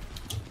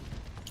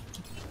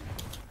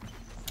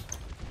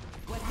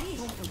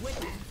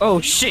oh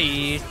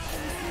shit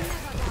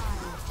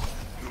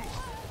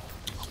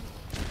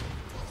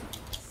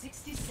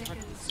 60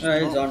 seconds.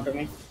 he's on to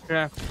me.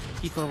 Crap.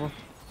 কি করব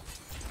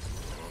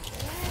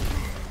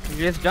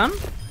Grace done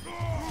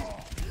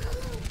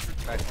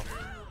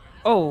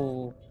oh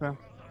crap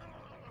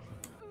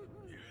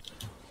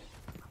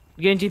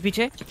গেঞ্জি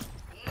পিছে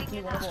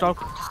স্টক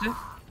করতেছে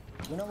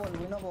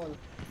উইনো বল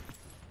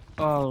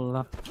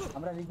আল্লাহ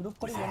আমরা রিগ্রুপ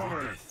করি উইনো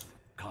বল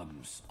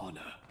Comes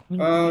honor.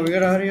 We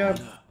gotta hurry up.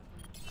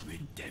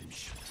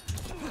 Redemption.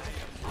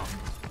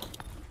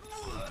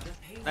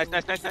 nice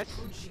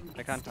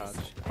I can't touch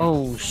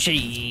oh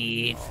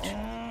shit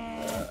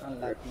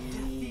unlucky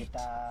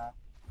এটা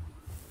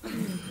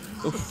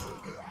oof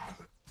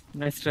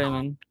nice try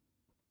man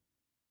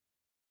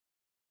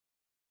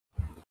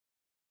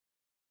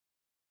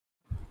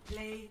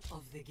Play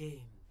of the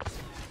game.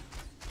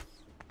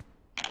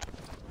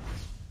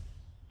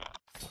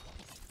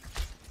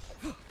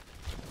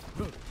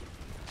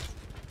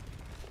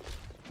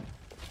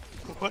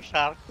 What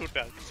shark to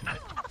touch?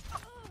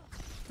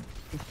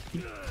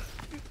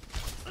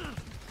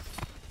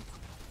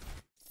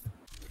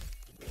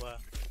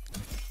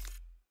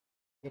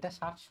 এটা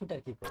shirt shooter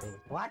কি করে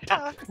what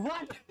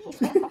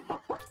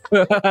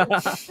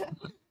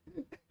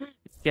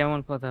কেমন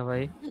কথা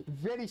ভাই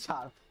ভেরি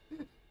শার্প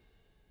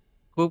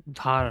খুব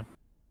ধার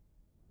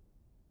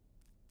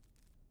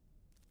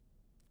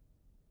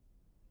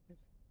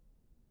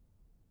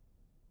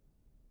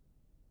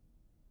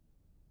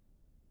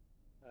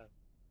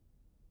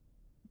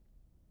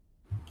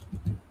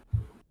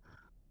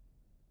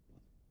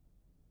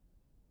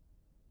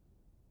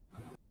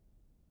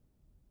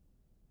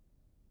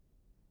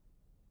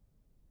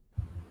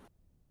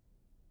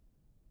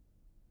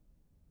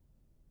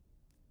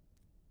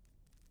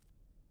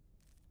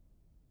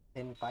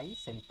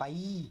সেনপাই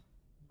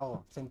ও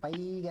সেনপাই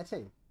গেছে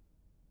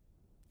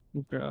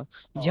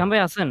জিয়াম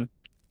ভাই আছেন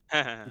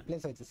হ্যাঁ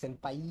রিপ্লেস হয়েছে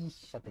সেনপাই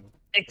সাথে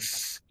এক্স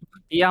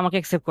আমাকে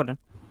অ্যাকসেপ্ট করেন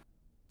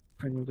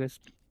ফ্রেন্ড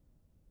রিকোয়েস্ট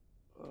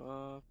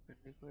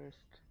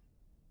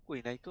কই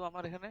নাই তো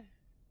আমার এখানে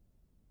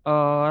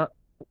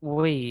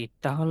ওই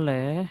তাহলে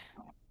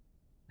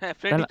হ্যাঁ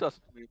ফ্রেন্ডই তো আছে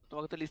তুমি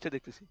তোমাকে তো লিস্টে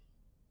দেখতেছি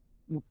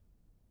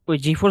ওই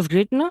জিফোর্স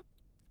গ্রিড না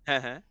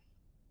হ্যাঁ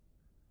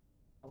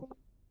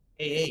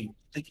এই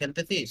তুই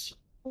খেলতেছিস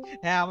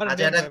হ্যাঁ আমার আজ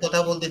একটা কথা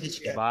বলতেছিস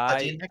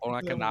ভাই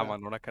ওনাকে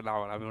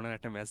নামান আমি ওনার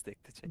একটা ম্যাচ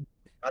দেখতে চাই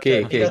কে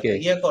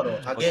ইয়ে করো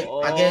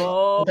আগে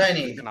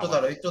উঠায়নি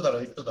একটু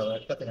ধরো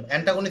একটা সেকেন্ড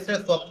অ্যান্টাগনিস্টের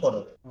স্টপ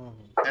করো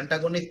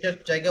অ্যান্টাগনিস্টের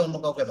জায়গায় অন্য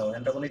কাউকে দাও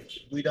অ্যান্টাগনিস্ট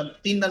 2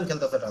 রান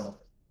খেলতেছে টানো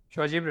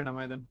সজীব রে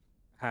নামাই দেন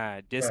হ্যাঁ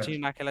ডেস্টিনি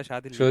না খেলা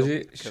সারাদিন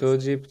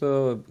সজীব তো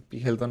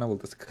খেলতো না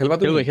বলতেছে খেলবা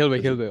তুমি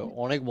খেলবে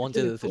অনেক মন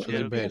চাইতেছে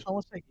সজীব ভাই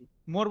সমস্যা কি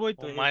মরবই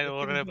তো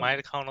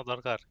মায়ের খাওয়ানো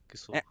দরকার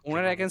কিছু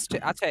ওনার এগেইনস্টে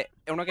আচ্ছা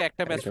ওনাকে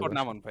একটা ম্যাচ ফর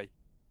নামান ভাই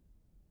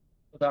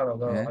দাঁড়াও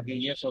আগে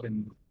ইয়ে করেন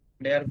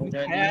প্লেয়ার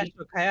বোঝায়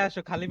খায়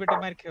আসো খালি পেটে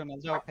মার খেও না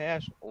যাও খায়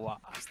আসো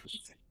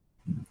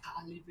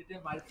খালি পেটে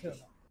মার খেও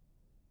না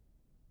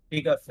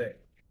ঠিক আছে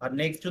আর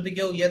নেক্সট যদি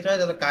কেউ ইয়ে চায়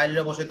তাহলে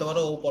কাইলরে বসাইতে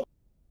পারো ও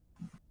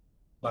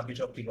বাকি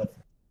সব ঠিক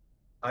আছে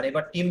আর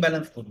এবার টিম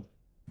ব্যালেন্স করুন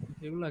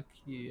এগুলা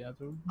কি এত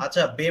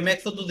আচ্ছা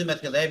বেম্যাক্স তো 2 ম্যাচ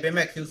খেলে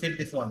বেম্যাক্স ইউ সিট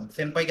দিস ওয়ান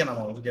সেনপাই কেন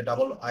আমার যে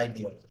ডাবল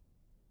আইডিয়া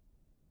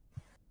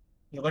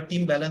এবার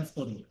টিম ব্যালেন্স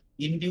করি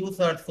ইনডিউস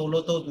আর সোলো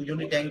তো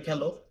দুজনই ট্যাঙ্ক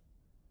খেলো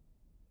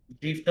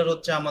ড্রিফটার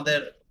হচ্ছে আমাদের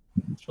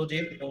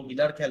সুজিত ও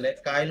হিলার খেলে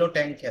কাইলও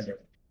ট্যাঙ্ক খেলে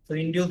তো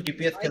ইনডিউস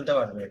ডিপিএস খেলতে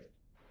পারবে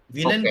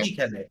ভিলেন কি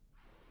খেলে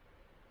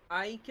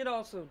I can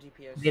also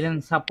DPS. Villain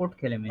support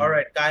খেলে main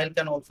alright Kyle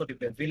can also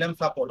DPS villain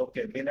support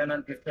okay villain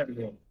and ড্রিফটার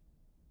villain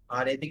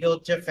আর এদিকে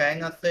হচ্ছে ফ্যাং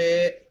আছে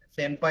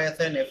সেনপাই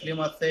আছে নেফলিম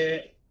আছে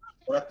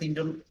ওরা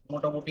তিনজন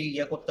মোটামুটি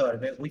ইয়ে করতে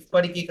পারবে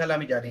উইসপারি কি খেলে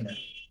আমি জানি না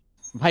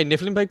ভাই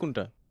নেফলিম ভাই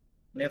কোনটা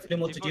নেফলিম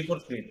হচ্ছে জি4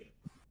 স্পিড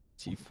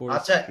G4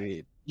 আচ্ছা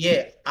Street ইয়ে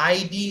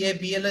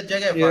আইডিএবিএল এর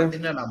জায়গায়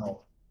ফারদিনের নামাও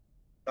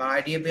কারণ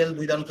আইডিএবিএল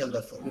 2 দান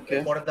খেলতেছে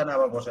পরের দানে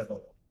আবার বসে তো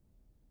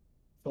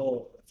তো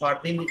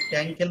ফারদিন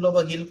ট্যাঙ্ক খেললো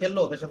বা হিল খেললো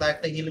ওদের সাথে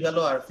একটা হিল গেল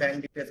আর ফ্যাং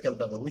ডিফেন্স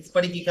খেলতে হবে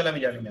উইসপারি কি খেলে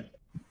আমি জানি না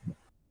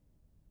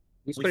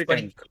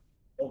উইসপারি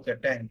ওকে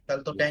ট্যাঙ্ক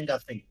তাহলে তো ট্যাঙ্ক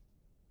আছেই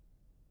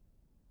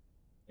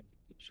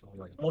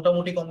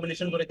মোটামুটি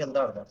কম্বিনেশন করে খেলতে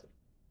পারবে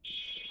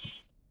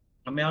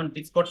আমি এখন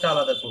ডিসকর্ডটা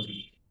আলাদা করি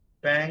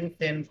ফ্যাং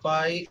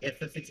সেনপাই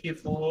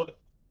এস64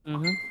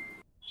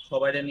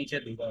 সবাইরে নিচে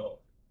দিবা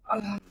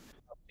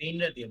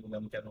তিনরে দিয়ে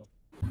দিলাম কেন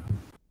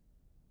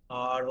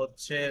আর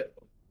হচ্ছে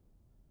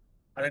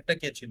আরেকটা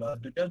কে ছিল আর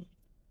দুইটা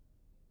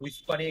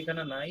উইসপারি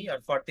এখানে নাই আর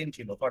ফারদিন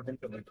ছিল ফারদিন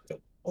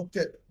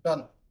ওকে ডান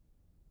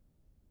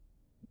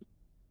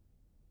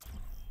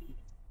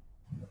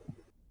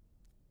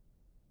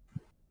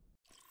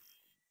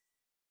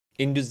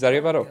ইন্ডিউস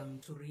দাঁড়িয়ে পারো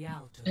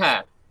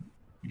হ্যাঁ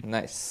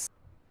নাইস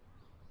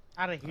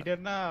আরে হিডেন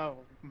না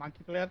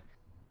মাঙ্কি প্লেয়ার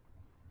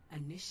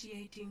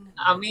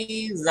আমি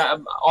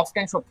অফ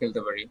টাইম সব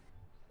খেলতে পারি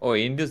ও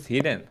ইন্ডিউস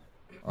হিডেন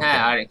হ্যাঁ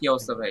আরে কি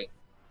অবস্থা ভাই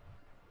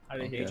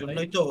আরে এই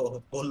জন্যই তো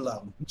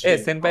বললাম এ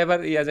সেনপাই এবার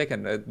ইয়া যায়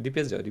কেন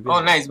ডিপিএস যাও ও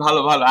নাইস ভালো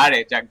ভালো আরে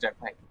যাক যাক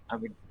ভাই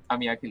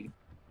আমি আকিলি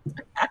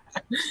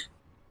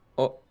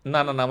ও না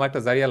না না আমার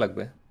একটা জারিয়া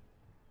লাগবে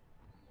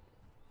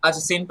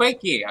আচ্ছা সেনপাই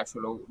কে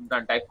আসলে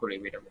ডান টাইপ করে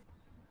এটা ওকে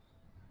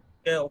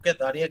ওকে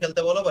দাঁড়িয়ে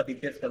খেলতে বলো বা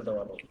ডিপিএস খেলতে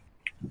বলো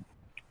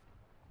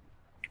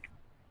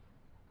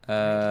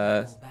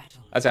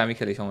আচ্ছা আমি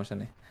খেলি সমস্যা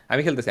নেই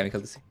আমি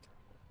খেলতেছি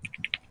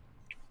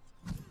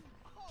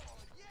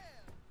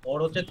ওর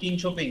হচ্ছে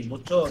 300 পিং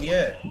বুঝছো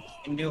ইয়ে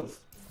ইনডিউস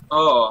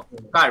ও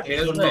কার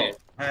ফেরত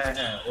হ্যাঁ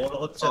হ্যাঁ ওর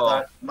হচ্ছে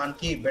তার মান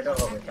কি বেটার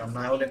হবে কারণ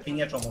না হলে পিং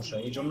এর সমস্যা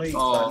এই জন্যই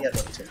দাঁড়িয়ে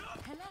যাচ্ছে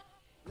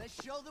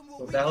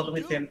তো দেখো তুমি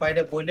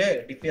সেনপাইডে বইলে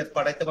ডিপিএস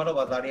পাঠাইতে পারো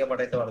বা দাঁড়িয়ে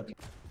পাঠাইতে পারো কি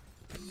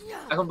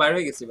এখন বাইরে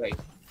হয়ে গেছি ভাই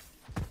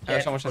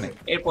সমস্যা নেই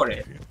এরপরে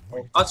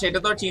আচ্ছা এটা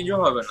তো আর চেঞ্জও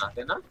হবে না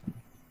তাই না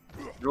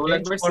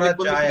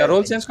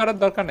রোল চেঞ্জ করার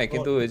দরকার নাই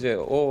কিন্তু এই যে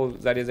ও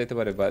দাঁড়িয়ে যাইতে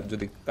পারে বা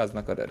যদি কাজ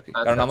না করে আর কি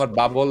কারণ আমার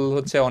বাবল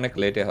হচ্ছে অনেক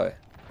লেটে হয়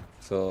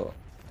সো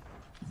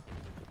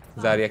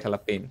জারিয়া খেলা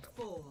pain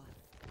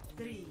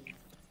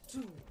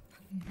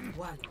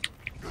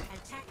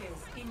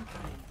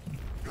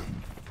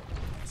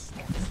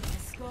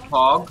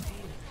hog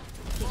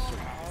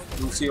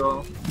লুসিও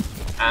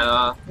Anna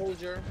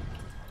Soldier,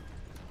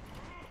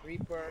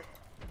 Reaper.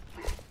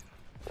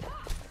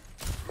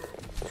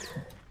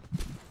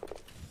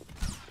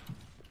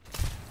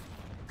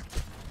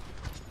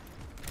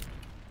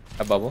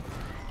 Babu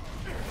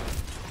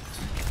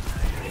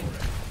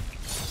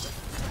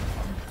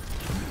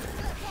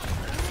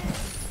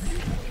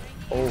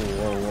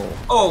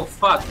Oh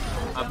fuck,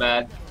 my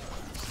bad.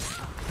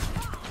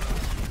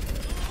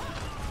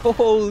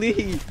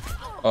 Holy.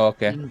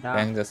 Okay,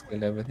 Fang just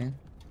killed everything.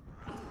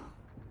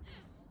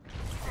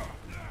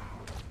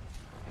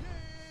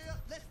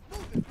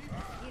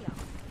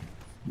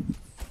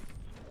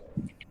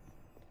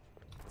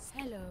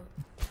 Hello.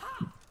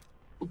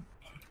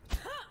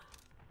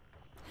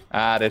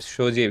 আরে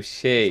সজীব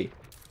সেই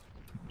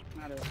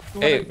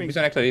এই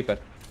পিছনে একটা reaper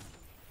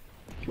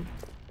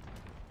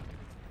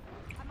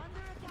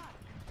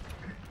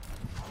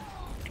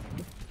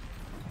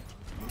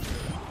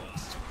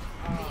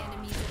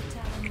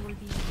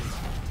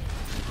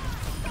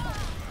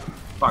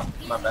Fuck,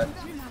 my bad.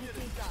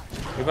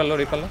 Reaper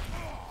লো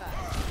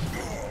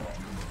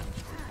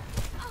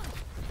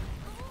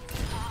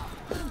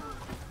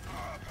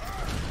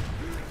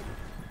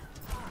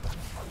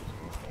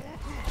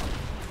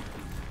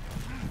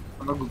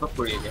আমরা গ্রুপ আপ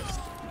করিয়ে গেছি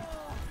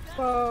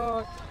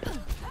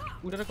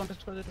উইডারে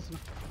কন্টেস্ট করা যেতেছে না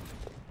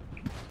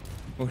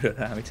উইডার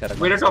আমি ছাড়া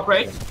weeder top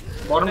right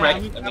bottom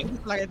right আমি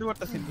লাগাইতে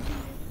পারতাছি না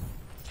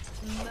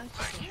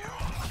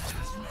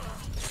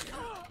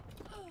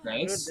Nice.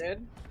 You're dead.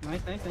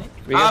 Nice.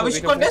 We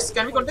should contest.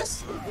 Can we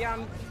contest? Yeah,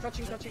 I'm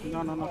touching.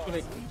 No, too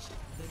late.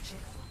 Let's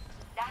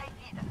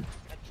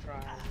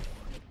try.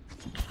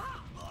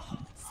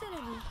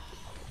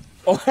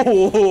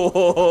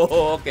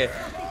 Oh, okay.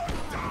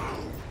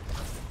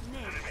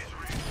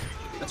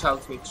 That's how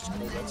switch.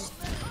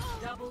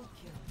 Double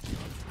kill.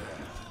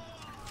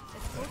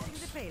 Escorting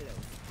the payload.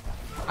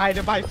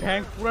 আরে ভাই ফ্যাং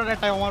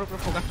পুরোটা আমার উপর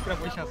focus করে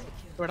বসে আছে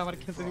ওটা আমার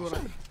খেলতে দিব না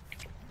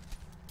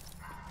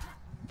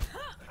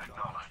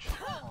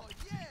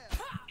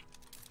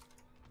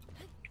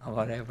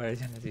আমার average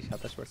energy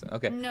 27%.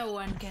 Okay No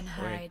one can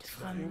hide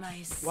from my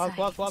sight.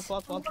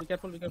 Wall. Be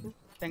careful.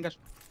 Tangas.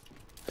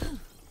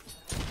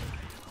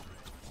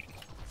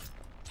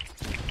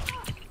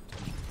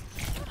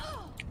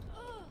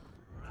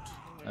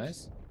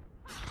 Nice.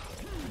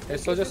 Hey,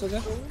 soldier.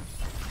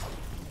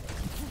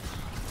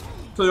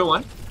 Soldier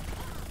 1.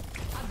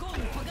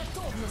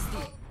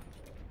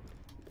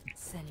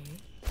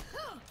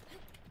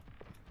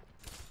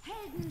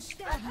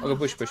 Okay,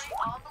 push.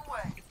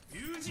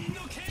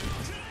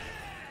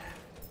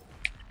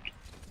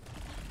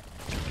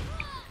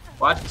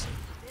 What?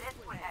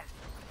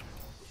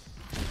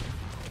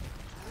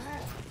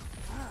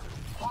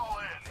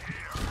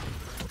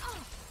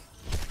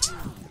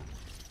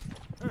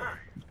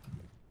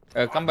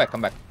 Come back.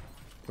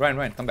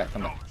 Ryan, come back.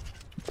 Come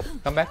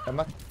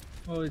back.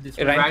 Oh, this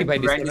Ryan ki bhai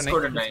Ryan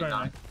Discord Discord nahi.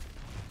 nahi.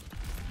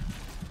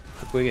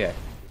 कोई है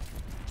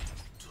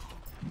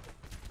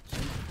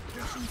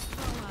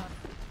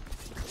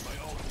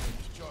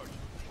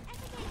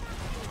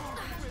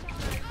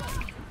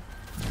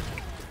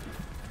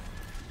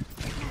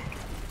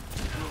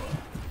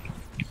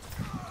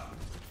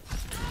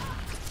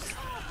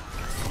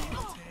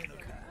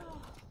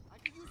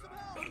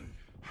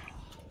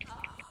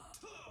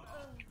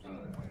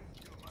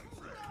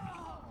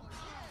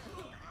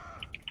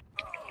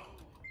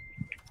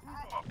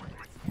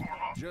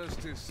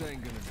Justice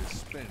ain't gonna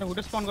dispense. No,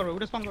 would spawn karo.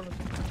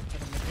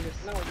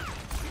 No.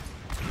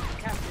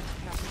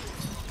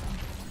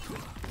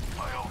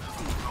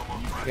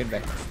 Get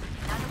back.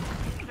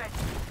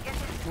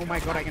 Oh my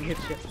god, I can hit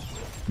shit.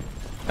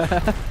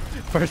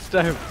 First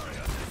time.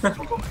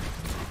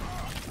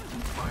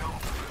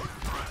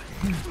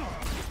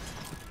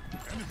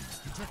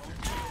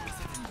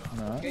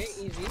 Okay,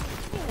 easy.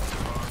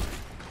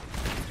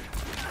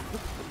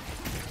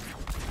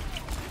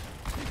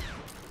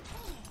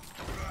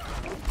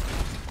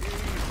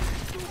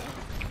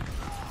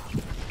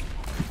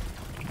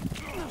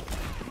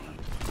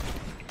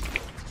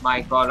 My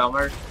god,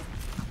 আমার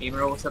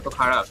এমের অবস্থা তো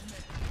খারাপ।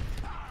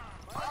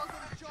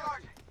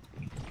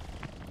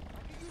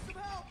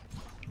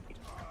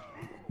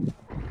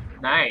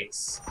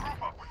 Nice.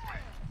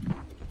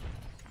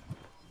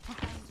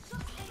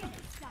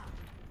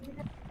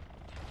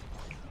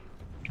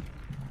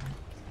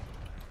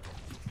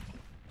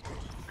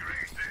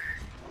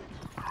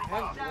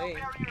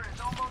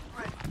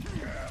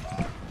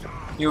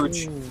 Huge.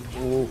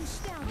 Oh.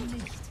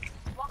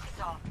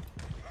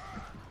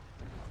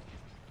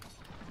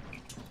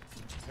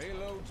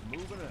 Payload's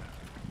moving out.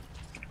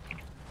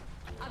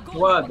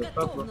 What the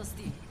fuck?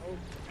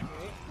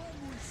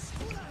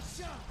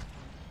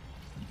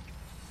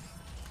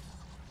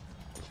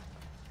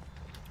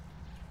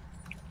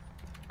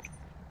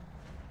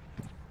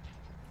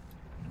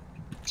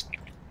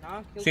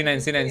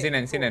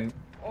 C9.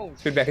 Oh,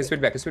 Speed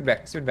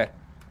back.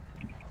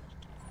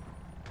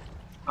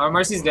 Our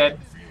Mercy's dead.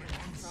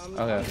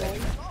 Okay.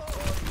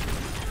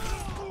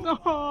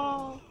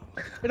 No!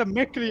 It's a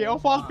McCree.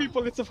 Of all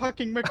people, it's a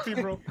fucking McCree,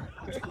 bro.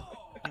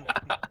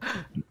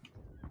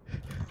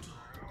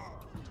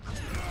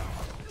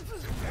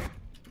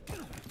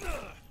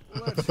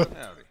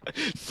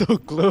 So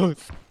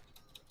close.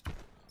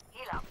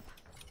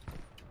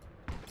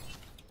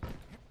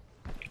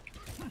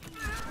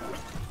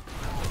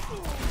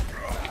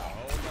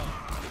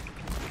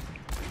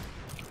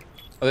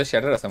 ওদের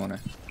shatter আছে মনে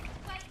হয়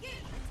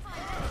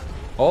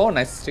ও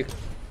nice stick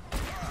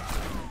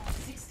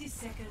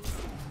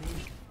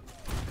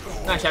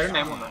না shadow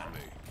নাই মনে হয়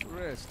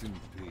Rest in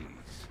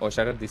peace. O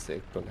shatter দিছে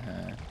একটু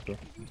হ্যাঁ একটু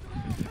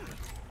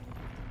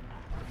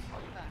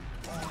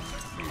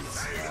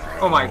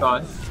Oh my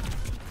god.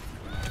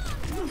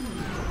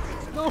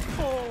 No!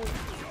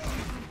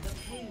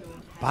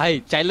 ভাই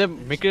চাইলে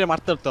মেকরে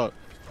মারতে তো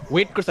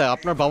ওয়েট করতে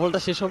আপনার বাবলটা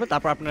শেষ হবে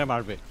তারপর আপনারা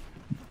মারবে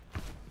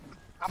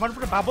আমার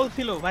উপরে বাবল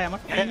ছিল ভাই আমার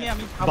টিমে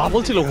আমি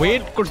বাবল ছিল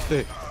ওয়েট করতে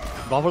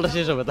বাবলটা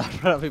শেষ হবে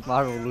তারপর আমি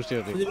মারবো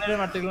লুসিওরে বুঝিবারে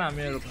মারতে গেলে আমি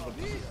এরকম করব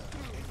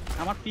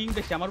আমার পিং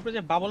বেশি আমার উপরে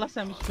যে বাবল আছে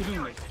আমি শুটিং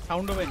নাই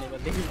সাউন্ডও পাই না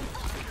এবার দেখি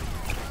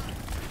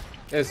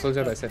এ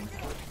সোলজার আছে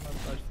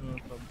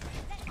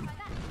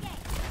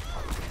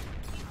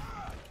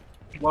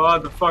What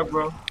the fuck,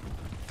 bro?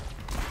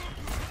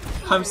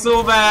 I'm so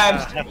bad.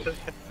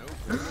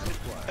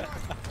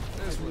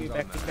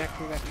 back.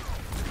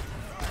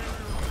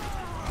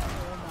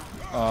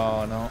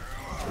 Oh no,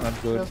 not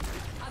good.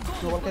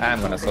 I'm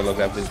gonna solo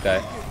grab this guy.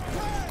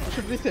 You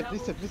should reset. No,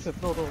 reset.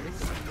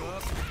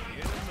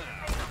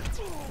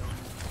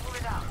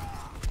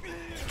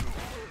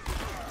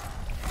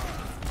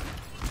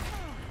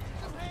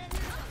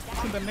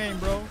 It's in the name,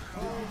 bro.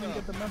 You didn't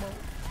get the memo.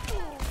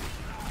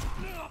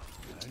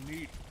 I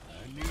need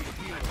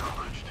healing.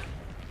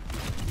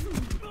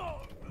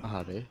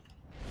 আরে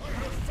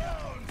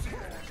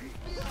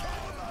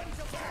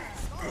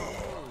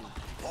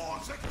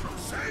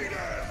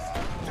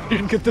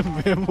didn't get the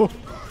memo.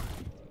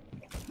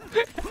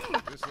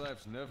 This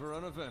life's never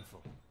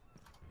uneventful.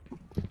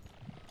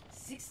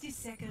 60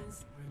 seconds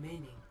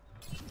remaining.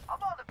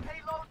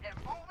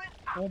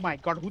 Oh my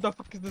god, who the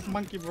fuck is this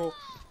monkey, bro?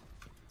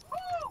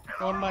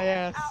 On my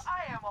ass.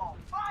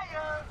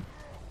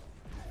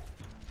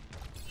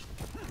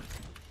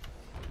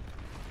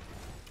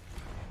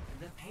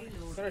 The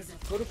payload Sorry, is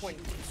go to point.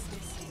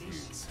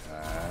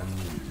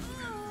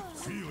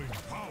 Feeling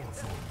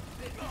powerful.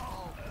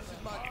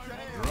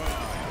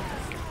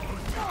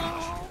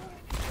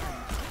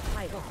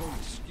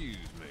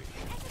 Excuse me.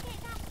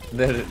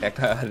 দের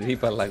একটা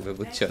reaper লাগবে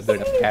বুঝছো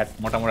দুইটা fat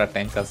মোটা মোটা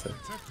tank আছে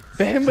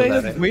Bam ভাই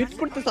wait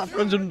করতেছ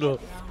আপনার জন্য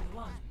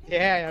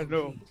Yeah, I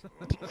know.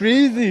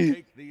 Crazy.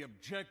 Take the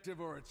objective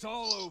or it's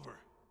all over.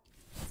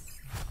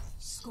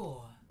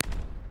 Score.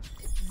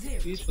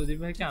 এই সুদীপ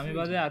ভাইকে আমি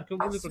বাদে আর কেউ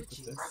গুলি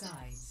করতেছে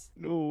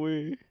No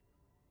way.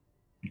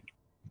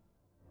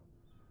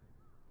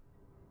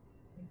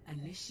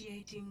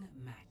 Initiating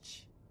match.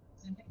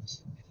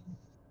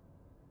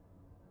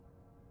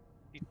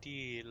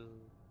 Itil.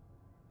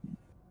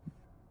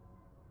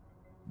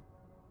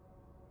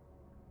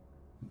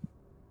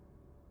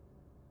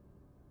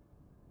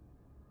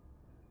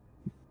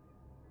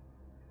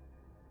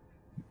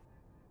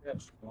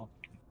 Yes.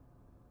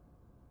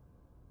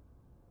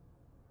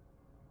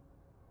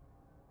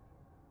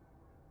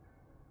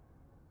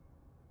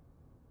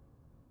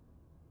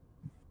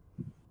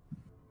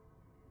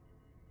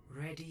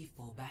 Ready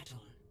for battle.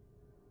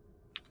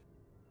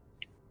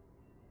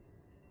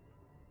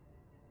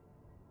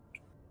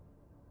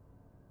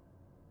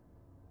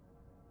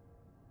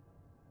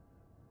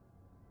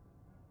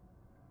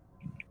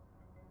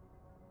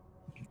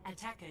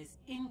 Attackers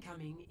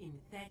incoming in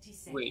 30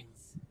 seconds. Wait.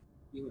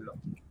 You look.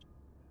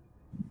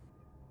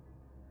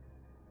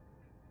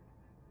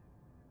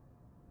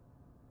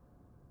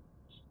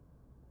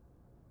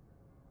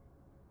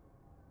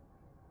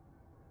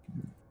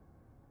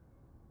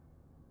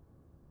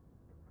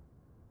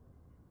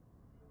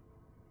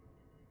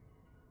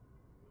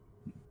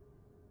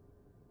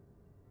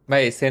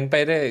 ভাই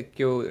সেনপাইরে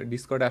কেউ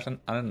ডিসকর্ডে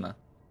আনেন না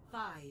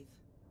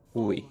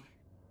 5, উই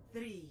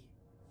 3,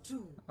 2,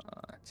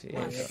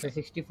 আচ্ছা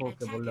 64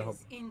 কে বললে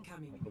হবে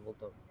incoming.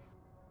 বলতে হবে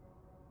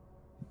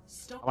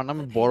আমার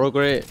নামে বড়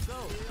করে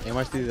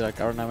এমআরসি দেওয়ার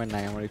কারণ নামে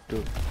নাই আমার একটু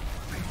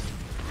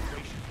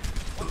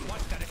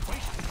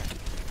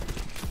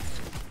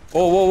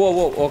ও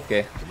ওকে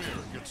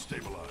Get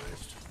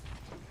stabilized.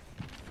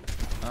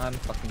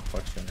 unfucking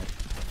fortunate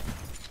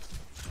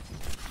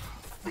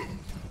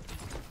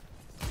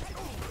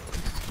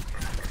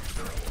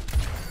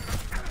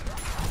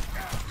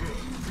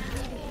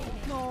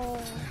No.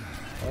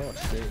 Oh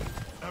shit.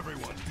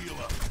 Everyone heal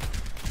up.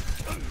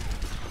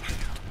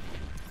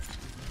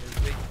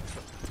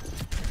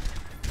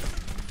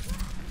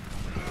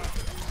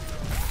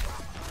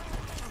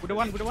 Good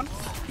one, good one.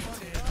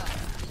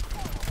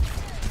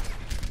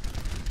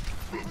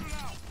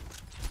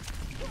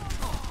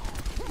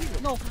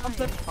 No, I'm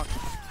dead. Fuck.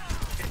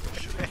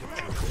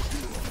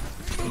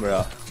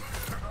 Bruh.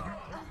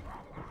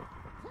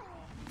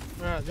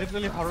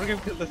 Literally horror game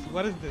kill this.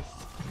 What is this?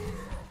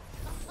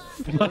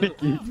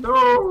 No!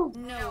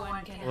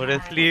 ওরে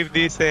স্লিপ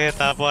দিছে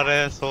তারপরে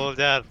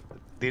সোলজার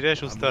ধীরে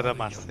সুস্থ করে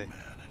মারছে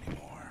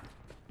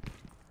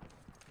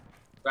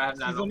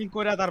সিজনিং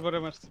করে তারপরে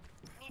মারছে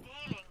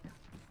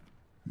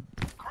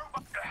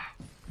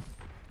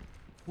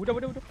উঠো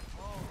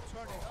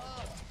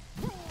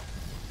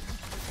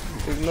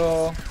এগুলো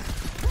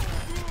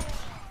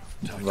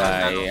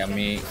ভাই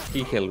আমি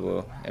কি খেলবো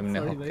এমনি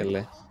হক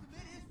খেললে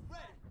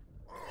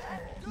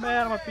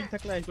Man, my ping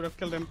থাকলে I could have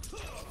killed him.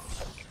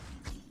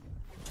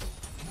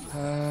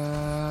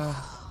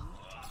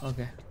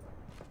 Okay.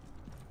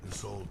 This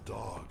old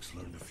dog's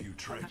learned a few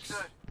tricks.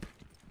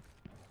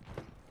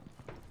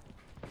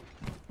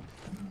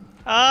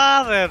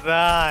 আরে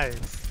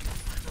নাইস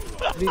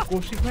এই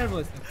কৌশিক ভাইয়ের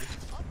ভয়েস নাকি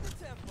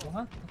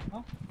হ্যাঁ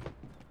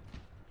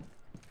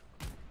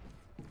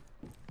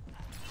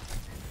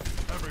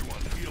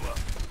Everyone heal up.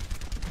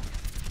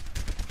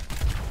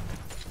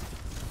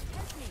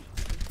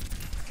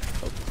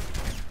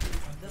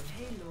 The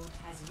payload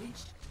has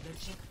reached the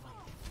checkpoint.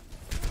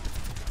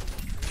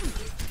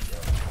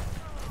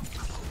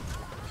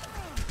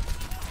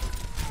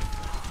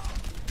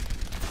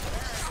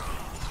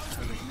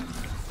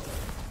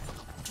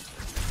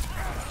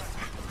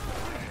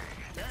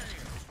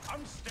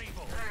 I'm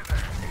stable.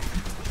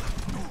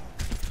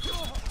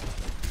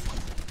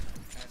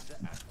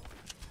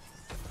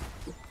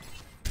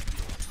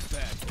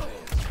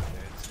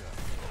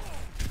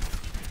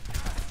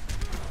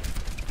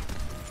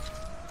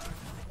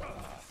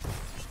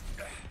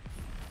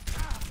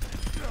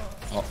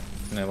 Oh,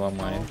 never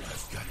mind.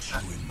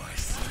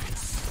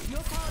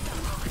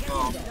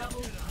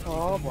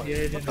 Oh boy.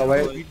 সবাই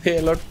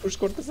payload push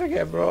করতেছে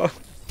কে bro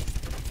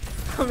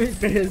আমি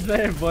press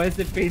ভাইয়ের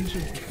ভয়েসে pain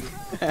শুনছি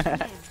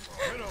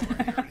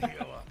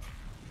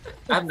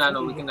I have nano,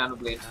 we can nano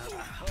blade.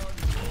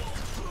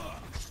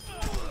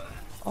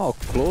 Oh,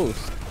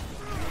 close.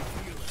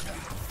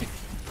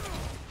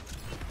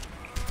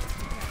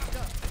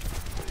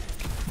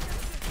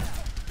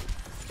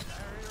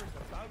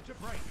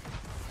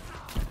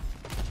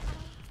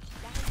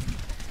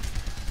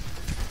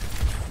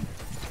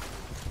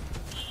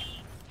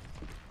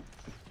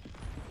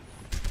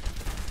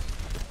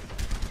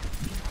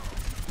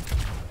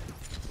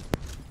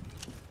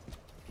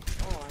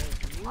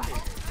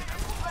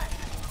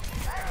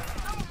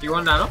 You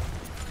want nano?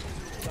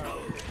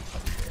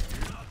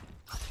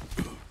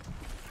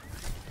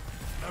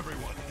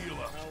 Everyone heal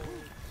up.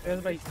 Yes,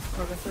 bhai.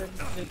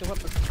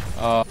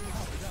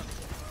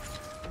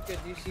 Okay,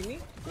 do you see me?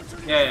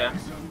 Yeah.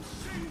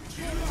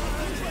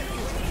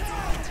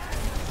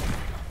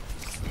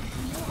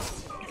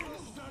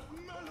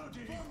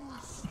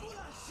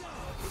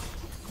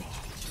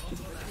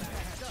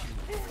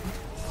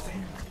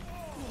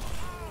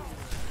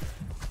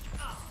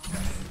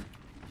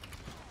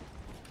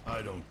 I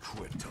don't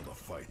quit till the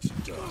fight's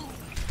done.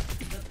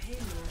 The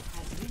payload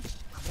has reached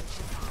the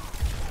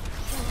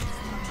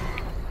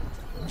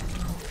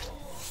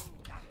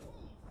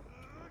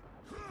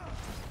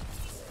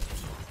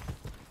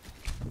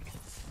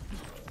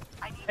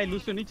এই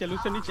লুসিও নিচে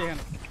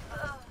এখানে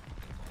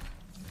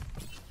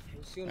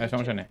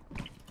সমস্যা নেই।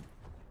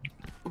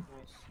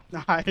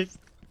 Nice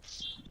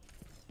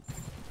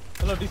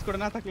হলো ডিসকর্ডে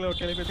না থাকলেও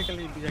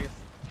telepathically বুঝা গেছে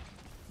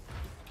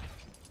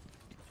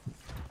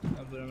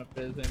আমরা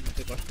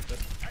প্রেজেন্টে কষ্ট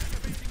করে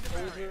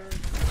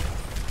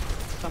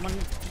someone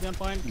be on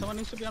point, someone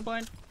needs to be on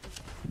point.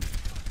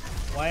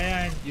 Why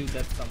aren't you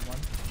that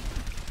someone?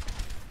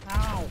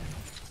 Ow.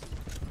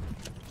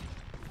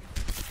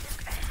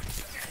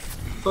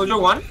 Soldier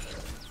 1.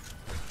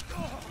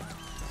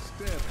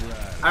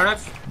 I don't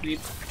have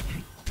sleep.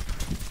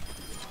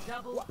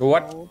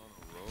 What?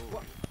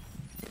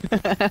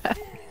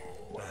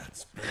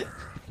 That's better.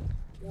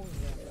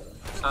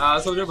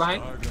 Soldier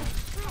behind.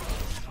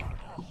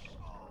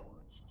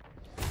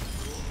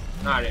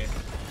 Alright.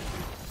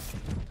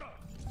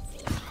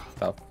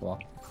 Tough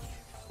one.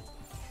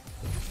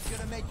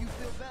 Gonna make you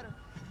feel better.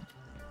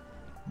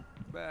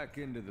 Back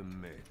into the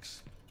mix.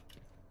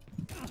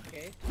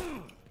 Okay.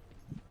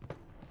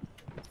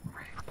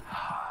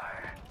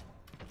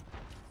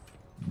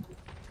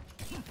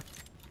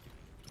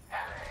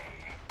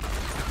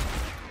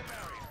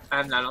 I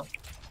have nano.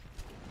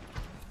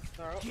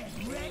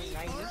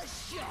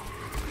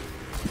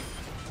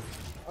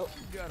 Oh,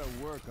 you gotta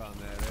work on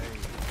that, eh?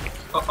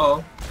 Uh-oh.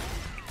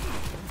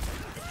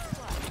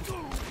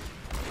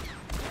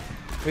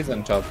 Please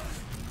on top.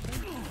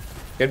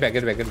 Get back.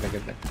 What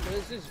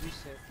is this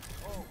reset?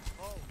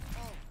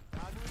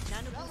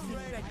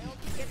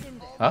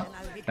 Huh?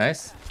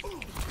 Nice.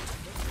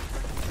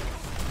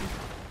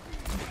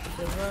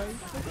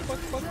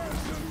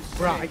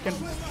 Bro, I can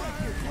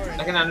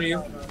nano you.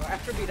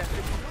 After beat.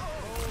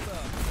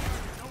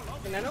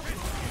 Can nano?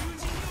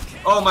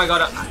 Oh my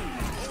god. I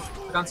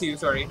can't see you,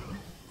 sorry.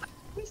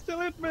 still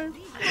hit me.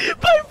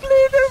 ভাই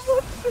plane এর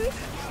মধ্যে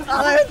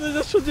আরে তুই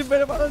সুজি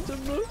মেরে মারার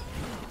জন্য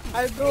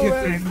I bro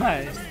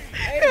ভাই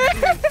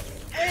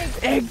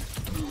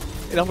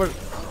এটা আমার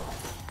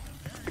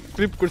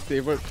ট্রিপ করছে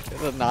এবার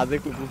এটা না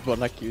দেখে বুঝবো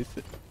না কি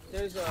হইছে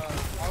There's a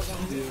organ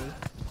here.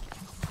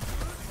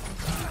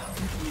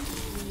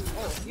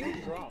 Oh, you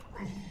drop.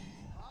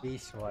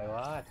 Fish boy,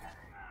 what?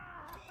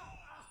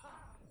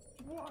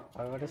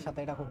 ওর সাথে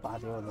এটা খুব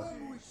বাজে হলো।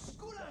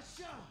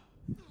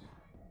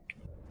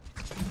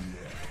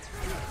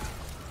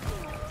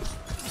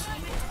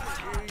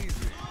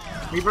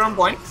 Reaper on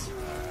point.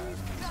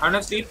 I don't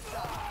have sleep.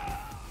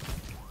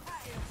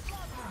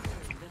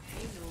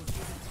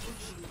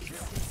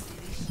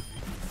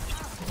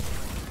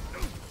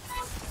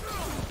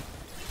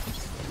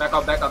 Back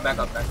up.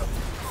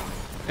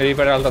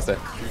 Reaper ult আছে।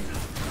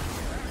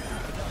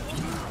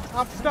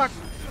 I'm stuck.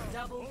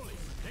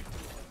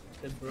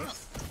 bro.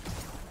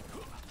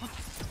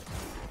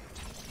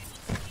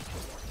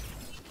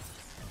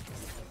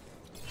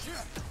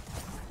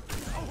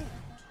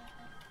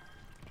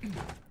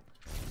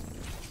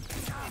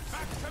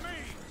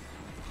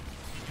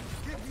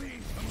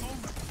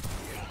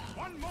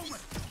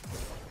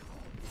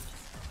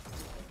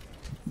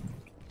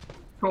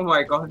 Oh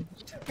my god.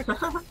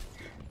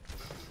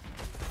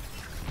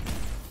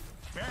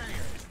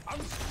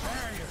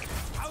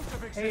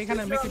 Hey, can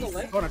I make it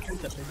go on a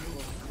tilt up?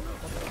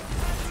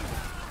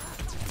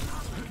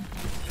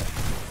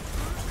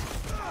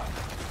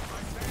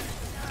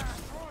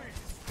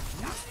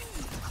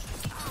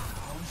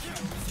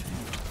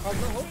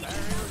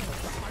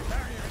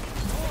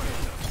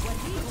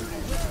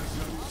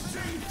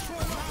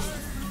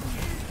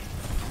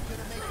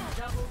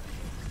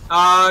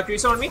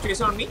 Tracer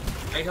on me.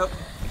 I help.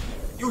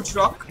 Huge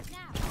rock.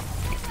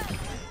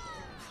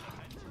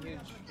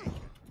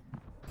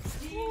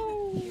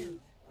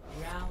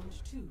 Round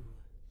 2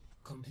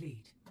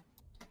 complete.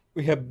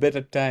 We have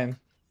better time.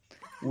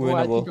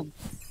 Winnable.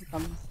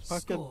 I'm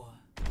fucking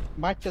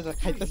match as a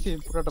খাইতেছি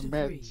পুরোটা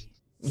match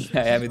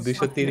আমি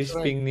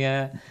 230 ping নিয়ে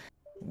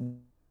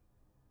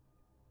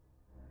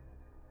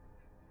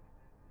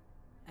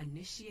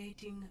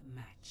Initiating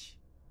match.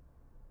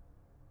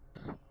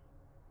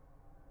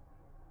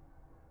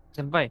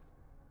 Senpai.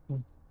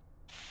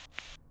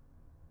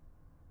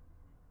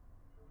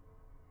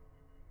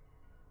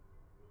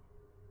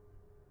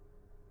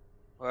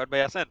 Word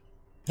ভাই আছেন?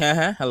 হ্যাঁ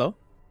হ্যাঁ hello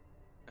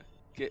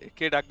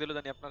কে ডাক দিল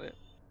জানি আপনারে?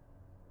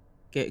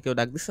 কেউ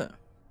ডাক দিছে?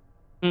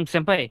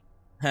 Senpai.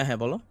 হ্যাঁ হ্যাঁ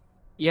বলো।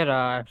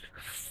 Yaar.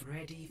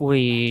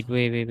 Wait.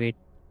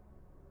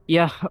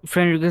 Yeah,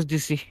 friend request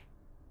DC.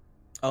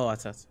 Oh,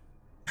 আচ্ছা আচ্ছা।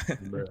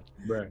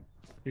 Bruh.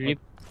 Rip.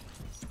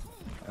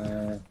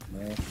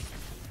 No.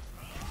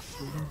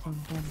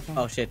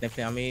 Oh shit,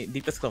 নেফলি আমি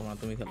ডিপেস করব না,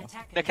 তুমি খেলো।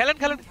 খেলেন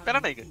প্যারা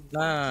নাই।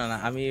 না না না,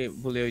 আমি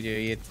ভুলে ওই যে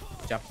ইয়ে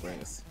চাপ করে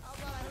গেছি।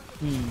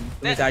 তুমি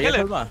না, জারিয়া খেলেন,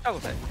 খেলবা? ওটা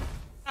কোথায়?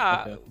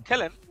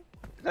 খেলেন,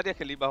 জারিয়া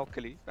খেলি বা হক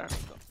খেলি, প্যারা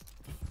নাই তো।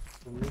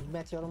 মিড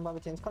ম্যাচ এরকম ভাবে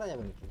চেঞ্জ করা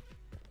যাবে নাকি?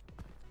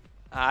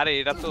 আরে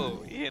এটা তো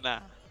ইয়ে না,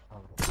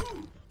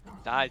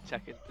 যা ইচ্ছা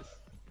খেলতেছ।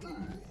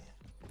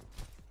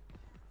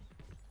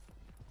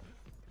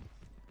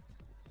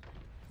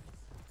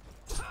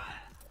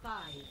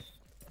 Five,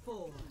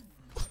 4,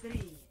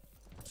 3,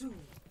 2,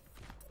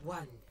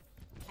 1.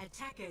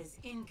 Attackers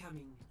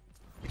incoming.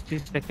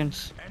 60 seconds.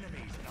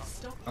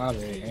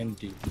 আরে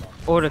এন্টি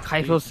ওরে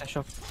খাই ফেলছে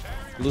সব।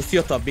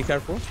 লুসিও top, be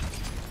careful.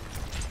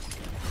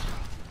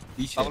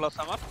 Babla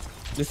summer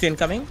Lucy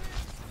incoming.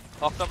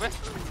 হক টপে।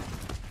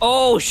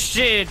 Oh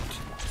shit.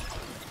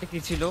 কি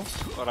ছিল?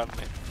 করার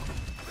নেই।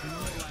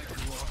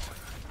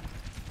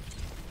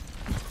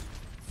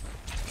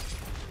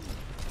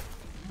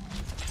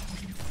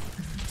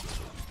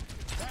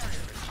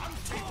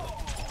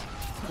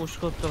 পুশ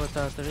করতে হবে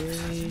তাড়াতাড়ি।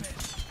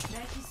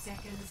 30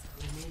 seconds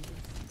remaining.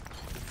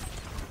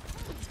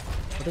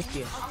 ওটা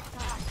কি?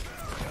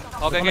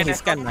 ওকে গেন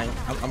স্ক্যান নাই।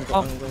 I'm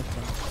going.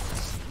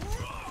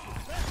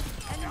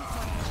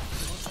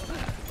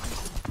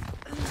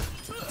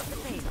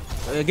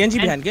 Genji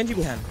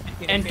behind.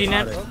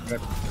 Anti-net.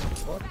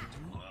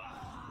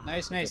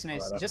 Nice.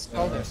 Just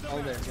stall there.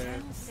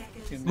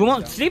 Go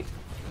on, sleep.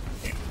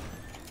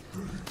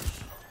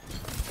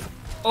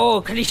 Oh,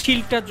 খালি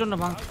শিল্ডটার জন্য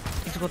ভাঙ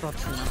কিছু কথা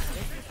হচ্ছে না।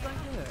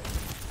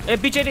 এ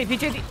পিছে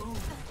দি।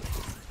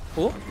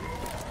 ও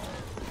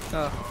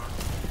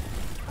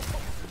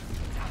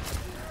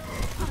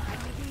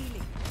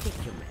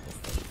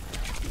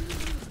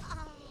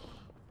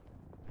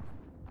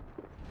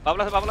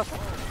বাবলা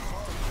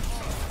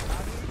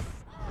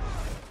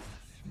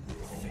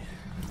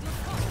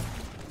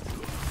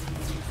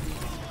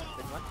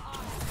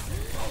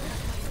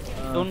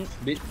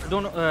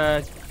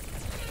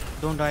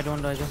Don't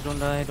die, just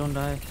don't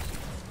die.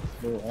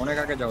 অনেক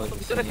আগে যাও।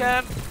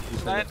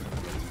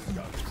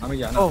 আমি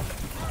জানি। Oh.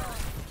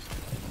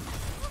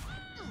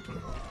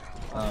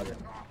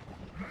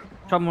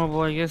 Some more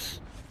boy, I guess.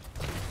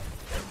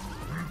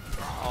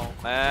 Oh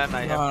man,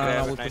 I have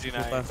grab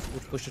 99.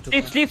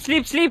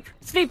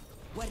 Sleep.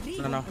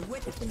 No.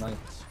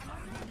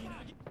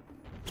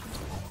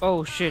 Oh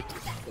shit.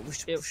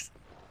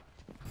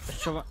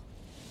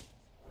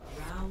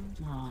 Round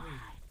 3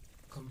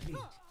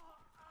 complete.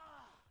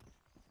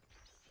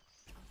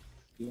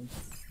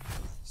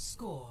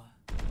 Score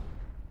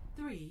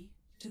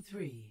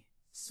 3-3.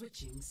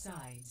 Switching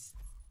sides.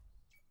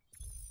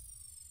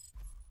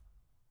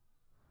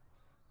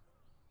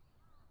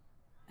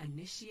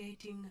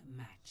 Initiating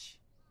match.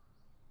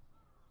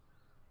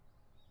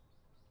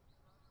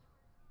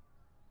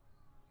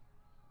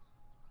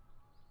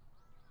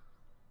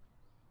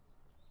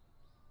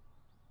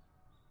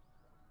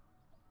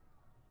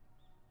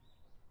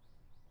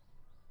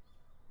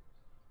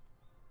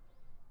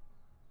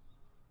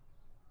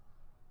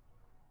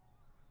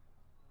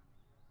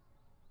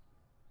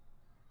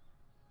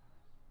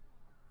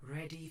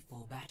 Ready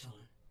for battle.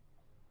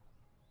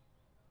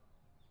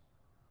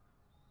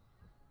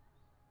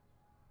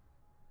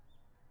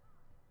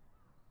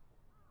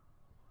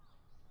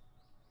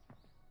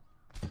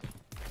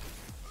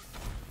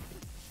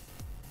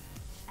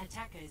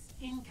 Attackers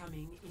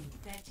incoming in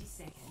 30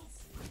 seconds.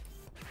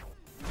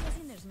 I'm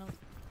guessing there's no...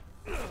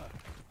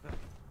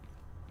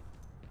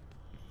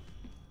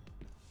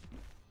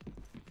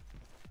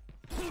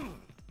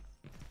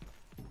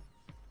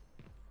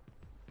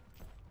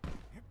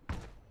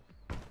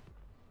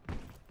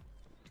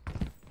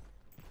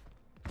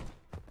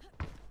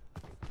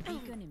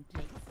 Beacon in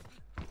place.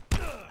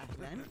 And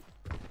then...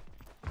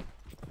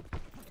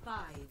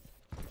 5,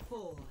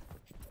 4,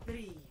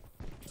 3.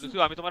 Lucy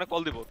আমি তোমারে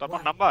call দিব, তারপর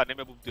number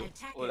নেমে বুক দিও।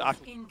 ও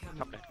আসো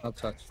সামনে।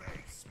 আচ্ছা।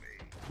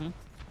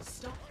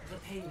 Stop the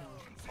payload.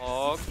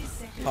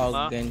 Hog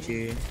Genji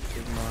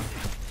Sigma.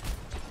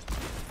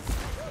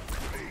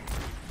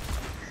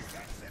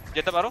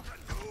 যেতে পারো?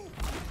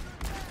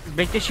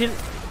 Break the shield.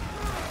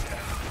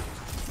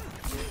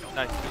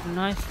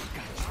 Nice.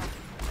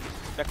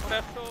 Back করে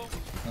আসো।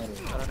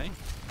 আরে নাই।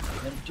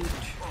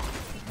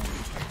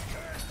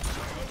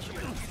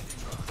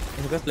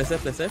 Play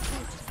safe.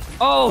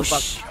 Oh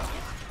shit.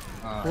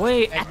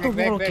 Wait, এত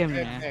বড়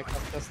কেমনে?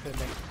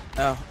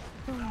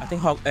 I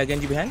think Hog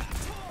Genji behind.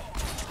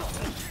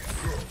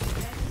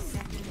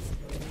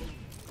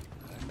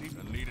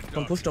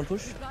 Don't push.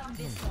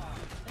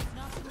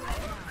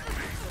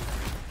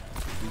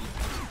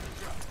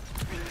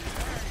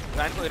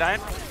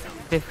 Ryan.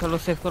 Safe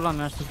খেলো,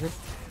 আমি আসতেছি।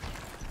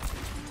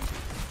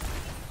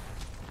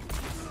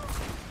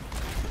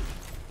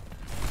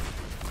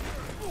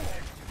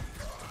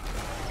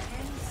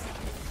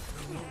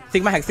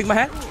 Sigma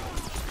hack.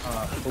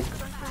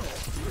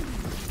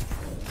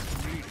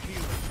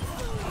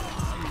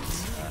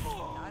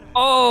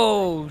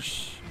 Oh,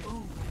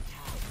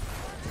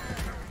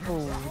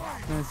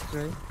 nice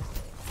try.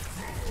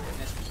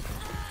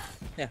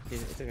 Yeah,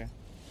 it's okay.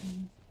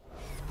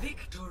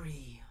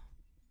 Victory.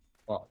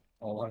 Wow,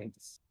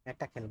 alright.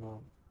 একটা খেলবো।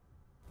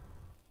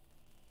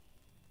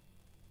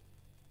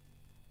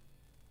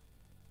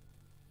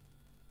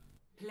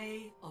 Play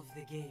of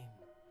the game.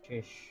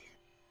 শেষ।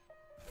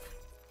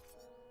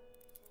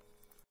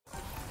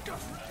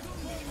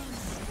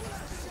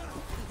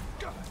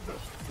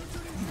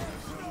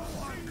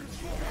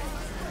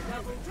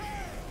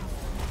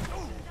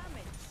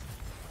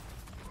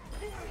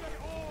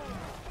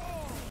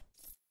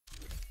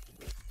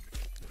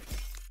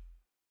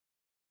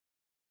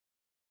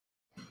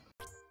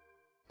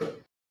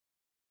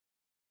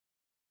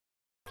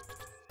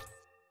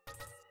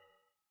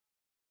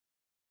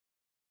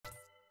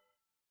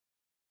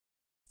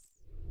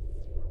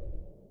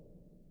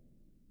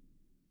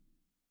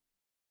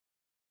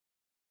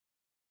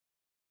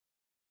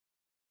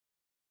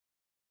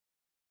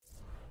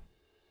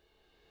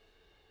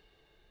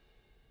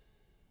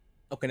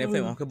 ওকে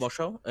নেফ্লেম আমাকে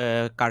বসাও,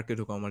 কারকে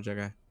ঢুকো আমার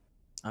জায়গায়,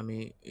 আমি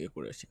ইয়ে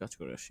করে আসি, কাজ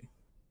করে আসি।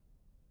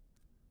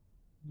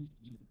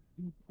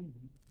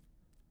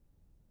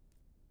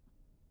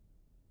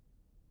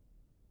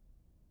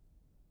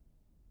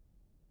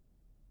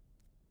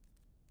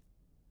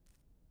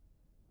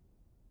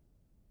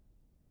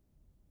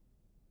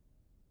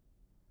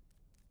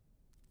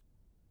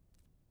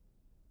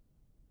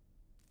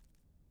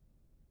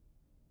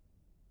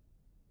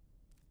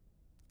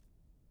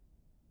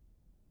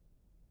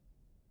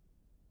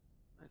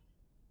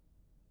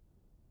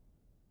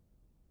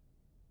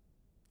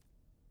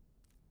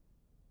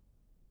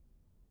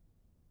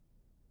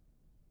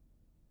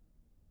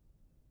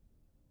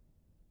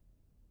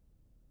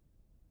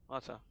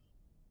 আচ্ছা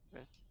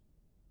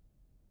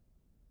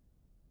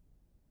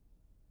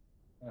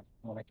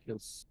অনেক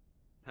kills।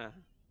 হ্যাঁ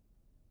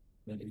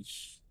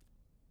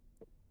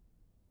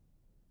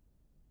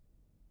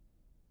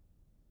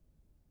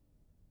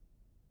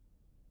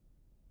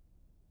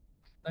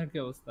আর কি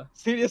অবস্থা?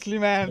 সিরিয়াসলি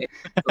ম্যান,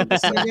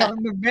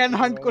 ম্যান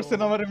হান্ট করছেন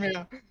আমার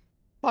মেয়া।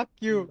 Fuck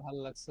you. ভালো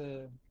লাগছে।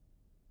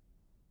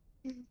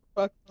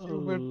 ফাক ইউ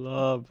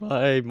আল্লাহ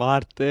ভাই,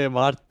 মারতে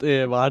মারতে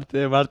মারতে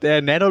মারতে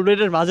ন্যানো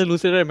ব্লেডের মাঝে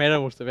লুসিরে মেরে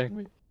মরছে ব্যাং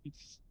ভাই।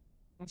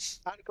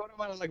 আর করে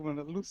মারা লাগবে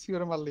না, লুসি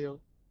করে মারলেই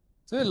হবে।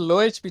 তুমি লো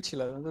এইচপি ছিল,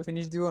 তো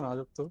ফিনিশ দিও না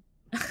আজব তো।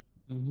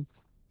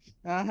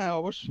 হ্যাঁ হ্যাঁ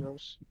অবশ্যই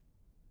অবশ্যই।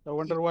 I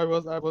wonder why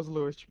I was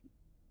low HP.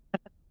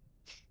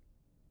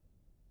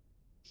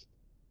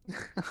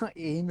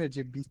 এইমের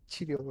যে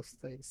বিচ্ছিরি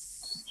অবস্থা।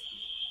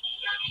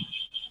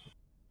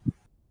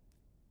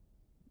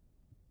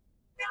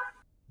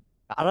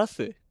 আর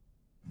আছে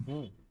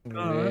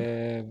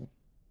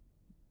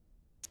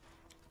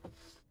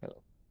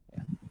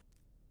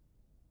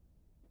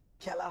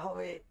খেলা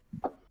হবে।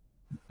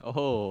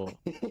 ওহো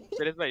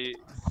ফেরেজ ভাই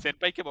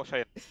সেনপাই কে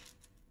বসায়েন।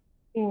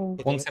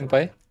 কোন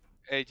সেনপাই?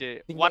 এই যে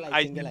ওয়ান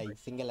আই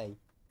সিঙ্গেল আই।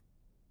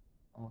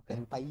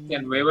 সেনপাই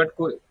কেন ওয়েভার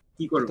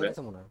কি করবে?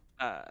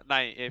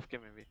 নাই এফকে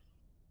মেবি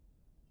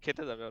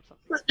খেতে যাবে আর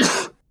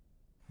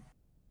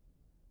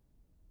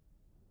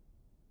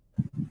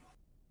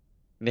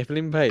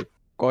নেফলিম ভাই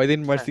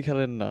কয়দিন মার্সি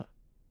খেলেন না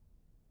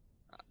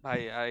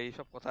ভাই? এই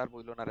সব কথা আর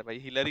বইলো না রে ভাই,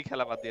 হিলারি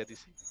খেলা বাদ দিয়ে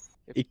দিছি।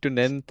 একটু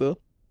নেন তো।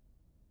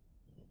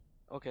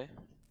 ওকে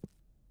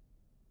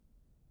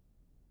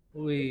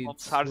ওই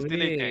সার্চ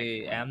দিলেই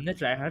এমনে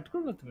ট্রাই হার্ড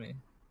করবে তুমি?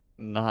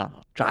 না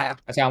ট্রাই।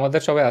 আচ্ছা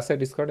আমাদের সবাই আছে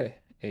ডিসকর্ডে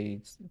এই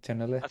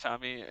চ্যানেলে? আচ্ছা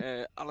আমি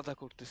আলাদা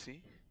করতেছি।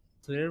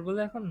 তোর বলে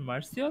এখন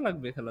মার্সিও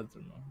লাগবে খেলার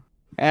জন্য?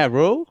 হ্যাঁ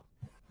ব্রো,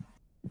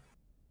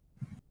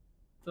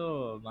 তো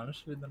মানুষ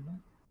সুবিধা না।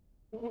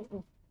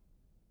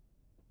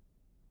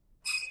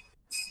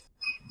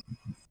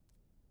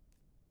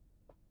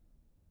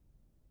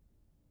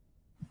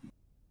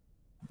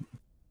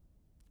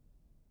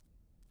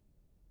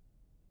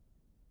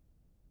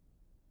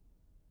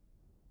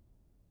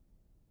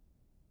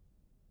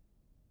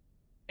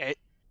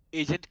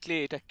 এজেন্ট ক্লে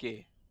এটা কে?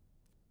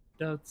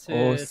 এটা হচ্ছে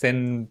ও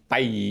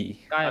সেনপাই।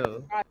 কাইল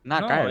না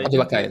কাইল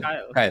অথবা কাইল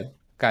কাইল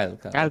কাইল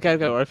কাইল কাইল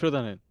কাইল ওর ফেরত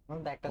আনেন।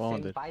 একটা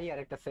সেনপাই আর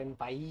একটা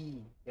সেনপাই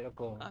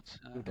এরকম। আচ্ছা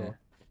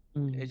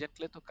এজেন্ট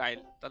ক্লে তো কাইল,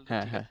 তাহলে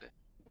হ্যাঁ ঠিক হ্যাঁ আছে।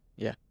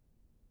 ইয়া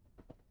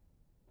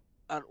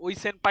আর ওই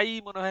সেনপাই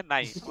মনে হয়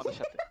নাই আমাদের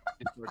সাথে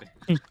ডিসকর্ডে।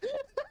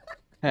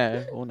 হ্যাঁ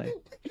ও নাই,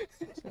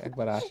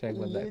 একবার আসে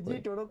একবার দেখো। জি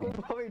ওরকম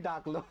ভাবেই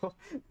ডাকলো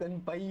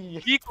সেনপাই।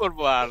 কি করব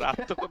আর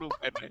তো কোনো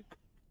উপায় নাই।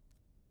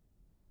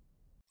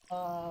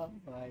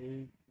 ভাই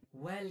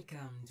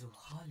Welcome to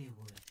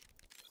Hollywood.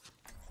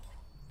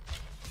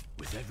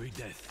 With every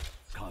death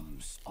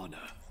comes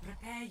honor.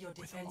 Prepare your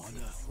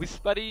defenses.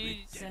 হুইসপারি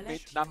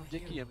Select নাম your যে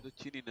কি hero. আমি তো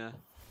চিনি না,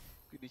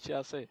 কি নিচে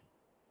আছে?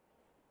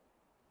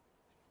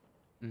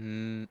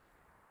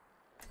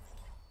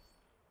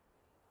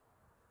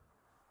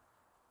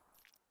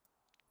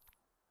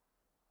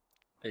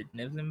 এই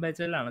নেফলিম ভাই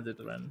চাইলে আনা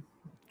যেতে পারেন,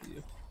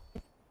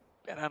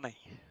 প্যারা নাই।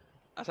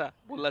 আচ্ছা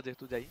বললা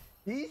যেহেতু যাই।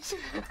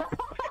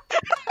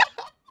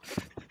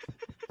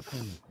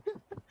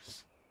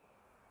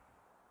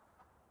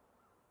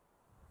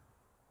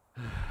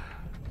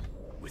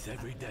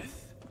 every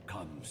death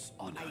comes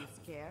honor.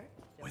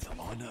 With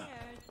honor.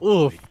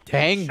 Oh,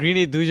 bang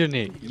greeny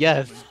dujone.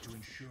 Yes.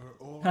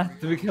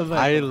 তুমি খেলবা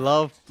I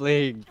love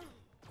playing.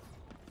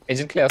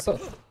 Agent clear also?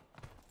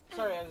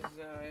 Sorry, I was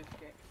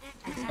AFK.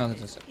 No,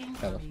 just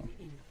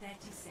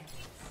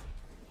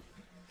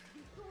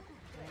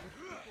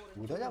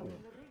বুঝে যাবো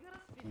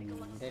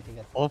ঠিক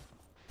আছে Off.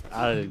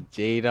 আর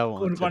যেইরা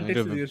কোন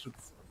কনটেক্সটে দিয়ে shoot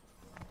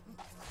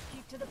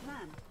Keep to the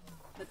plan,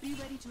 but be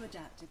ready to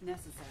adapt if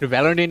necessary. একটু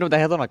Valorant এমটা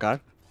দেখা দাও না কার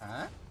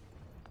হ্যাঁ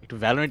একটু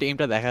ভ্যালোরেন্ট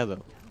এমটা দেখা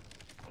দাও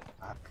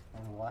পাক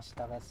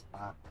ওয়াশটা বেশ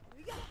পাক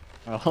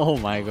Oh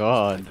my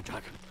god.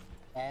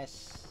 S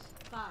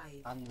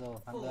 5,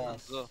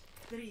 আনজো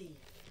 3,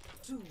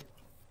 2,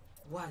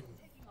 1.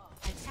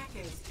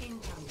 Attackers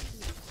incoming.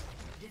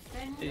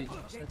 Defend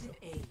objective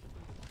A.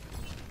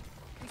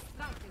 This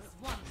fight is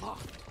won.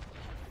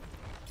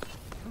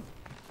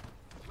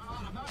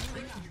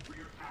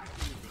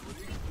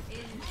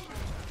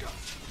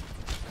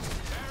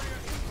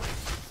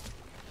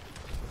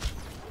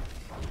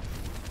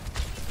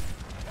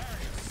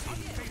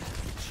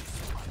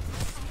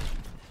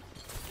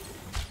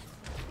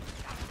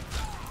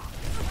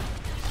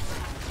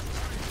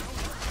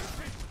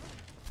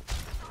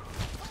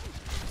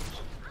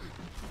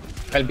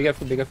 Kyle, be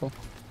careful, be careful.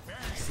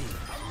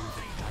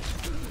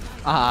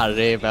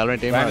 Arre,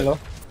 Valorant aim. Low.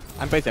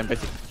 I'm paisy.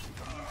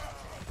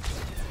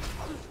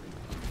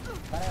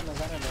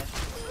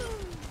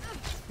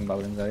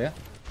 Valorant area.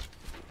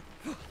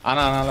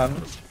 Ana.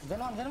 Then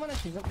one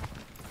is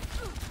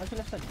actually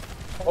left side.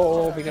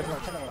 Oh, be careful.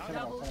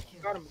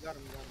 Got him.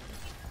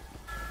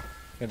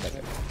 Get back.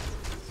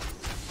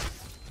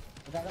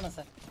 Dragon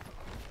আছে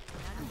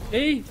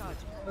এই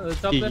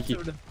top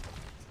left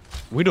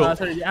Widow.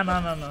 Sorry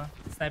না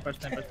sniper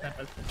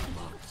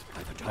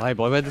ভাই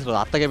ভয় দিছিল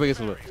আত্মা কেঁপে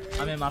গেছিল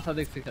আমি মাথা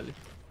দেখছি খালি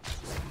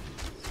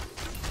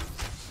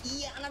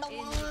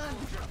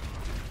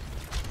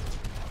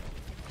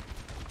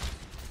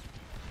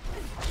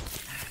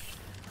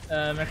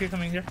Mercury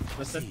coming here.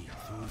 Listen.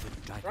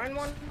 Ryan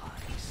one.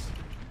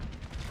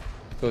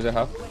 Soldier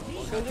half.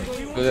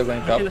 Soldier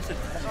going top.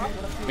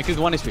 Mickey's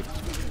 1 HP.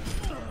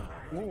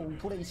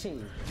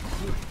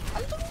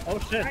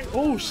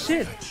 Oh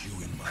shit.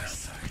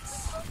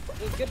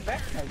 Get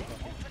back.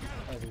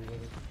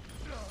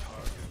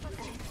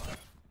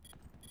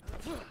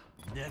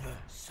 Never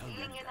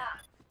surrender.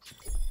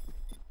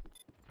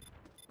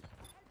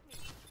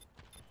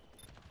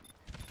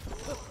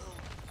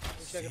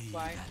 Wish I could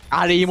fly.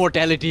 Are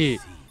immortality.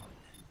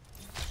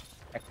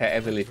 একটা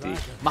ability.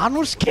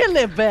 মানুষ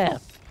খেলে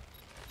ব্যাস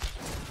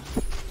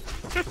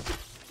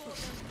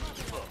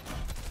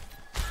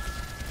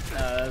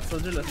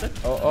Soldier left.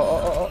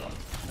 Oh.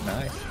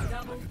 Nice.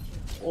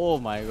 Oh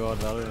my god.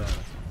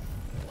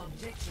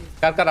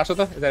 কার আসো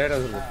তো এটা এটা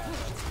ধরবো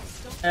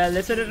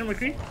Left side of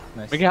Mercury.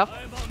 Nice. Mickey half.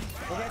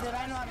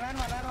 Ryan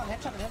one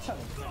headshot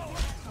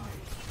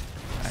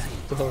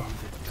তো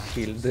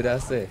shield ধরে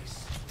আছে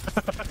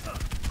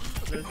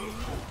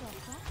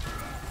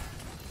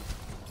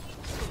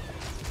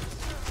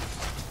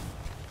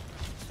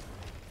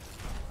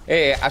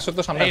এই আসো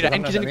তো সামনে এই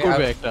রাইন কি জানি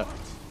করবে একটা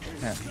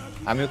হ্যাঁ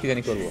আমিও কি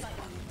জানি করব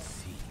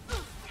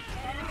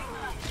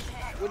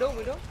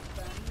Widow.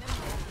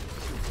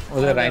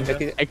 ওদের রাইনটা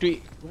কি একটু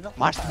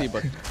মারছি দি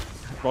বাট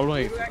প্রবলেম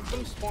হয়ে গেছে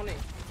একদম spawning.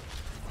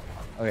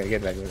 Okay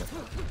get back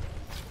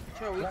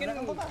Sure, we can.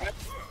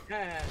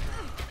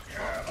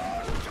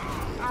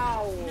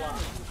 Ow.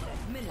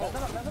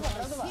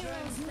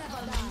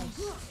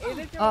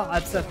 Oh,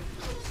 upset.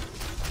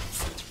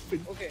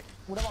 Okay.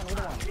 Udah one.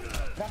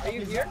 Are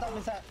you here?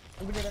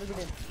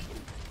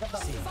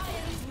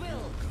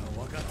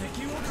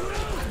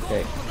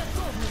 Okay.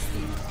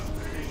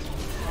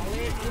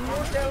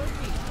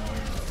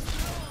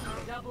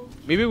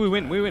 Maybe we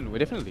win. We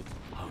definitely.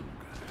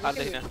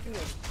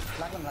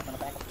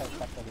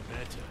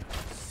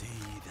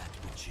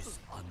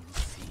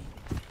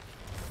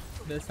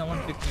 There's someone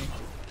picked me.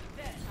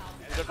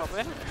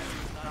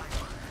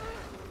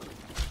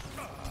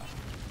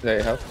 There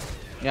you have.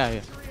 Yeah.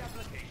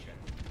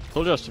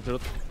 Soldier আসছে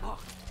ফেরত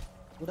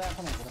Udah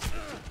এখন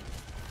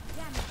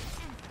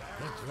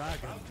The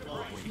dragon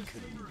awakens.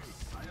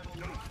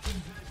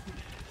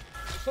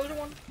 Soldier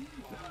one.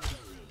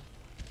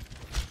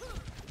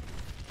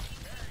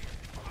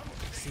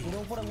 Udah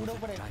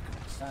উপরে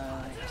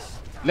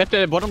left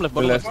bottom left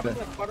Bottom left.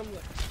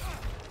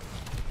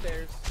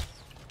 Stairs.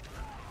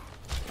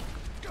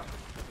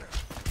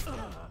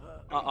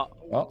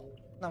 Oh.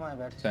 না my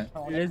bad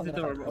Raise the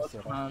door.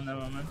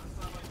 Never mind.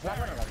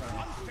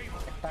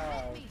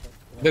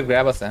 ওদের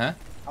grab আছে হ্যাঁ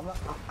আমরা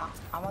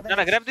আমাদের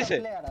না গ্র্যাব দিছে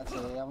প্লেয়ার আছে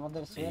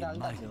আমাদের সুয়ের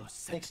আলটা আছে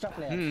extra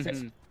player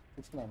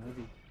 6 man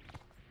maybe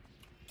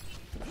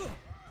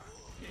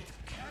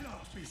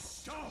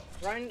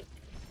Ryan.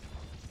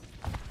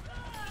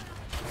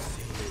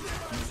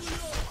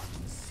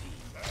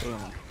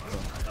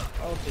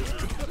 Okay.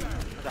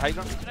 High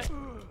ground is right.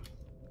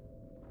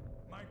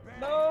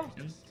 No.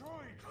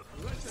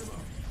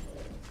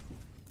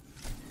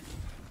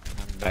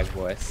 Back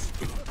boys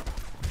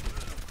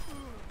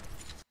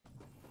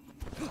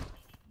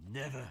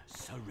never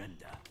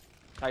surrender.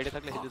 সাইডে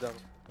থাকলে হিল দাও।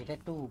 এটা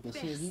একটু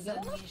বেশি এগিয়ে গেল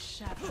Personne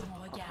n'échappe à mon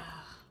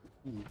regard.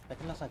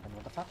 Petla cycle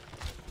ওটা ফাক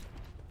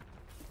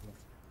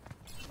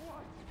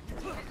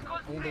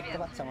এই দেখতে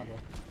পাচ্ছ আমাদের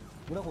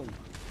পুরো কই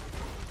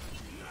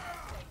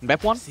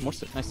ব্যাপ 1 মোর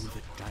নাইস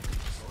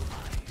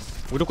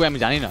উইডো কই আমি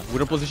জানি না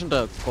উইডো পজিশনটা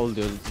কল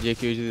দিও যে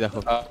কেউ যদি দেখো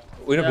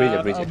উইডো ব্রিজে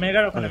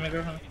মেগার ওখানে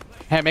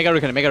হ্যাঁ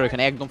মেগার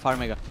ওখানে একদম ফার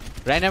মেগা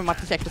রাইন আমি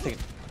মারতেছি একটা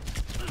সেকেন্ড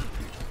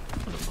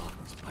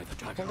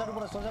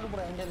সোজার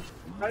উপরে angle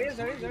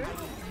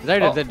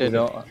Zed.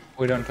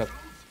 We don't have.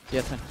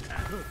 Yes, man.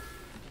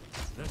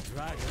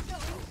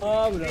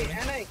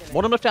 Anna,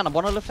 Bottom left,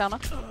 Anna.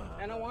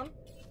 Anna one.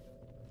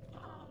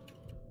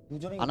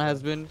 Anna has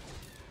been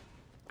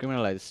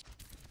criminalized.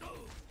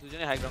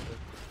 দুজনে হাই গ্রাউন্ডে।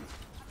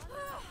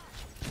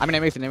 আমি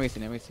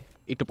নেমেছি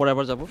একটু পরে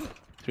আবার যাবো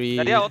 3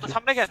 দাঁড়িয়ে ও তো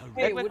সামনে কেন?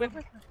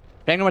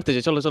 ট্যাঙ্ক মারতে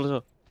যাই চলো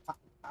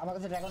আমার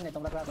কাছে ড্রাগন নেই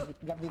তোমরা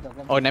গ্যাপ দিয়ে দাও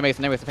ও নেমেছি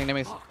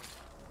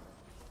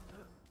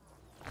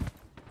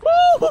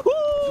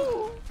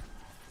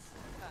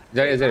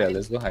Zarya,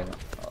 let's go high now.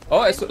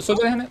 Oh,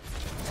 soldier here.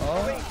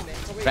 Oh,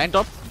 Ryan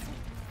top.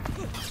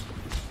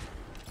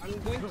 I'm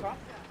going top.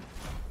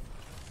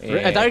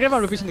 Direct grab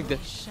location दिख दे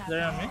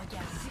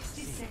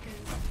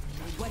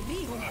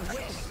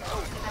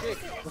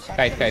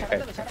Kite.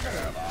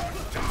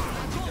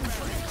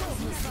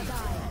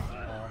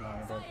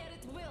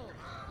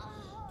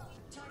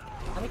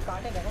 আমি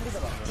কাটে ড্রাগন দিতে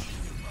পারবো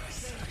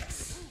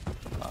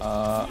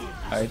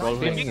I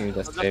think you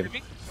just save.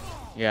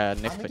 Yeah,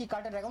 next আমি কি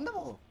কাটে ড্রাগন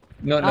দেবো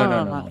No.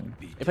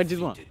 If I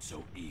just one.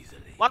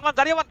 One,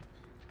 দাঁড়িয়ে one.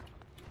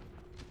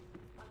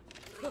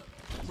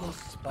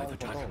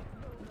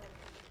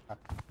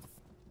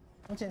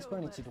 আমি চেঞ্জ করে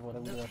নিচ্ছি একটু পরে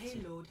বুঝে The যাচ্ছি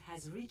payload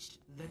has reached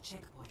the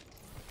checkpoint.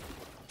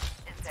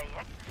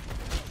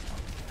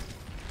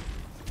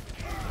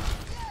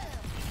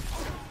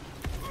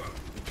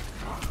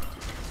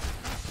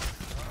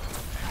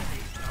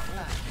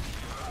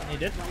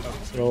 Needed.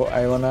 Bro,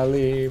 I wanna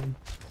leave.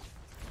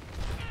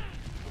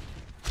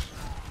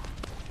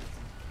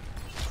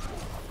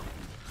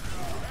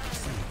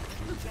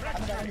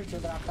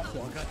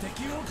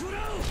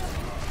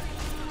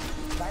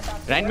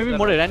 Ryan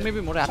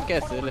maybe more आपके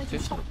ऐसे left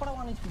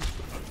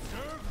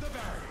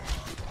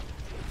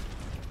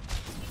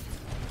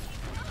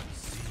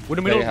Would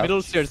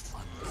middle stairs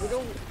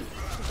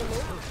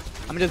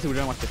I'm just would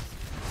मारते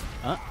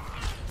हाँ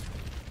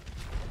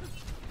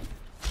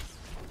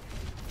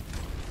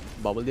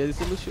bubble दिया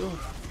दिसे लुशियो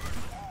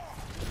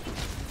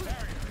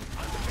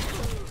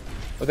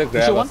उधर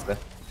grab है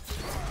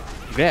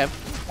grab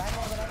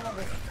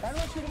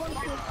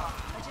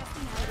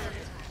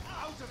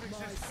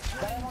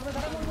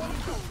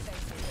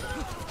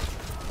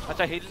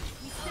আচ্ছা হিল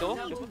তো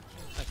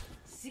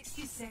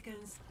 60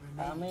 seconds.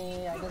 আমি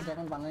আই গেস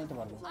ড্রাগন বানাই নিতে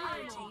পারবো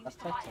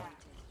রাস্তা আছে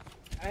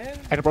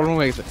একটা প্রবলেম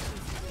হয়ে গেছে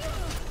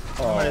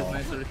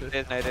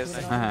রেজ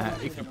নাই হ্যাঁ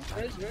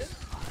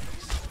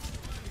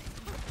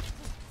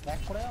ব্যাক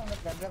করে আমরা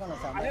ড্রাগন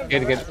আছে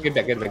Get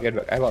back.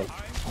 I will.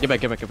 get back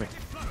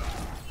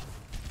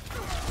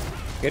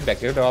Get back.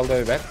 You're all the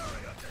way back.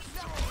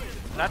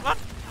 That one.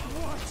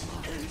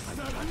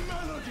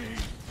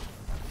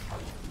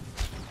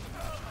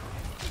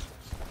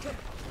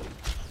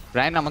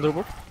 Ryan আমাদের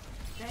উপর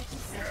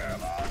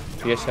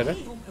Yes, sir.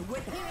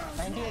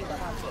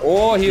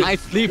 Oh, he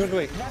nice sleep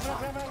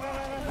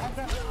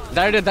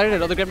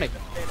দাঁড়িয়ে ওদের গ্র্যাব নাই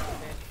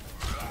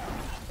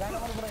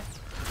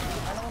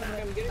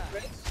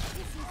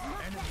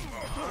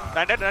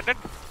Landed.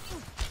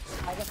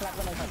 আই গেস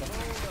লাগবে না থাকে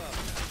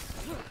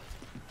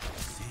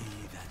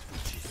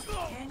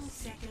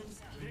 10 seconds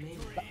remaining.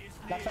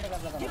 লাস্টে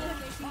গ্যাপ লাগানো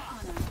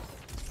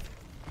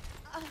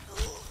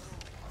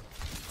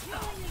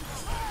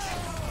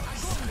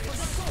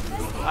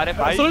আরে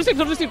ভাই Solar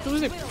sleep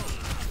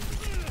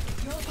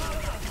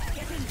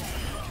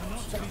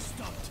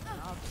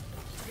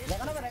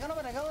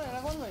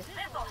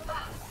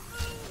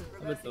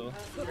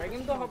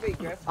Dragon to hope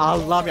grab.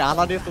 আল্লাহ আমি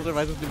আনা দিয়ে তোদের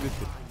ভাইস দিল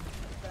দিছি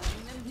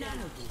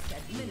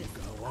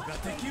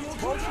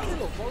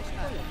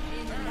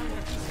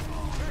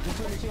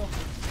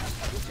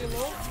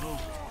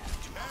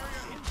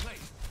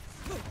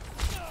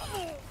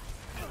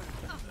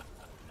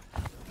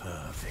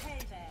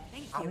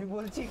আমি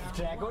বলছি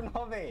ড্রাগন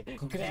হবে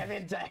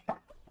গ্র্যাবের জায়গা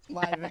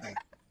মাই ব্যাড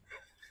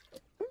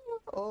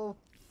ও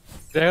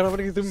ড্রাগন হবে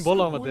কি তুমি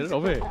বলো আমাদের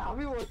হবে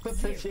আমি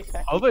বলতেছি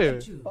হবে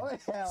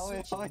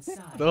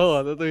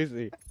হবে তো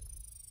easy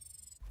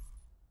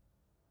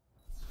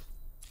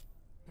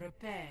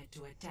Prepare to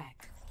attack.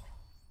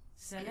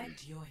 Select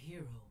your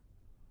hero.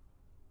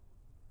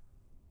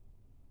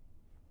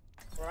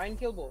 Ryan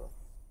kill ball.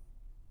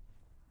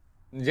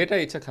 যেটা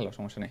ইচ্ছা খেলো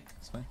সমস্যা নেই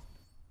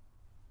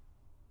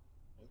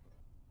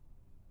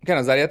কেন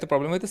জারিয়াতে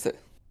প্রবলেম হইতেছে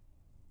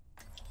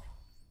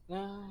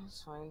Nah, it's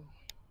fine.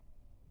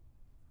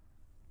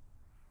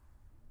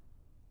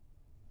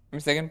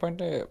 আমি সেকেন্ড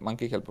পয়েন্টে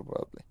মাঙ্কি খেলবো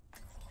probably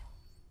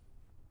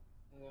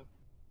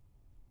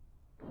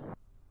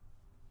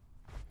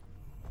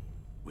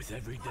With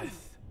every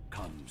death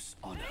comes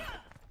honor.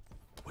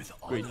 With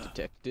Great honor,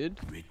 detected.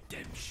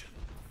 redemption.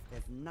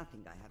 There's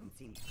nothing I haven't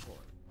seen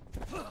before.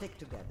 Stick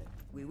together.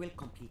 We will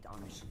complete our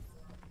mission.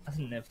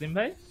 আচ্ছা নেফলিন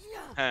ভাই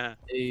হ্যাঁ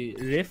এই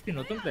রেফ কি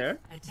নতুন প্লেয়ার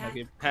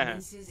নাকি হ্যাঁ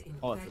Commences in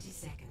O 30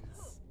 seconds.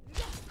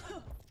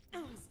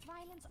 Must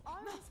violence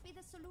always be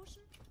the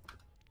solution?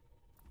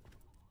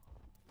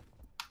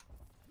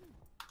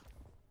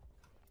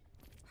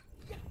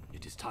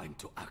 It is time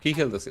to act. কি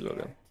খেলতেছিল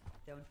ওরা?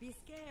 Don't be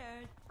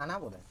scared. আনা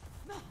বলে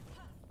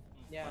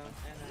Yeah,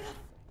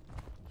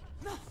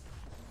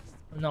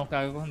 না ওকে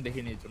আগে কখন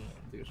দেখিনি এই জন্য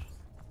জিজ্ঞেস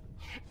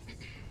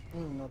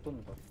নতুন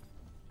তো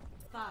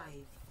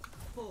 5,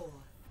 4,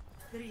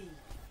 3,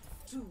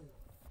 2,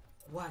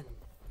 1.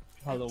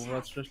 ভালো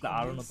ওভারওয়াচ আসলে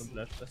আরো নতুন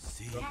প্লেয়ার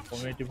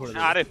কমিউনিটি ভরে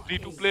আরে ফ্রি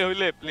টু প্লে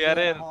হইলে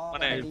প্লেয়ারের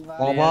মানে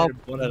Bob.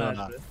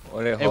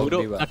 ওরে Hey, হক we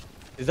don't- দিবা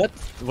Is that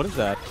what is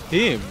that?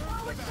 Him.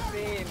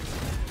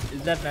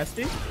 Is that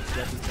nasty?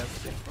 That is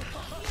nasty.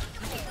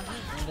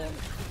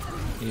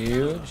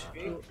 Huge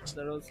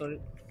Sorry.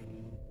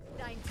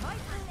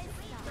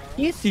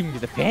 He seemed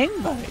the fang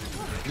bite.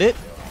 Lit.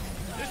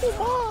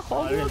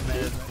 Sorry.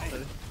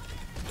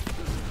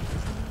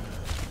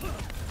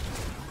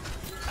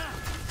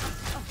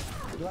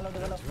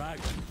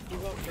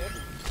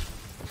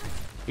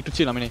 একটু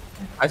চিল আমি নেই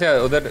আচ্ছা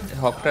ওদের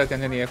হকটা কেন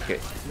জানি এফকে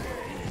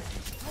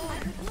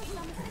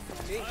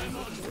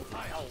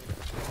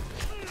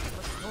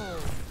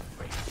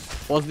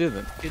পজ দিয়ে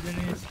দেন কে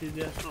জানি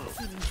সিজা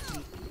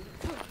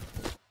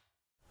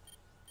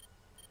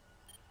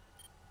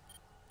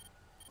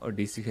ও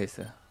ডিসি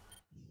খাইছে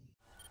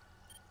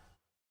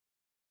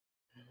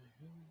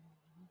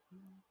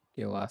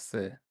কেউ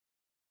আছে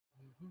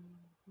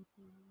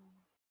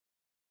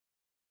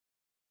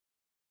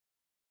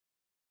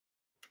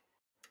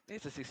এই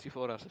তো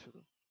 64 আছে শুধু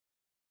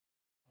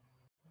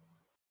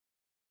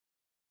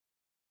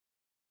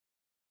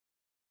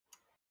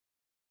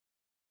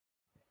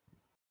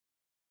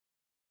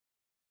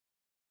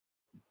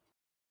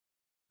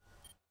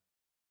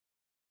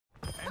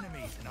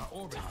Enemies in our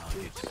orbit.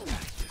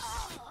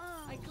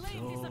 I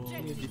claim this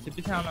objective.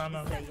 পিছে আনা আনা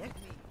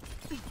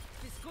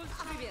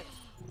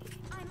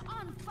I'm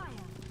on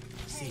fire.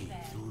 See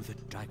through the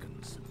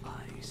dragon's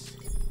eyes.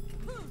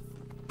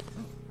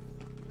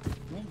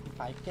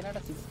 5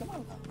 কেনাটা 6 কে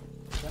মারবা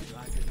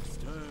Dragon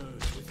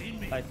stirs within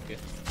me. 5k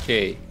কে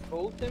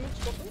Gold damage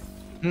কত?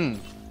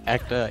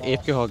 একটা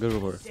AFK হগের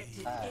উপর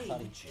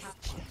sorry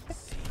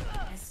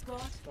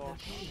Escort the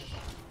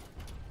payload.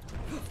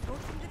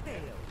 Escorting the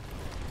payload.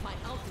 My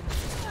ultimate.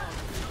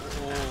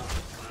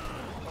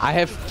 I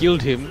have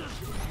killed him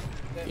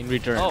in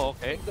return. Oh,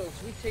 okay. Take those,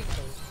 we take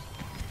those.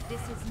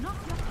 This is not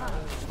your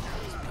power.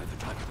 By the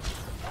dragon.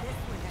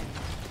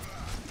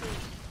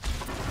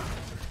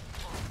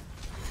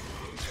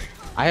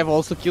 I have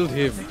also killed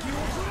him.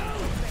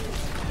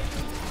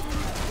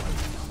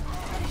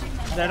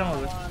 দাঁড়াও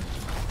হবে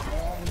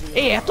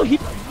Hey, এত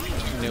hit.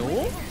 No.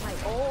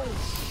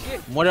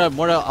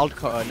 Mora out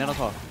nano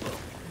thaw.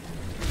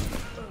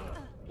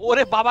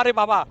 ওরে বাবা রে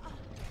বাবা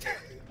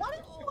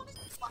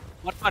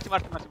মারছি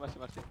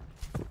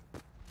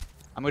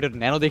আমি ওটা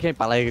ন্যানো দেখে আমি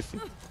পালাই গেছি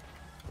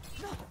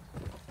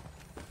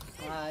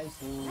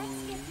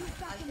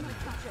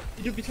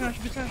একটু পিছনে আসো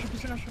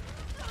পিছনে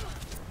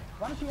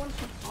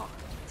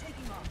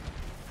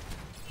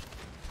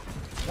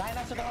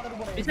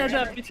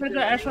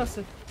যা অ্যাশ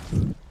আছে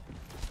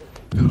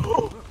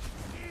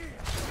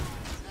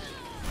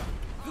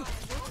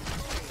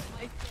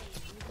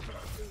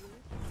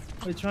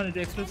Which one? Did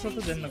you express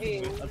something? Then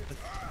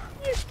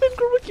Explain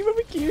করব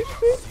কিভাবে কি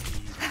হইছে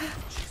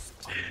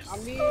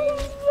আমি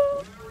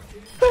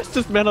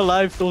fastest man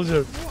alive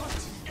soldier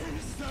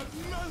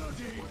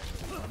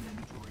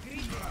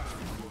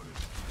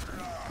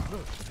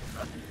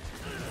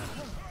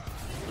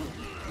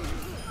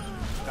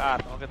কার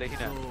ওকে দেখি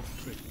না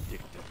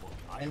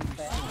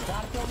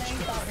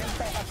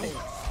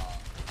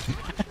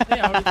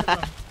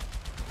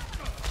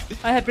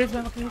I have praise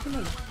my okay.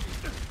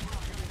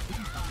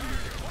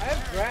 I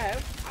have grab.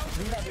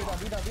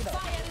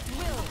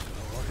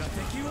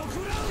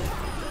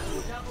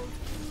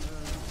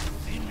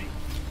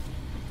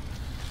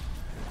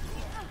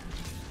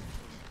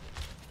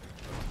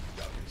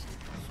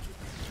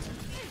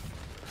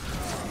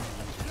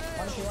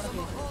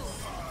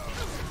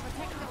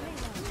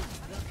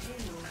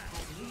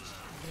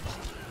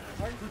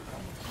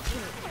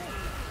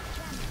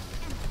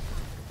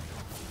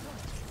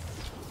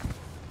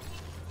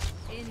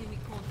 Enemy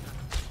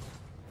contact.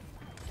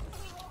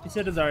 He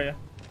said it's Zarya.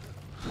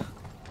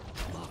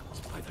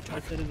 I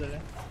said it's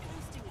Zarya.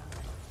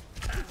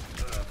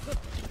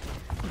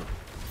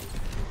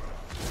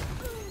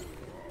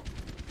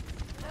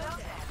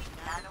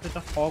 It's a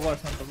hog or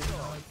something.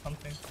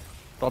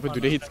 Top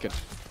দুটো hits কেন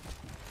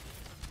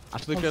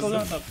আসলে কি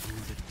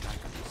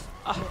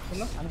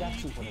আমি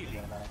যাচ্ছি উপরে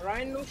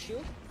Ryan, no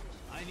shield.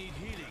 I need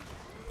healing.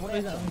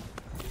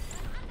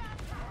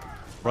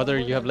 brother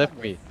you have left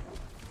me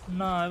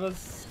No, I was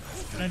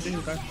trying to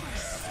heal back.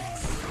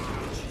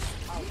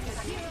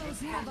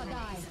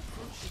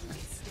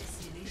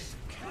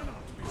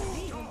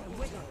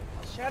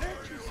 Shatter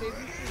to save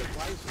you from the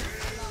rise.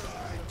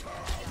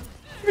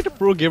 এটা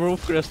পুরো game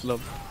of করে আসলাম।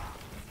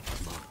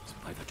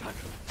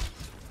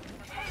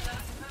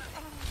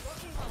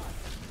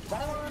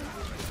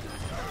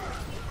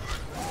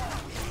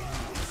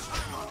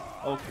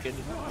 ওকে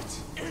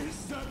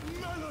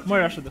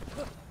মরে আসো তো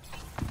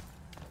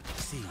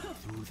See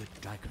through the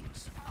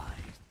dragon's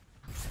eyes.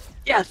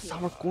 Yes,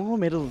 আমার কোনো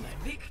medal নাই।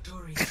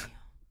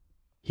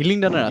 Healing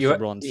ডানার আছে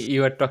bronze.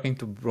 You are talking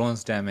to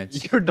bronze damage.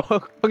 You're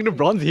talking to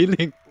bronze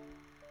healing.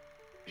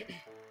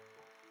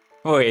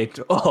 Wait,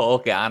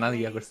 okay, আনা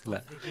ইয়া করছিল।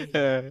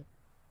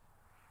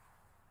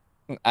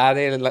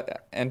 আরে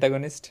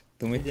অ্যান্টাগনিস্ট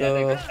তুমি তো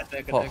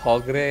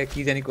হগরে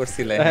কি জানি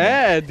করছিলে।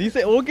 হ্যাঁ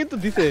দিছে, ও কিন্তু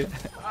দিছে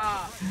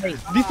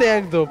দিছে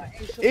একদম।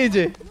 এই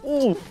যে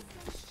উফ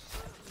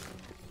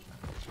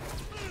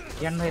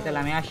ইয়ান ভাই তাহলে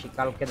আমি আসি,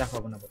 কালকে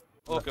দেখাবো না।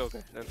 ওকে ওকে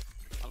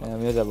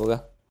আমিও যাবো গা।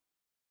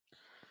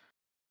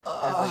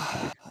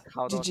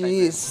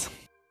 জিজিস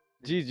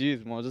জিজিস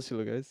মজা ছিল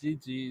guys.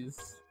 জিজিস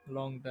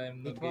long time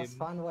no It game was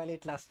fun while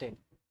it lasted.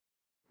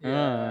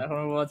 এখন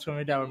ওয়াচ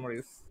কমিটি আবার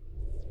মরিস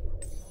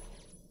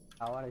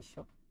আবার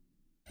এসো।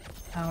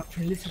 আমার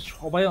ফ্রেন্ড লিস্টে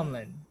সবাই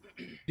অনলাইন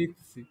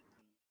দেখতেছি।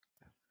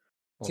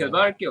 খেলবা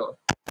আর কেউ?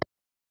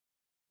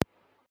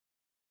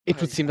 It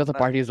would seem that the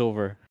party is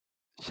over.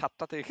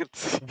 7টা থেকে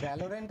খেলছি।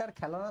 ভ্যালোরেন্ট আর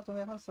খেলো না তুমি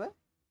এখন সোয়ে?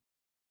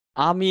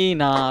 আমি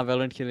না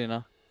ভ্যালোরেন্ট খেলি না।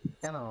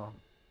 কেন?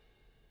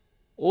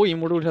 ও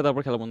ইমোর্টাল উঠে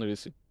তারপর খেলা বন্ধ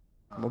করেছি।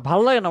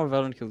 ভালো লাগে না আমার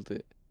ভ্যালোরেন্ট খেলতে।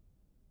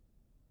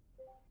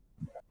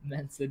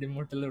 ম্যান সেড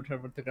ইমমর্টালে ওঠার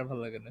পর থেকে আর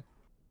ভালো লাগে না।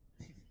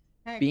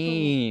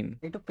 পেইন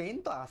একটু পেইন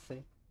তো আছে।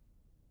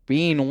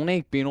 পেইন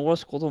অনেক পেইন,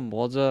 ওয়াজ কত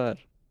মজার।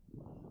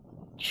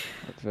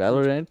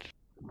 Valorant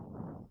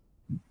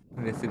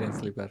resident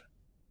sleeper.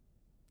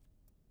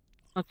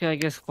 Okay I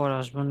guess পর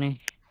আসবো নি,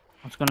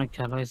 আজকে অনেক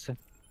খেলা হয়েছে।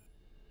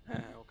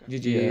 হ্যাঁ ওকে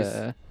জিজি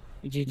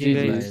জিজি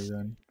guys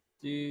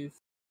জিস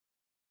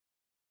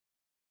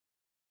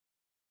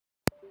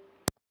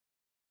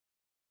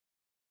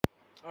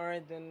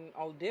Alright, then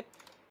I'll dip.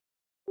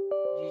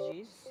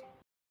 GG's.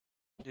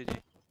 GG.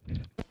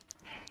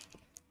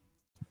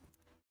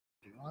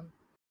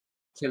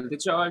 খেলতে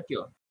চাও আর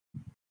কেউ?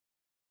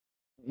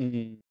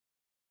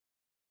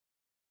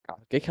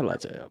 কালকে খেলা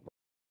যায়।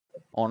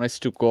 Honest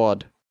to God.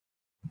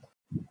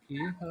 কি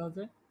খেলা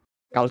যায়?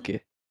 কালকে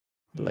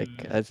like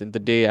as in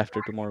the day after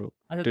tomorrow.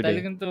 আচ্ছা Today.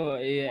 তাহলে কিন্তু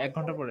এই 1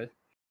 ঘন্টা পরে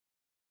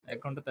 1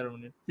 ঘন্টা 13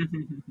 মিনিট।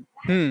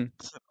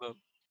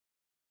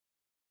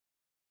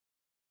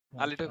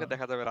 আলিটোকে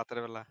দেখা যাবে রাতের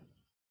বেলা।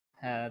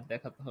 হ্যাঁ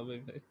দেখাতে হবে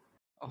ভাই।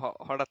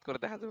 হঠাৎ করে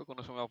দেখা যাবে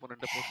কোনো সময়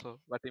অপোনেন্টে পড়ছো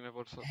বা টিমে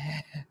পড়ছো।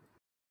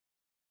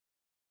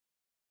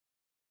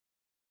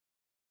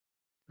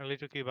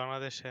 আলিটো কি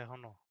বাংলাদেশে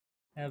এখনো?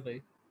 হ্যাঁ ভাই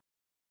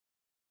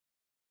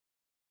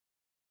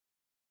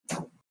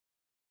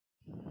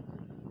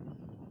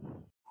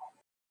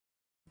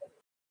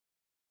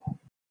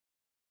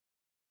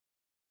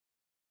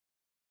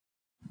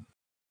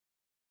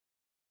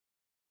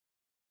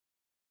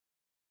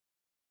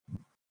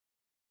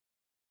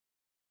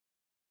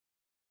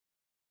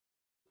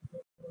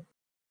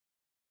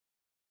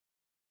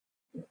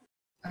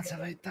আচ্ছা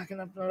ভাই থাকেন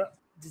আপনারা।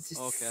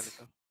 ওকে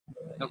আলিটো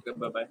ওকে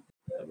বাই বাই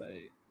বাই।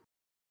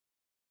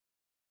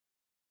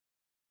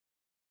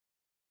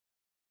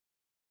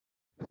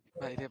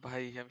 ভাই রে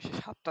ভাই আমি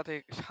 7টা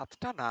থেকে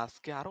 7টা না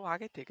আজকে আরো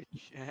আগে থেকে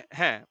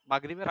হ্যাঁ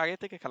মাগরিবের আগে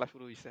থেকে খেলা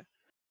শুরু হইছে।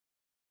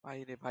 ভাই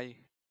রে ভাই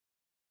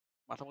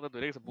মাথা মধ্যে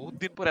ধরে গেছে, বহুত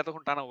দিন পর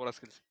এতক্ষণ টানা ওভার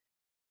খেলছি।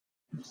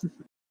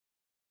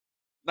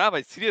 না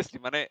ভাই সিরিয়াসলি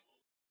মানে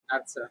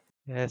আচ্ছা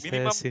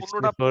মিনিমাম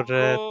 64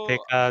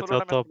 থেকে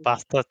যত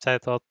বাস্তা চাই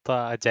তত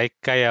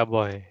জায়গায়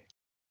বয়।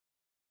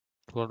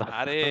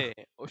 আরে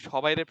ও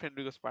সবাই রে ফ্রেন্ড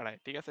রিকোয়েস্ট পাঠায়,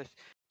 ঠিক আছে?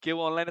 কেউ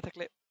অনলাইনে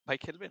থাকলে ভাই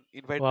খেলবেন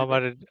ইনভাইট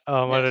দিবেন।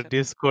 আমার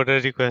ডিসকর্ডে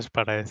রিকোয়েস্ট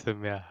পাঠাইছে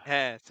মিয়া।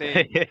 হ্যাঁ সেই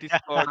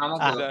ডিসকর্ড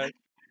উইজার্ড।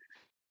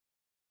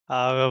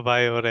 আবে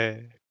ভাই ওরে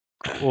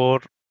ওর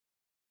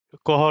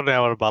কখনো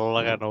আমার ভালো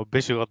লাগে না,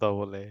 বেশি কথা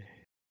বলে।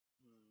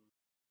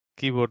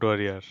 কিবোর্ড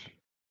ওয়ারিয়ার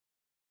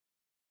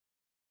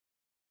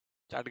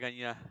চাট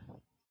গাইয়া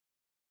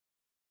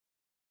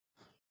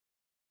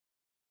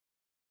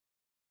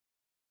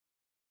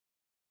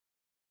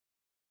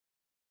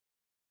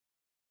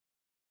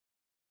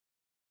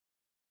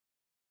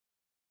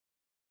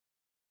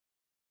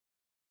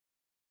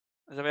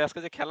আচ্ছা ভাই আজকে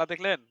যে খেলা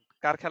দেখলেন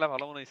কার খেলা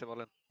ভালো মনে হয়েছে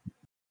বলেন?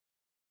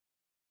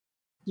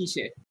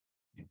 কিসে?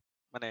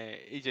 মানে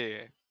এই যে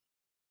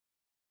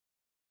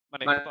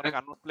মানে অনেক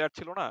আননোন প্লেয়ার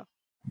ছিল না?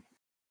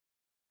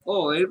 ও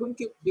এরকম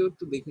কেউ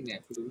তো দেখিনি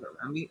আসলে।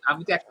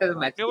 আমি তো একটা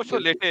ম্যাচ আপনি অবশ্য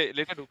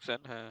লেটে ঢুকছেন।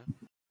 হ্যাঁ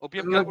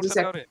ওপিএম খেলা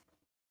করছেন কারে?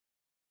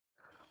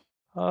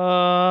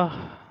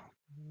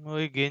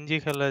 ওই গেঞ্জি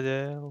খেলা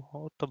যায়, ও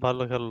তো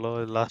ভালো খেললো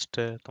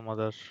লাস্টে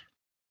তোমাদের।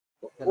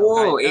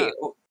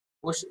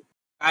 ও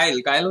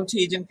কাইল হচ্ছে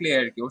এজেন্ট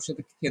প্লেয়ার কি, ওর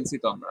সাথে খেলছি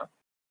তো আমরা।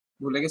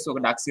 ভুলে গেছি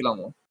ওকে ডাকছিলাম,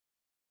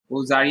 ও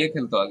জারিয়ে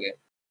খেলতো আগে।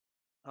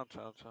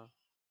 আচ্ছা আচ্ছা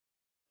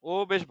ও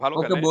বেশ ভালো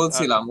ওকে খেলে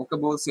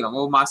বলছিলাম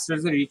ও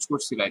মাস্টার্স এ রিচ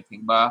করছিল আই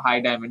থিংক বা হাই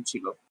ডায়মন্ড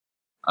ছিল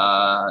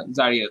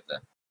জারিয়াতে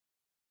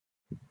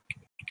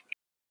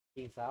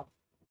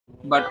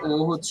বাট ও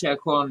হচ্ছে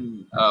এখন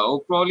ও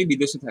প্রবাবলি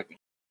বিদেশে থাকে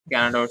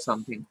কানাডা অর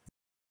সামথিং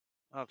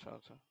আচ্ছা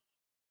আচ্ছা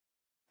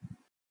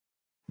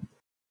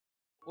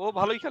ও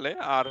ভালোই খেলে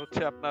আর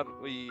হচ্ছে আপনার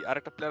ওই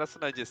আরেকটা প্লেয়ার আছে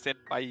না যে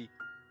সেন্ট পাই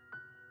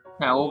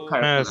হ্যাঁ ও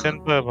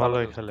সেনপাই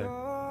ভালোই খেলে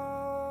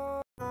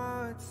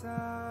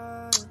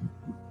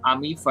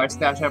আমি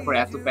ফার্স্টে আসার পর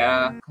এত প্যারা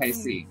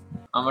খাইছি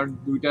আমার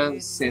দুইটা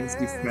সেন্স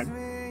ডিফারেন্ট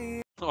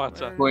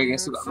আচ্ছা হয়ে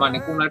গেছে মানে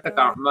কোন একটা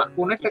কারণ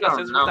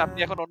না আপনি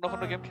এখন অন্য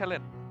কোনো গেম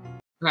খেলেন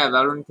হ্যাঁ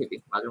ভ্যালরেন্ট খেলি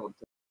মাঝে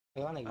মধ্যে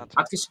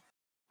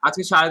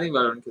আজকে সারাদিন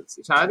ভ্যালরেন্ট খেলছি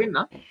সারাদিন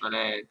না মানে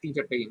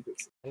 3-4টা গেম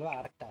খেলছি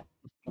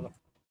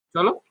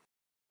চলো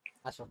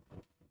আসো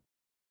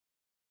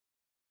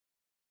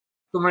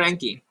তোমার র্যাঙ্ক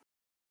কি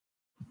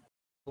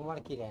তোমার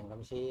কি র্যাঙ্ক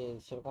আমি সেই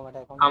সেরকম একটা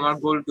অ্যাকাউন্ট আমার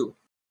গোল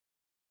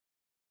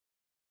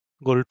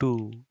 2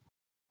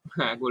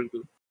 হ্যাঁ গোল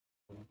 2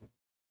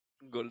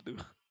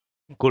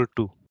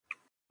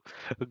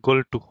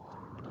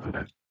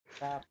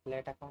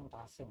 প্লেট অ্যাকাউন্ট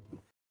আছে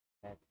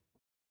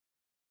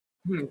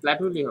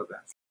প্ল্যাটুলি হবে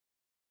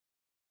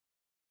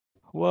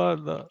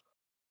ওয়ালা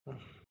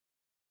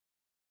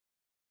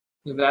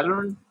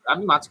ভ্যালরেন্ট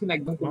আমি মাঝখানে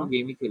একদম কোনো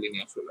গেমই খেলিনি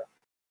আসলে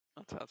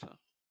আচ্ছা আচ্ছা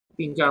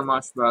 3-4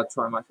 মাস বা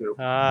 6 মাস এরকম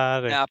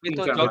আপনি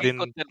তো জগিং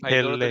করতেন ভাই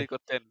দৌড়াদৌড়ি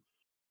করতেন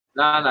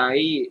না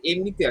এই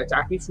এমনিতে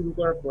চাকরি শুরু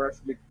করার পর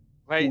আসলে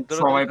ভাই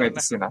সময়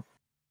পাইতেছি না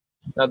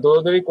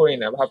দৌড়াদৌড়ি করি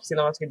না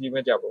ভাবছিলাম আজকে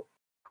জিমে যাব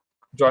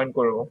জয়েন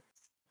করব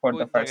ফর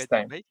দ্য ফার্স্ট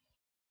টাইম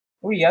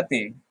ওই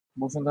ইয়াতে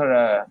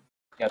বসুন্ধরা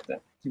ইয়াতে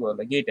কি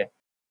বলে গেটে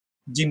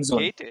জিম জোন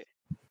গেটে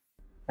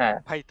হ্যাঁ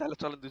ভাই তাহলে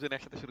চলো দুজন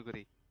একসাথে শুরু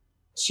করি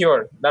শিওর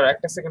দাঁড়া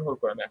একটা সেকেন্ড হোল্ড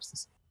করে আমি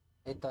আসতেছি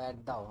এই তো অ্যাড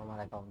দাও আমার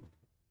অ্যাকাউন্ট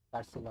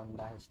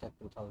বার্সেলোনা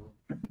 #2000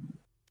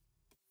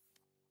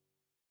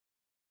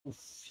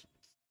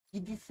 কি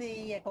দিছে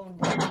এই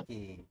অ্যাকাউন্টে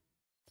থেকে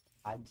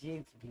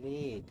আরজিএক্স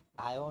ব্লেড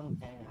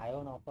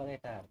আয়ন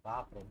অপারেটর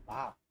বাপ রে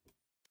বাপ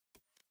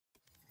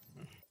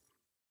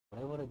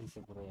বড় দিছে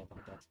পুরো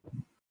অ্যাকাউন্টে আজকে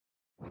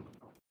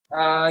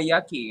ইয়া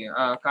কি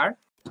কার্ড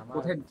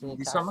কোথায়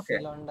দিছো আমাকে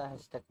বার্সেলোনা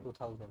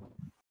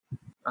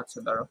 #2000 আচ্ছা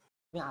দাঁড়াও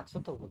তুমি আছো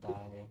তো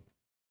কোথায়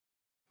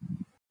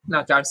না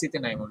জার্সিতে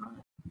নাই মনে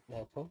হয়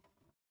দেখো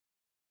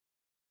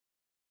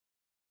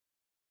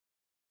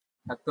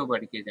থাকতেও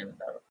পারি কে জানে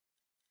দাঁড়াও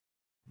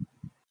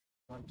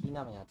তোমার কি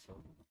নামে আছো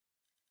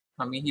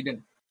আমি হিডেন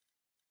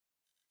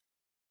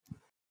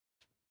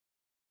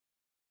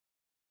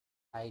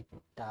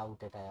ডাউট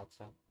এটা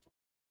আছে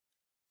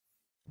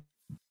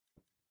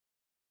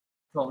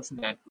সমস্যা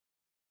নেই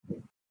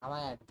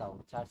আমায় অ্যাড দাও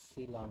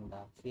জার্সি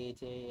লন্ডা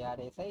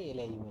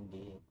CHARSILAUND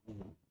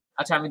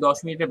আচ্ছা আমি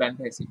 10 মিনিটে ব্যান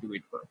খাইছি একটু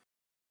ওয়েট করো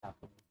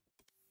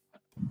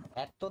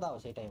অ্যাড তো দাও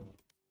সেই টাইমে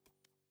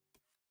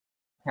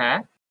হ্যাঁ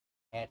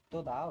অ্যাড তো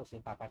দাও সেই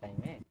ফাঁকা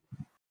টাইমে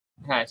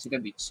হ্যাঁ সেটা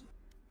দিচ্ছি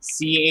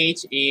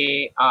CHARLISI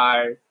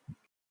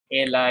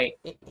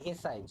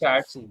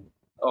জার্সি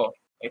ও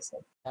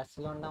এসআই জার্সি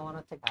লন্ডা মানে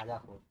হচ্ছে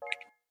গাঁজাখোর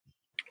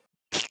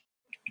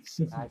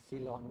জার্সি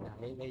লন্ডা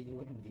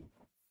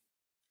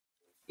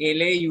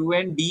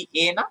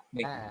LAUNDA না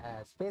হ্যাঁ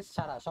হ্যাঁ স্পেস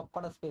ছাড়া সব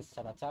কটা স্পেস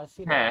ছাড়া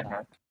জার্সি হ্যাঁ লন্ডা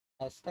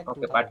হ্যাঁ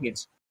ওকে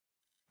পাঠিয়েছি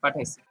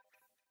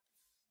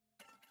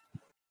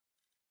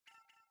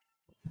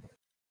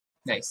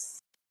নাইস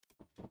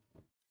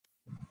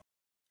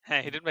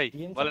হ্যাঁ হিডেন ভাই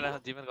বলেন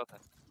এখন জিমের কথা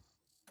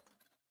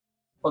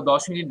ও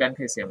 10 মিনিট ব্যান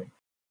খাইছি আমি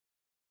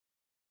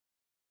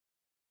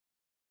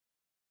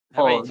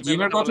ও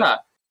জিমের কথা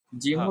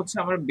জিম হচ্ছে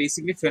আমার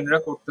বেসিক্যালি ফ্রেন্ডরা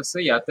করতেছে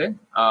ইয়াতে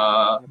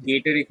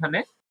গেটের এখানে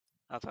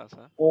আচ্ছা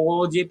আচ্ছা ও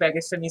যে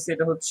প্যাকেজটা নিছে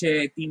এটা হচ্ছে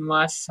 3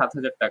 মাস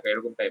 7000 টাকা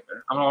এরকম টাইপের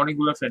আমার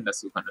অনেকগুলো ফ্রেন্ড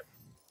আছে ওখানে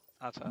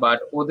আচ্ছা বাট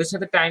ওদের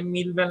সাথে টাইম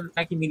মিলবে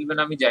নাকি মিলবে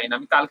না আমি জানি না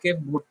আমি কালকে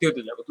ভর্তি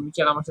হতে যাব তুমি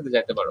চাইলে আমার সাথে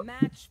যেতে পারো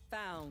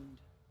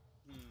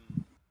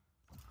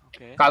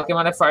কালকে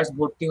মানে ফার্স্ট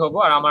ভর্তি হব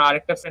আর আমার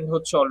আরেকটা ফ্রেন্ড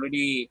হচ্ছে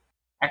অলরেডি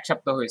 1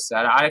 সপ্তাহ হয়েছে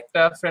আর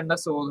আরেকটা ফ্রেন্ড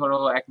আছে ও ধরো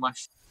 1 মাস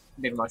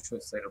 1.5 মাস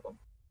হয়েছে এরকম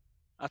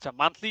আচ্ছা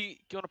মান্থলি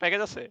কি কোনো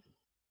প্যাকেজ আছে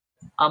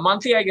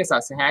মান্থলি আই গেস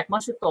আছে হ্যাঁ 1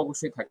 মাসের তো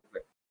অবশ্যই থাকবে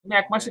তুমি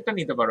 1 মাসেরটা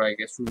নিতে পারো আই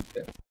গেস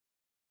শুরুতে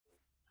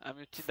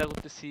আমি চিন্তা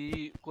করতেছি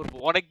করব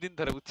অনেক দিন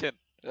ধরে বুঝছেন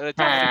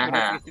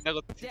চিন্তা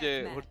করতেছি যে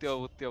ভর্তি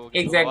হব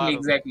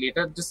এক্স্যাক্টলি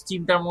এটা জাস্ট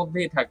চিন্তার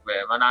মধ্যেই থাকবে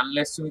মানে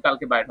আনলেস তুমি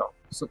কালকে বাইরে হও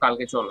সো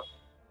কালকে চলো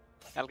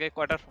কালকে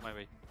কয়টার সময়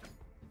ভাই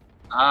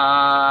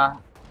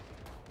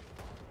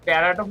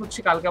প্যারাটা হচ্ছে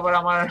কালকে আবার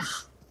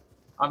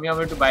আমি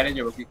আবার একটু বাইরে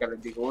যাবো বিকালের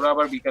দিকে ওরা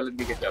আবার বিকালের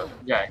দিকে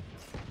যায়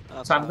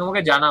আমি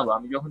তোমাকে জানাবো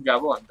আমি যখন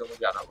যাবো আমি তোমাকে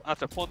জানাবো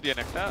আচ্ছা ফোন দিয়েন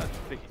একটা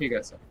ঠিক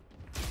আছে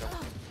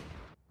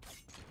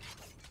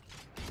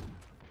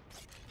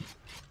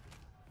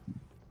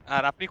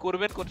আর আপনি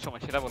করবেন কোন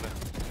সময় সেটা বলেন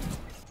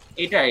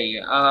এটাই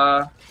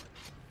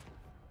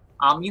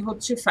আমি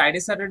হচ্ছে ফ্রাইডে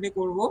স্যাটারডে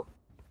করব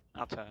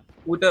আচ্ছা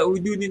ওই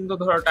 2 দিন তো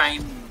ধরো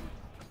টাইম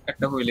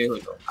একটা হইলেই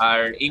হলো আর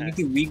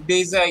এমনিতে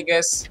উইকডেজে আই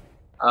গেস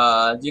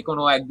যে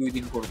কোনো 1-2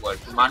 দিন করবো আর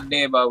কি মানডে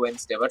বা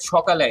ওয়েডনেসডে বাট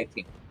সকালে আই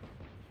থিঙ্ক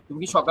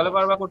তুমি কি সকালে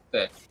পারবা করতে?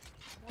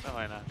 মনে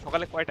হয় না।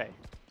 সকালে কয়টায়?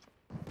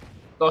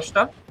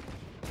 10টা।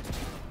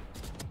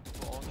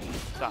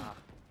 10টা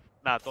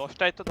না,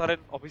 10টায় তো ধরেন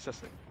অফিস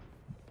আছে।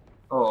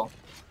 ও,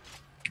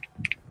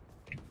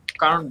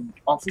 কারণ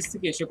অফিস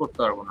থেকে এসে করতে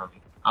পারবো না আমি।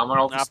 আমার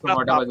অফিস তো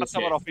 9টা বাজে শেষ।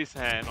 আমার অফিস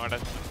হ্যাঁ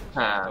 9টার সময়।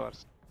 হ্যাঁ।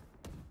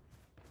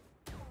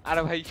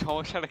 আরে ভাই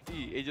সমস্যাটা কি,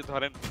 এই যে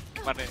ধরেন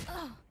মানে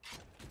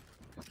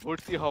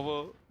ভর্তি হব,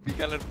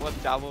 বিকালের পর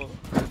যাব,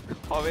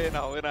 হবে না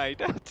হবে না,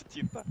 এটা হচ্ছে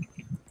চিন্তা।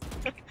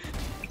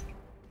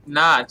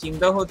 না,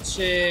 চিন্তা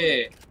হচ্ছে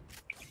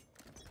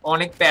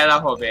অনেক প্যারা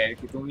হবে আর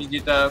কি। তুমি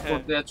যেটা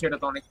করতে যাচ্ছ এটা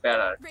তো অনেক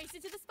প্যারা।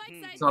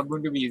 It's not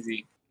going to be easy.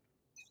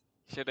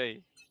 সেটাই।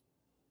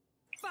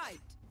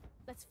 Fight.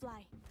 Let's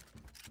fly.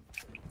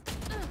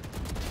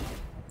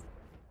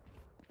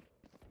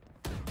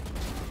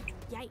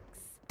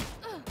 Yikes.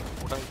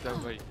 মোটা হইতে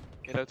হবে ভাই,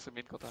 এটা হচ্ছে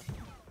মেন কথা।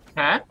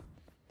 হ্যাঁ,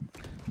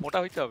 মোটা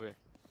হইতে হবে।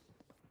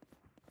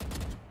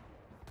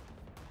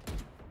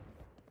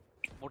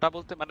 মোটা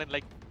বলতে মানে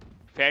লাইক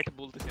ফ্যাট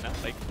বলতেছি না,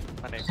 লাইক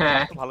মানে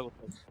ভালো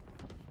করতে হবে।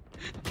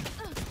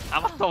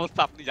 আমার তো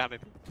অবস্থা আপনি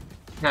জানেন।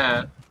 হ্যাঁ।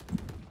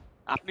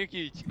 আপনি কি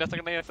চিকনা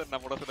চাকনাই আছেন না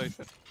মোটা সোটা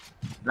হইছেন?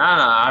 না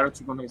না, আরো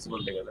চিকন হয়েছে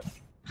বলতে গেলে।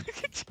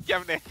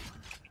 কেমনে?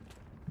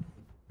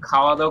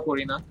 খাওয়া দাওয়া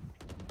করি না।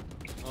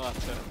 ও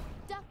আচ্ছা।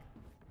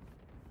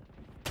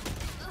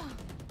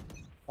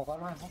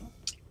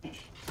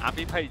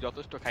 আমি ভাই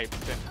যথেষ্ট খাই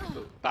বুঝছেন,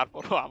 কিন্তু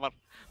তারপরও আমার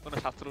কোনো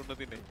স্বাস্থ্যের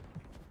উন্নতি নেই।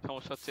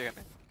 সমস্যা হচ্ছে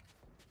এখানে।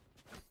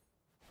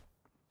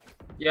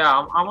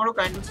 আমারও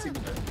কাইন্ড অফ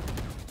সিমিলার।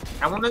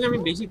 এমন না যে আমি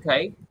বেশি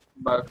খাই,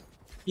 বা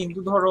কিন্তু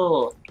ধরো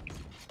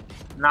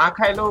না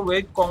খাইলেও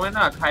ওয়েট কমে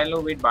না, খাইলেও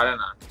ওয়েট বাড়ে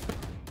না।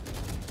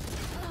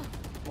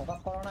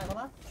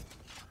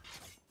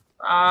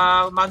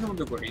 মাঝে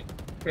মধ্যে করি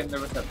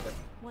ফ্রেন্ডদের সাথে।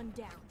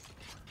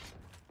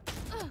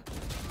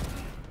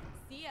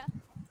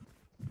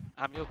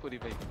 আমিও করি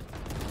ভাই।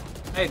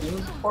 এই তুমি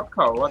পট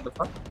খাও? What the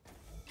fuck?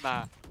 না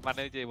মানে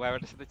ওই যে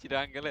ওয়াইফাইয়ের সাথে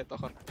চিরাং গেলে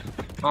তখন।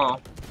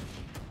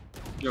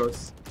 জোস।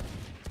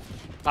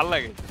 ভালো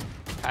লাগে।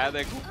 খায়া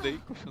দেয়, ঘুম দেই,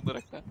 খুব সুন্দর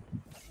একটা।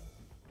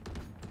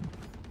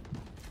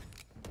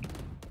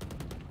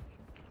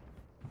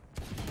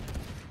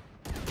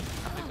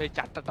 আপনি ভাই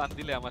 4টা টান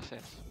দিলে আমার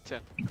শেষ,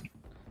 বুঝছেন?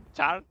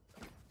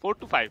 4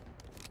 to 5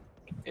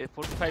 এই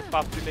 4 to 5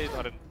 পাপ দিলেই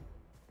ধরেন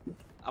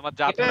আমার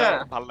যা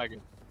ভালো লাগে।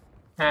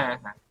 হ্যাঁ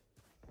হ্যাঁ,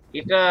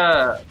 এটা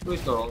তুই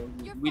তো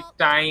উইথ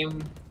টাইম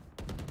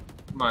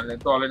মানে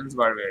টলারেন্স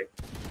বাড়বে।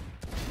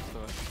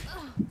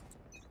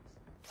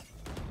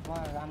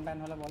 তোমার রান ব্যান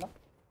হলে বলো।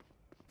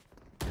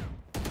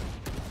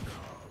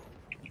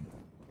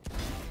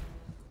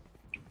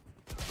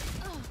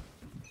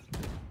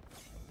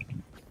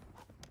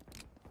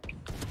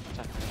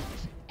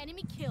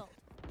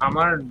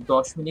 আমার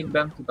 10 মিনিট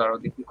ব্যান তো, তারও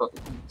দেখি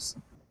কতক্ষণ হচ্ছে।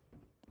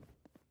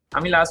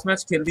 আমি লাস্ট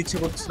ম্যাচ খেলতে ইচ্ছে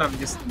করছিলাম,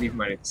 জাস্ট লিভ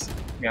মারিছি।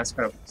 ম্যাচ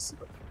খারাপ হচ্ছিল,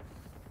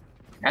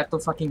 এত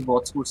ফাকিং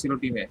বটস করছিল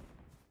টিমে।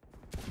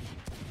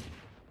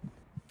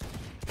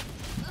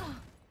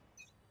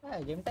 হ্যাঁ,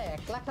 গেমটা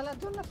একলা খেলার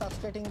জন্য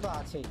ফ্রাস্ট্রেটিং তো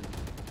আছেই।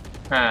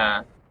 হ্যাঁ,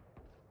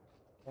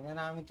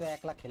 না আমি তো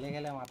একলা খেলে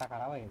গেলে মাথা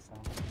খারাপ হয়ে গেছে।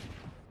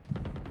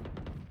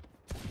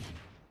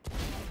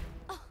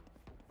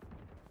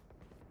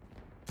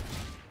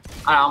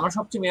 আর আমার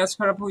সবচেয়ে ম্যাচ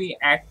খারাপ ওই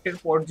অ্যাক্টের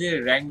পর যে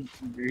র্যাঙ্ক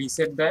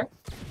রিসেট দেয়,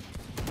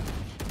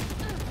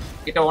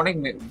 এটা অনেক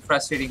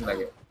ফ্রাস্ট্রেটিং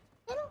লাগে।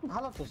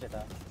 ভালো তো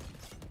সেটা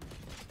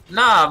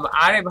না।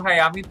 আরে ভাই,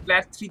 আমি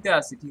প্ল্যাট 3 তে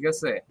আছি, ঠিক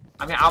আছে?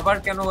 আমি আবার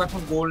কেন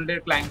এখন গোল্ডের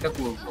ক্লাইম্বটা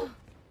করব?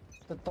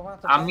 তো তোমার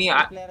তো আমি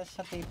প্লেয়ারের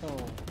সাথেই তো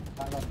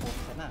ভালো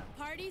করছে না।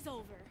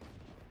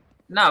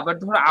 না, বাট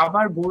ধরো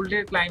আবার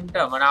গোল্ডের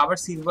ক্লাইম্বটা মানে আবার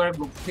সিলভার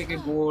থেকে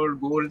গোল্ড,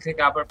 গোল্ড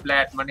থেকে আবার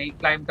প্ল্যাট, মানে এই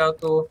ক্লাইম্বটাও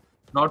তো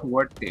নট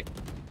ওয়ার্থ ইট।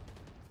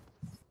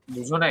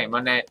 বুঝো নাই?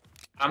 মানে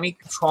আমি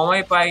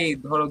সময় পাই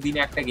ধরো দিনে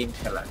একটা গেম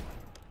খেলার,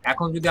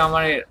 এখন যদি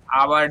আমার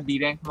আবার ডি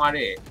র্যাঙ্ক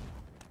মারে,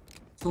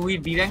 তো ওই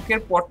ডি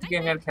র্যাঙ্কের পর থেকে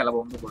আমি আর খেলা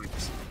বন্ধ করে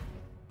দিচ্ছি।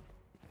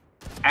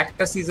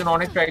 একটা সিজন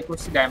অনেক ট্রাই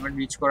করছি ডায়মন্ড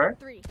রিচ করার,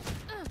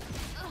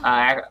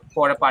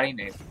 পরে পারি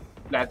নাই।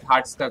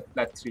 হার্টস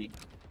প্ল্যাট 3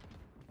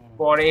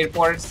 পরে এর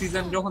পরের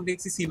সিজন যখন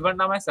দেখছি সিলভার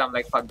নামাইছে, আই এম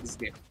লাইক ফাক this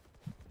game,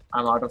 I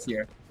am out of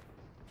here.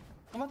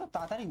 তোমার তো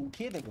তাড়াতাড়ি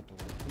উঠিয়ে দেবে, তো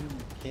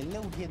খেললে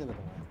উঠিয়ে দেবে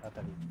তোমার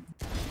তাড়াতাড়ি।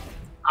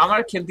 আমার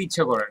খেলতে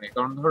ইচ্ছা করে না,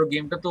 কারণ ধরো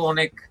গেমটা তো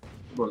অনেক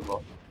বলবো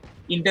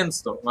ইন্টেন্স,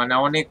 তো মানে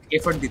অনেক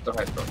এফর্ট দিতে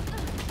হয়। তো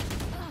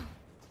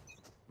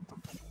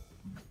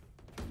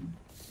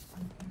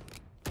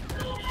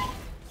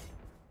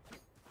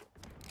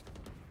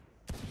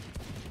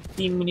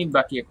 3 মিনিট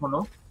বাকি এখনো।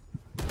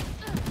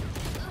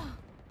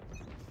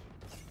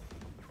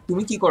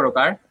 তুমি কি করো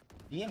কার?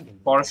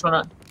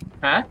 পড়াশোনা?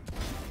 হ্যাঁ,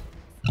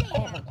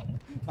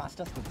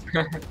 মাস্টার্স করছি।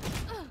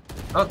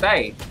 ও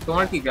তাই?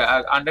 তোমার কি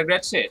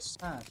আন্ডারগ্র্যাড শেষ?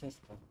 হ্যাঁ শেষ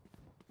তো।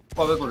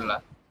 কবে করলা?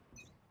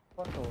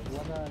 কত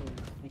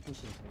 2021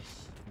 শেষ।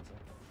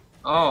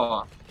 ও,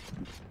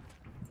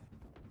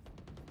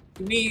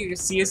 তুমি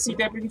সিএসসি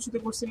টাইপের কিছুতে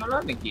করছিল না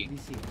নাকি?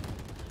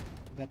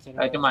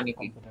 এটা মানে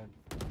কি?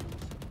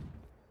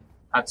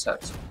 আচ্ছা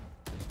আচ্ছা।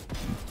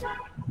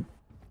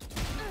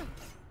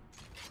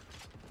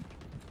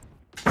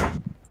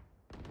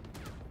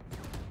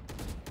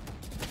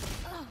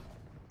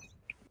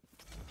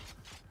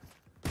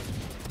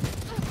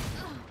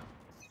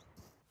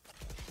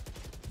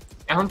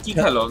 এখন কি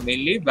খেলো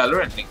মেইনলি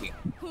ভ্যালোরেন্ট নাকি?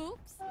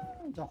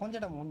 যখন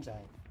যেটা মন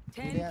চায়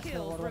ঘুরে আসলে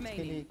বড়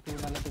খেলি একটু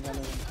নালাতে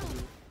ভ্যালোরেন্ট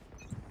খেলি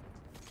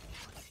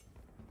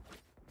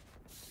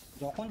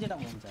যখন যেটা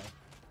মন চায়।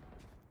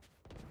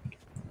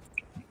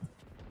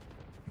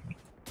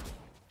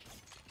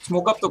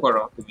 স্মোক আপ তো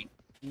করো তুমি?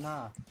 না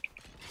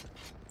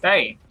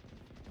তাই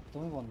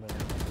তুমি বন্ধ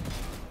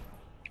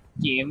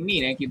কি এমনি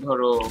নাকি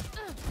ধরো?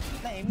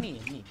 না এমনি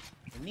এমনি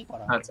এমনি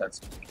করা। আচ্ছা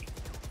আচ্ছা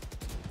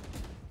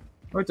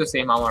ওই তো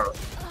সেম আমারও।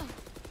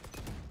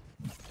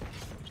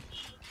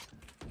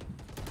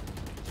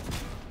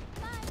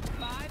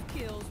 5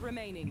 kills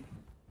remaining.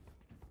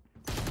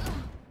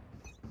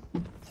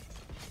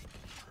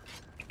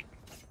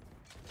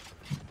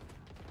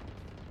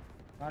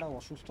 আরে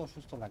অসুস্থ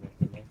অসুস্থ লাগে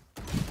খেলে।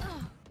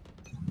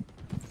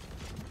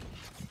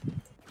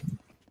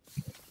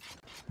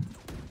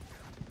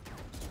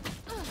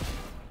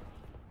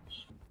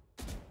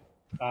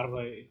 কার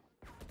ভাই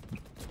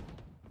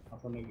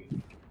আসলে কি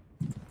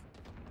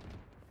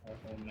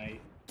নাই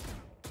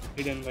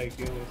হিডেন ভাই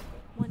কি অবস্থা?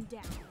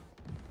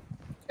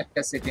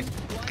 একটা সেকেন্ড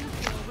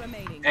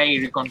এই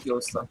রিকন কি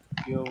অবস্থা?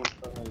 কি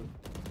অবস্থা ভাই?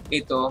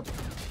 এই তো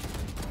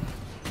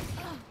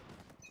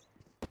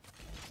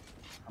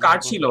কার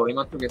ছিল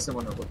এইমাত্র গেছে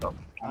মনে কোথাও।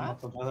 আমার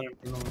তো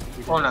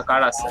ও না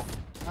কার আছে?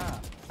 হ্যাঁ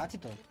আছি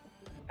তো।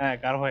 হ্যাঁ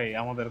কার ভাই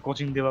আমাদের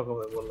কোচিং দেবা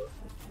কবে বলো?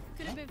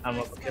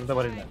 আমরা তো খেলতে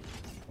পারি না।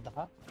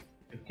 দেখা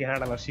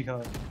কেহাড়ালা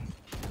শিখাও।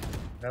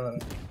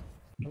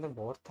 তাহলে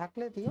বোর্ড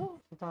থাকলে দিও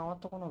কিন্তু আমার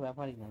তো কোনো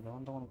ব্যাপারই না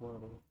যখন তখন করে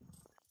দেবো।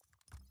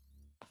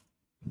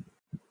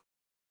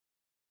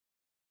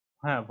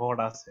 হ্যাঁ বোর্ড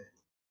আছে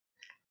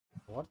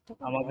বোর্ড তো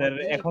আমাদের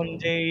এখন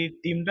যে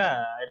টিমটা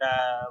এটা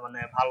মানে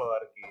ভালো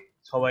আর কি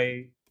সবাই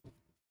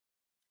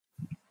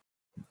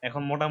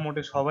এখন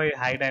মোটামুটি সবাই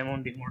হাই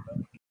ডায়মন্ড ইমমর্টাল।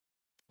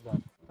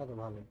 তা তো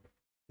ভালো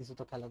কিছু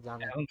তো খেলা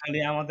জানে। এখন খালি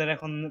আমাদের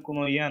এখন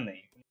কোনো ইয়া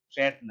নেই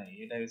চ্যাট নাই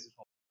এটা হচ্ছে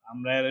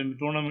আমরা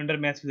টুর্নামেন্টের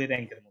ম্যাচ খেলি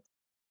র্যাঙ্কের মতো।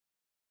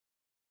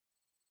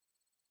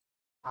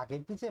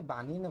 আগের পিছে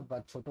বানিয়ে না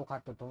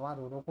ছোটখাটো তোমার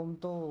ওরকম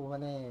তো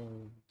মানে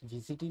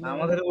ভিসিটি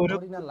আমাদের লেভেলের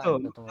ওইরকম না তো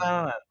লাগবে তোমার। না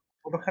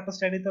ছোটখাটো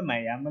স্টাডি তো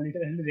নাই আমরা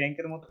লিটারালি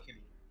র্যাঙ্কের মতো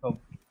খেলি সব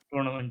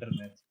টুর্নামেন্টের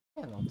ম্যাচ।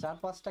 কেন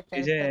 4-5টা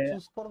এই যে ক্যারেক্টার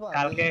চুজ করবা যে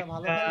কালকে যেটা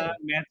ভালো একটা খেলে।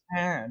 ম্যাচ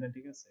হ্যাঁ না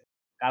ঠিক আছে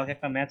কালকে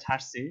একটা ম্যাচ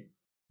হারছি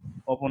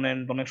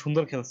অপোনেন্ট অনেক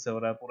সুন্দর খেলছে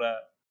ওরা পুরা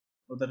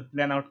ওদের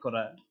প্ল্যান আউট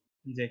করা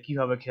যে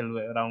কিভাবে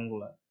খেলবে রাউন্ড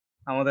গুলা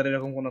আমাদের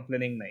এরকম কোনো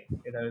প্ল্যানিং নাই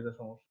এটা হচ্ছে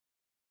সমস্যা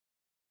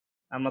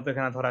আমরা তো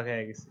এখানে ধরা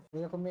খেয়ে গেছি।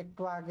 এরকম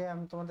একটু আগে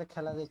আমি তোমাদের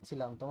খেলা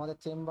দেখছিলাম তোমাদের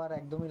চেম্বার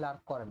একদমই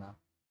লার্ক করে না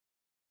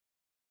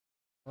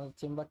তোমাদের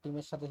চেম্বার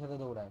টিমের সাথে সাথে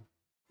দৌড়ায়।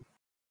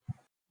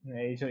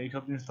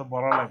 এইসব জিনিস তো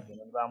বড় লাগবে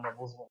আমরা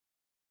বুঝবো।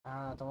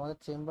 হ্যাঁ তোমাদের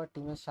চেম্বার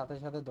টিমের সাথে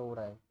সাথে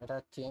দৌড়ায় এটা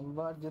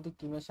চেম্বার যদি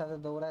টিমের সাথে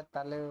দৌড়ায়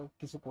তাহলে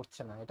কিছু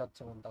করছে না এটা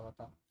হচ্ছে মোটা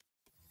কথা।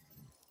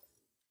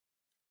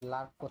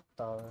 লার্ক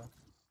করতে হবে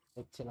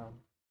দেখছিলাম।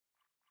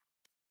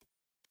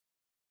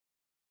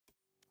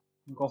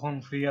 কখন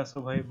ফ্রি আছো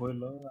ভাই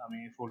বললো আমি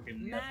 14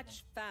 নিয়ে Match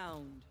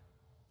found.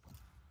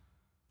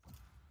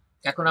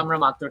 এখন আমরা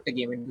মাত্র একটা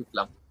গেমে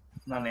ঢুকলাম।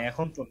 না না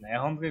এখন তো না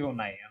এখন থেকে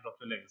নাই সব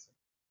চলে গেছে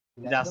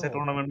যে আছে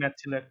টুর্নামেন্ট ম্যাচ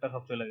ছিল একটা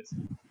সব চলে গেছে।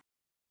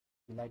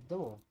 লাইক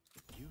দেবো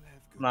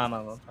না না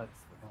না থাক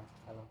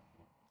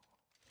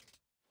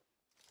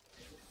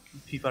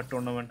ফিফা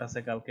টুর্নামেন্ট আছে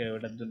কালকে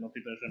ওটার জন্য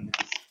প্রিপারেশন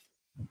নিতেছি।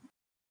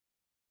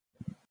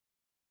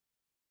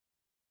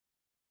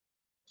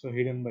 সো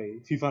হিডেন ভাই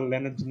ফিফা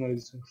ল্যানের জন্য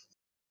রেজিস্ট্রেশন।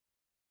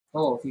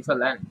 ও ফিফা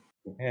ল্যান্ড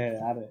হ্যাঁ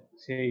আরে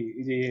সেই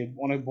এই যে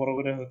অনেক বড়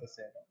করে হতেছে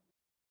এটা।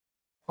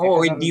 ও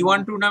ওই D1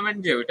 টুর্নামেন্ট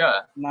যে ওটা?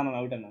 না না না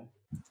ওটা না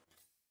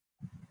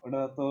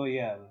ওটা তো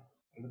ইয়ার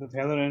এটা তো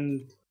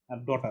ভ্যালোরেন্ট আর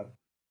ডটার।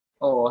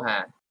 ও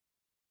হ্যাঁ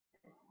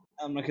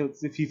আমরা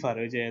খেলছি ফিফার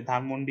ওই যে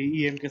ধানমন্ডি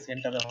ইএমকে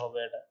সেন্টারে হবে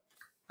এটা।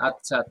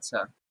 আচ্ছা আচ্ছা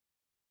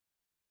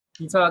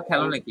ফিফা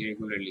খেলো নাকি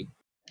রেগুলারলি?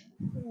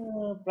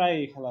 প্রায়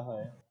খেলা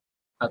হয়।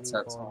 আচ্ছা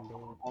আচ্ছা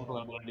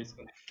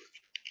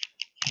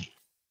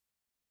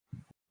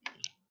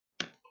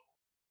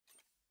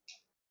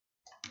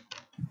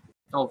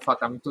ও ফাক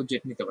আমি তো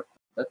জেট নিতে পারতাম।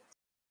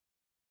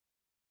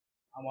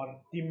 আমার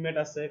টিমমেট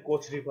আছে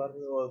কোচ রিভার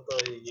ও তো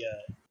ইয়া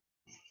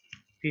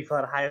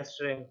ফিফার হাইয়েস্ট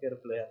র‍্যাঙ্কের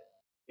player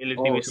elite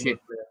divisional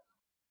player.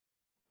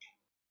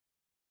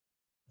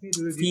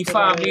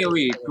 FIFA আমি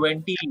ওই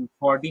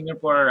 2014 এর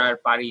পর আর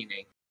পারি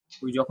নাই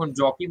ওই যখন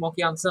জকি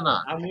মকি আনছে না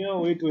আমিও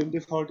ওই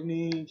 2014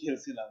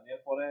 খেলছিলাম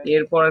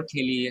এরপর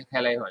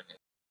খেলাই হয় না।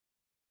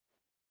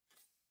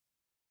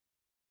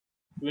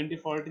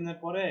 2014 এর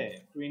পরে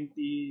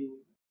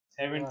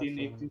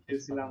 2017-18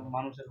 খেলছিলাম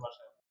মানুষের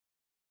বাসায়।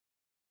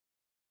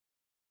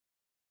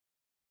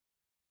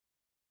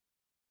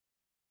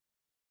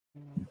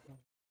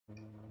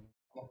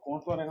 কোন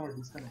তো এখন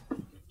ডিসকানেক্ট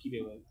কি রে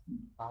ভাই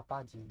পাপা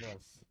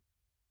জিজাস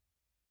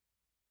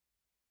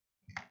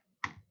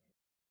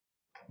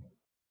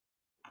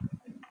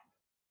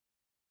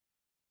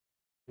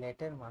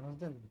প্লেটের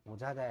মানুষদের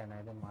বোঝা যায় না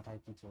এদের মাথায়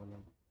কি চলে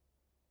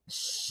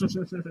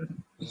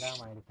এরা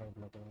মাইর খায়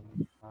প্লেটের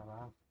বাবা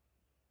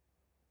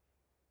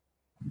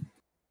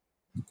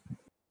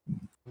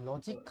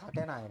লজিক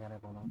খাটে না এখানে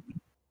কোনো।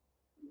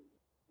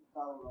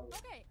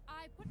 Okay,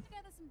 I put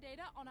together some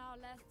data on our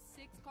last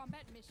 6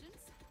 combat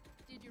missions.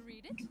 Did you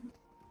read it?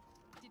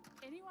 Did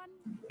anyone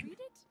read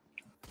it?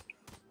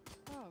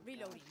 Oh,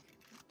 reloading.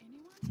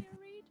 Anyone here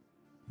read?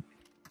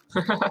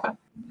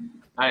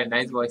 আরে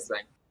নাইস ভয়েস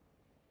লাইন।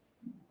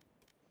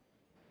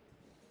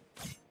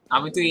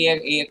 আমি তো এই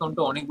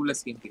অ্যাকাউন্টে অনেকগুলো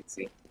স্কিন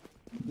কিনছি,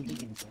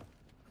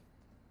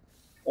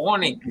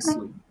 অনেক কিছু।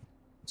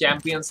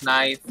 চ্যাম্পিয়ন্স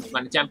নাইফ,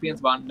 মানে চ্যাম্পিয়ন্স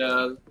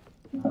বান্ডেল,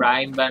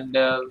 প্রাইম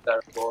বান্ডেল,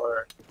 তারপর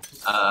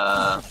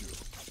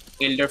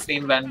এল্ডার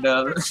ফ্লেম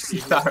বান্ডেল,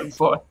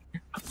 তারপর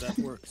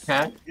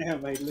হ্যাঁ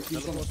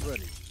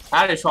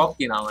আরে সব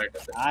কিনা আমার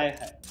এটাতে।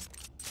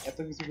 এত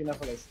কিছু কিনা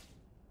ফেলেছে,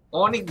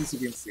 অনেক কিছু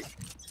কিনছি।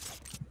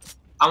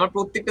 আমার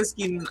প্রত্যেকটা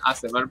স্কিন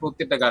আছে, মানে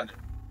প্রত্যেকটা গানে।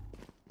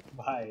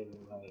 ভাই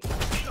ভাই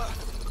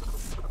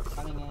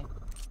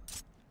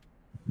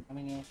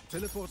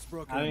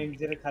আমি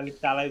যেটা খালি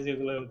চালাই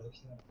যেগুলো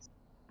দেখি না।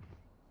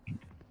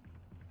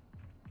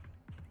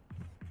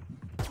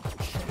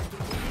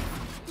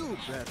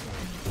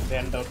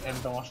 ব্যান্ড আউট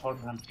এন্ড আমার শর্ট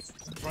গান।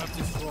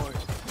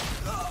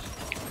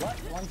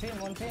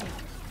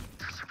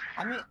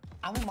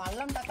 আমি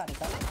মারলাম টাকারে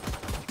তাহলে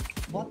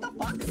what the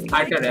fuck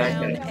আইটারে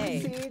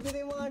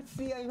সেজরে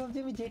মারছি। আমি ভাবছি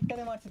আমি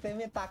জেটটারে মারছি, তাই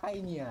আমি তাকাই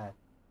নি আর।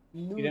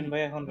 ইরেন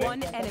ভাই এখন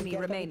One enemy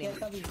remaining.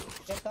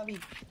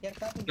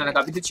 না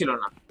কাপিতে ছিল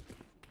না,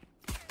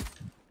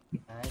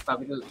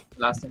 কাপিতে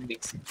লাস্ট টাইম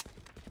দেখছি।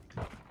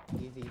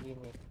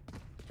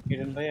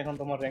 ইরেন ভাই এখন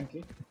তোমার র‍্যাঙ্ক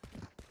কি?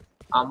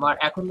 আমার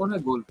এখন মনে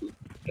হয় গোল 2।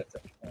 আচ্ছা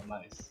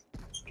নাইস।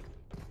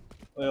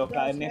 ওই ওকে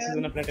নেক্সট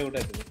সিজনে প্লেটে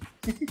উঠাই দেব।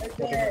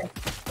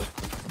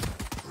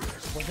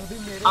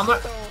 আমার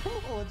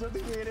ও যদি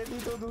মেরে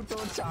দিত দুটো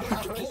চালা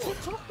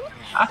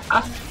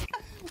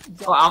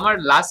ও আমার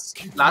লাস্ট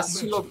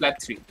ছিল প্ল্যাট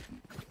 3,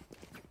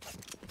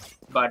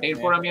 বাট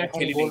এরপর আমি আর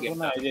খেলি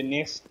না। এই যে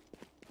নেক্সট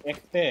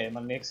একতে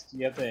মানে নেক্সট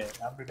ইয়াতে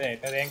আপডেটে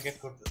এটা র‍্যাঙ্ক এড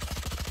করতে।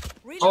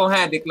 ও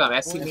হ্যাঁ দেখলাম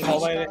এসসি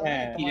সবাই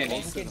হ্যাঁ কি জানি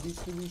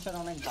ডিস্ট্রিবিউশন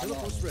অনেক ভালো।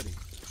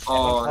 ও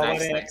সবাই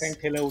নাইস এক র‍্যাঙ্ক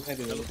খেলে উঠাই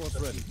দেবে,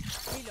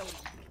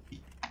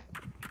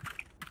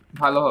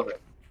 ভালো হবে।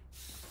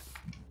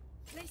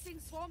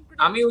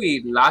 আমি ওই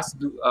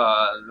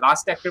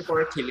লাস্ট অ্যাক্টের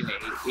পরে খেলি নাই,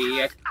 এই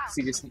এক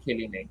সিরিয়াসলি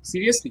খেলি নাই।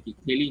 সিরিয়াসলি কি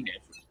খেলি নাই।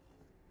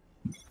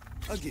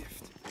 A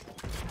gift.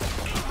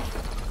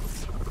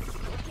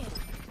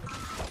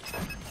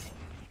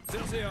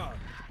 There they are.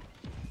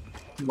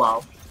 Wow.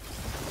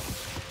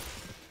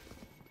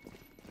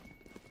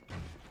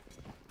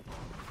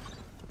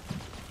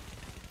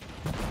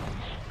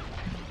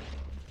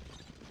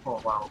 Oh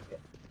wow. Okay.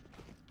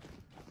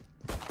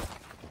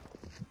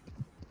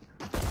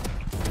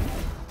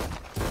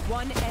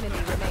 One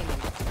enemy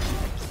remaining.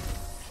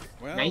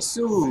 Well, Nice.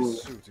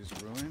 this suit is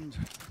ruined.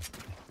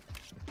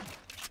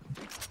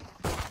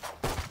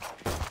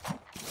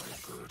 The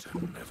good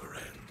never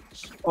ends.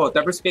 Oh,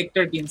 তারপর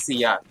স্পেক্টর কিনছি,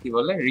 কি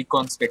বলে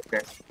রিকন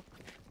স্পেক্টর।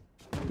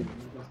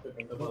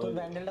 নতুন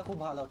ব্যান্ডেলটা খুব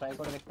ভালো, ট্রাই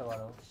করে দেখতে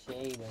পারো।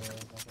 সেই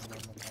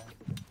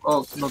ও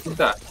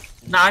নতুনটা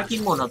না আর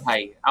কিনবো না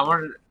ভাই। আমার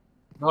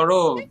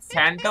ধরো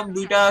ফ্যান্টম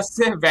 2টা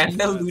আছে,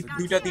 ভ্যান্ডেল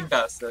 2টা 3টা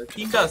আছে,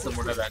 3টা আছে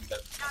মোটা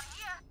ভ্যান্ডেল।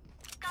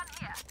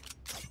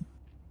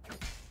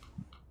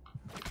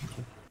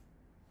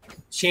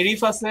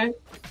 শেরিফ আছে,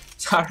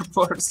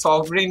 তারপর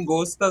সভরেন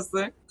গোস্ট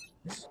আছে।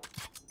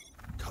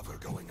 Cover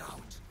going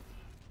out.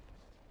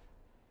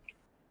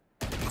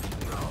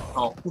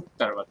 ও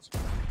কুত্তার বাচ্চা।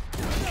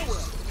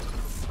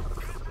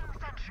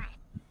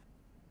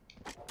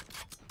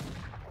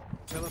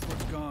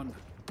 Teleport's gone.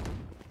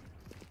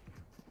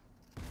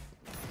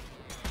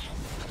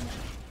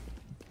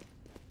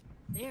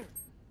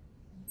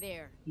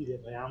 There. কি রে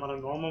ভাই আমার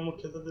নরমাল মুড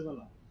খেলতে দেবে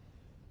না?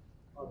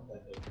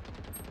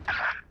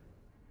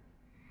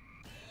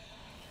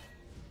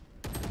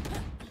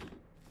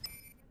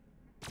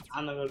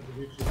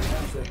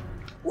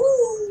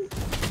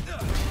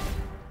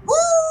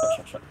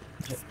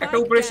 একটা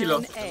উপরে ছিল,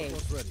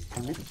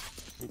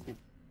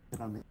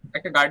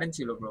 একটা গার্ডেন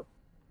ছিল bro.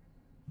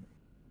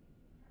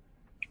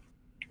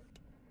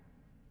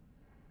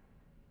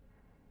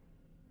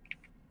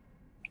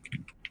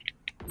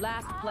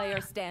 Last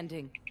player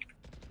standing.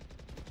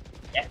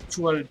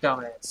 Actual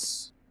damage.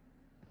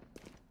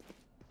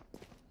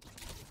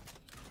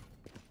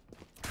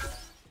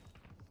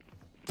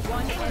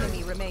 One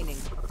enemy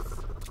remaining.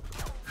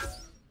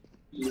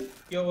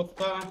 কি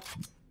অবস্থা?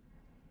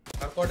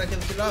 আর কয়টা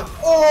খেলছিলা?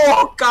 ও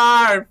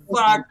কার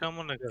ফাক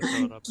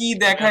কি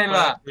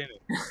দেখাইলা,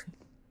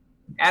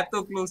 এত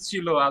ক্লোজ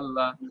ছিল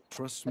আল্লাহ।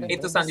 এই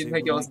তো সঞ্জিত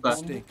ভাই কি অবস্থা?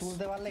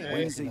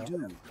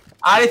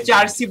 আরে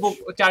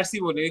চারসি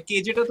বলে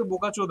কেজেটা তো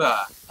বোকাচোদা।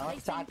 আমার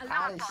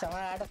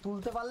একটা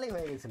তুলতে পারলেই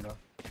হয়ে গেছিল।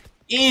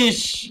 ইশ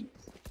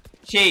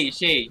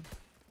সেই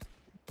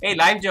এই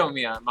লাইভ যাও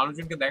মিয়া,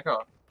 মানুষজনকে দেখাও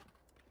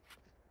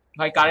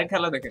ভাই, কারেন্ট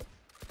খেলা দেখে।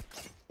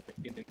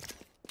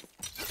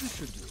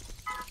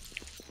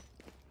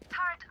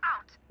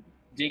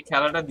 যে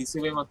খেলাটা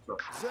দিছিল মাত্র।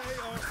 They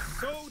are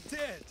so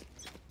dead.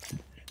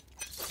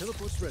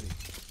 Teleport's ready.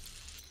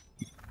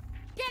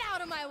 Get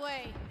out of my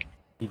way.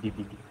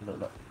 BD.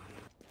 Look.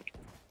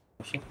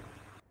 Pushing.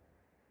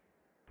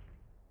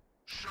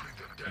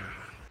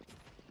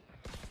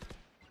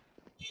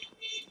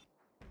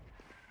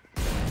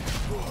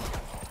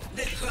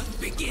 The hunt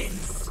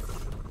begins.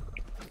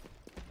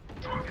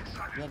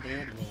 You're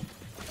dead, man.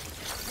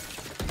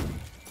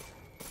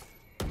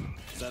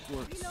 That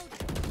works.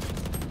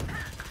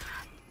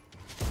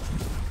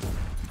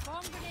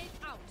 Bomb grenade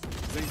out.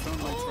 They found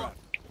my trap.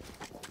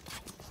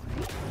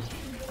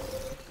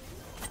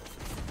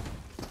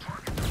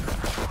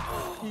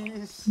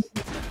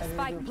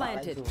 Spike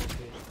planted.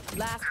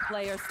 Last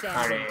player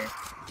standing.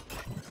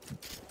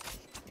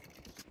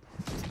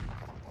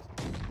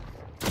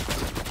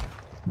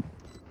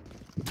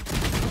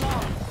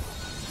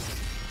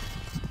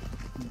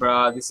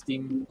 Bruh, this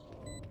team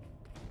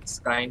is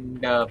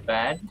kinda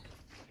bad.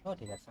 Oh,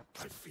 ঠিক আছে.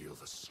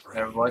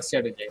 Their voice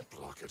strategy.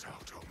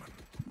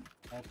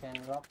 I can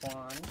drop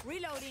one.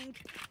 Reloading.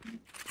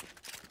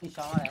 ইস,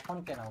 আমার এখন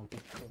কেন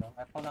উচিত ছিল?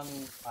 এখন আমি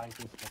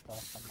পাল্টি করতে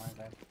পারতাম my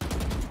bad.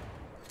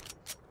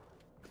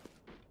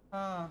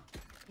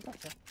 ঠিক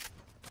আছে.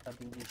 এটা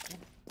দিয়ে দিচ্ছি.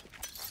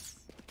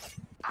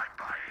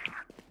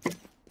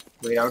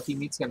 Wait, our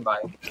teammates can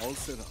buy. All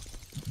set up.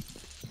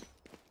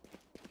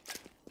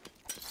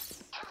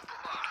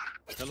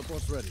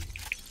 Teleport's ready.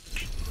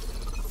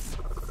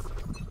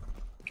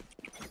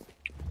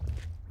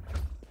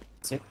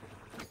 Sit.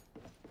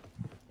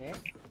 Okay.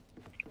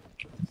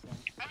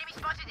 Enemy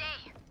spotted A.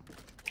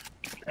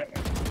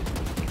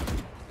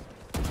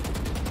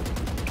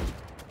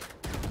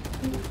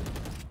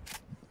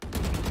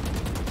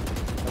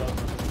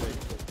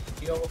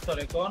 কি অবস্থা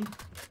রেকন?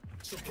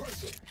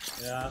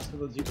 আজকে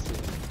তো জিতছি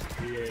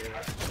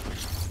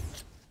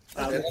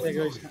কালকে থেকে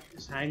ওই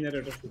শাইনের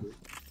এটা শুরু।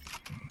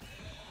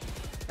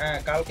 হ্যাঁ,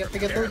 কালকে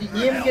থেকে তো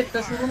ইএম গেটটা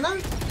শুরু না?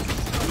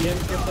 ইএম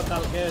কে তো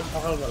কালকে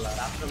সকালবেলা,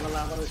 রাত্রেবেলা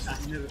আবার ওই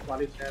শাইনের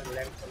কোয়ালিফায়ার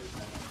র্যাঙ্ক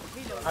কোয়ালিফায়ার।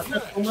 আচ্ছা,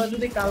 তোমরা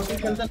যদি কালকে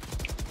খেলতে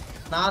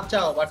না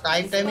চাও বা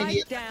টাইমে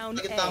দিয়ে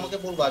কিন্তু আমাকে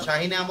বলবা।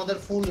 শাহিনে আমাদের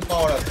ফুল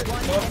পাওয়ার আছে।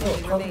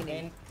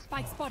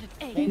 Spike spotted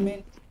A. Game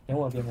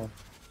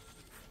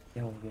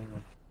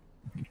on.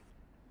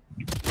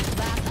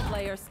 Last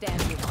player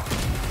standing.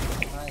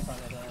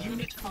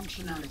 Unit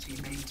functionality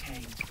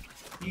maintained.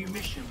 New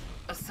mission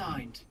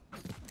assigned.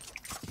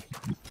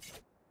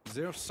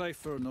 Their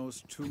cipher knows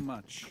too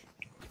much.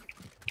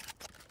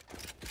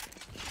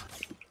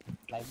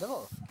 Like the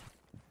boss.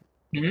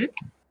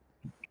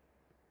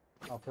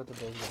 Okay, তো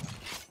দেখব।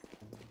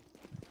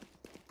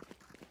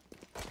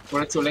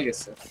 ওরা চলে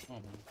গেছে।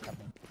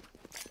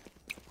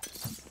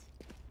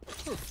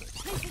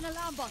 Placing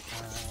alarm bot.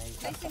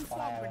 Placing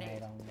swamp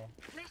grenade.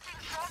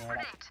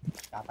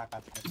 কাটা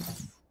কাট করতে।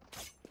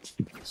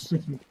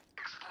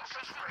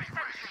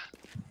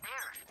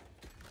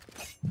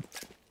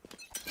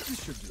 This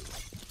should do it.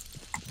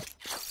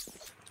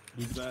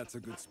 That's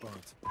a good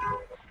spot.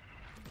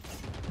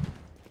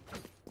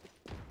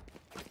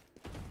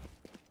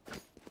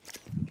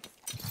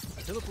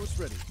 Teleport's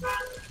ready.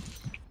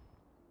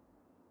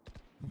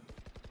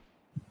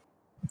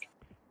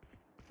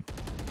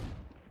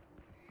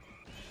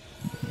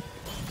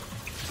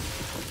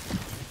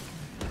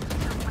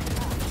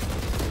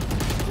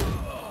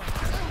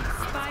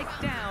 Spike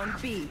down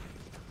B.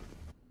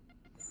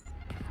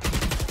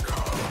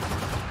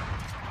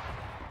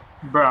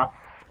 Bruh.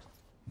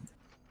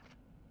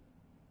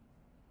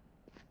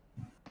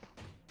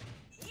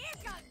 Here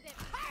comes the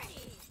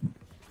party.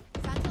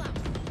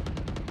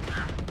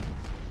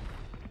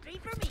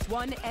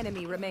 One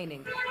enemy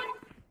remaining.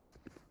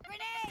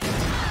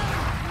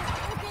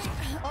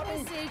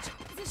 Message.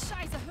 This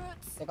scheiße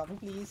hurts. Take off me,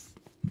 please.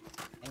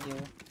 Thank you.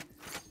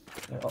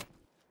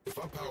 If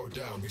I power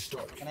down, we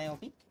start. Can I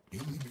OP?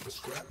 You leave me for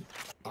scrap,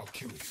 I'll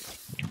kill you.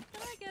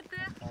 Can I get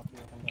this?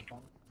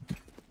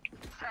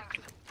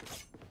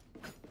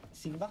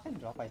 Simba can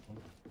drop, I think.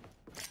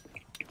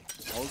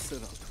 All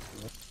set up.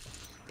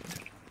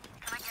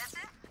 Can I get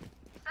this?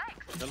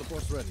 Thanks.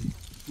 Teleport's ready.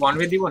 One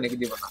way দিব নাকি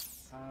দিব না?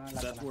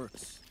 That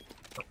works.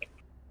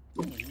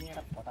 এমনি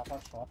একটা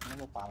ফটাফট shot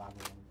নেবো পা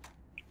লাগবে।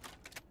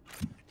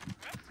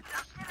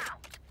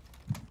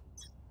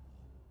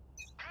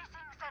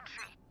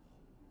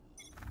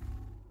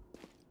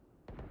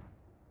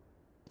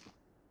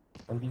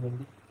 Wendy.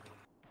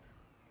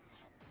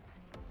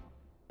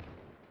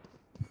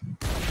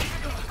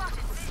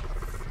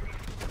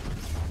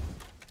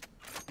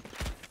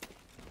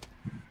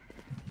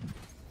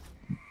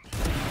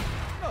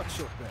 Not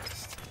your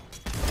best.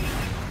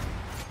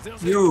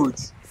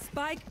 Huge.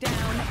 Spike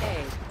down A.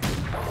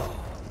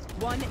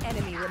 One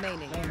enemy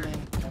remaining.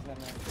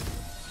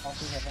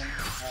 Coffee heaven,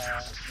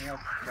 near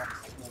box.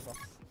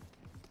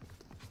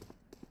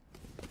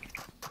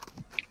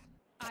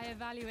 I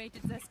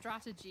evaluated their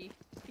strategy.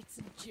 It's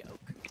a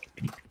joke.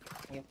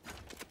 Yep.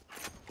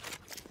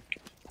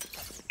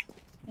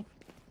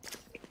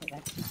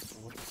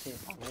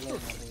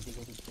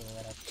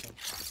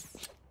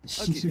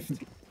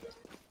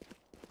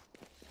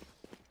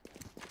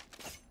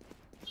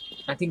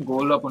 I think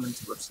goal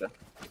opponents করছে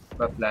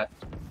বা flat.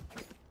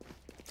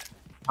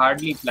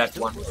 Hardly flat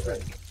one.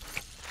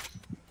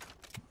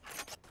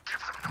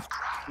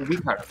 খুবই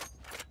খারাপ।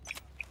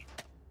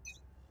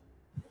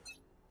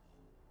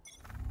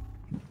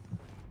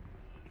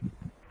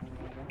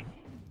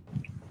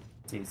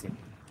 Sí, sí.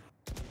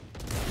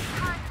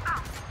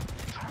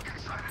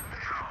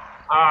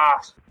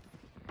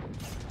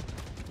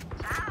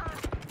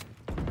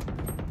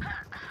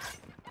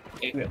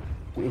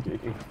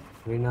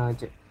 Rina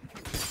jett.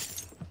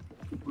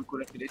 ভুল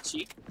করে ফেলেছি।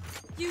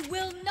 You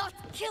will not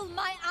kill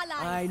my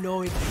ally. I know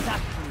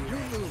exactly.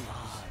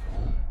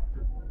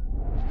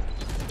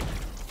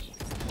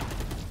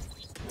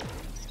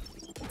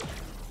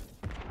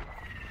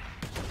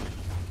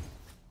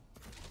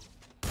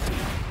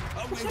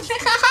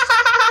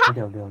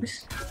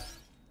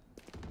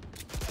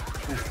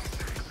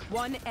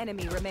 One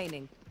enemy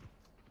remaining.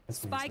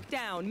 Spike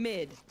down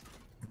mid.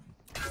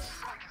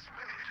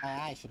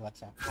 I should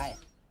watch out. Hi.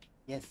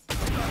 Yes.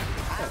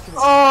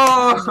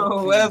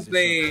 Oh, well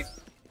played.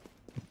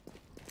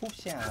 খুব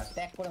share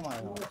tag করে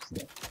মারো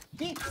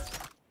কি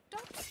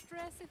Don't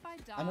stress if I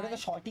die. আমি ওটাকে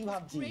শর্টই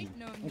ভাবছি Great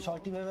knowing আমি you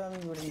শর্টই all. ভেবে আমি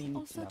ওটা নিয়ে Also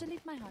নিচ্ছিলাম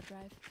delete my hard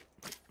drive.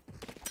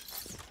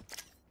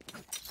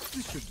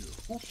 This should do.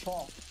 খুব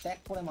শর্ট ট্যাগ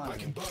করে মারো I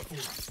can buy for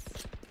you.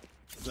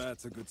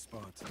 That's a good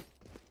spot.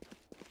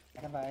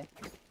 এটা ভাই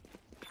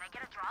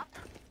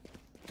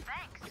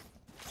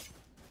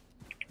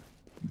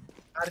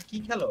আর কি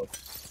খেলো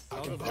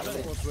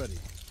Teleport's ready.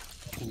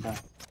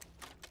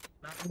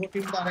 নামবো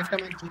টিম তো আরেকটা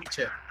ম্যাচ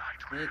জিতছে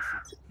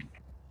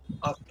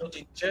আপ তো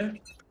জিতছে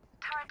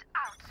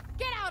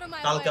Get out of my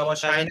কালকে way. আবার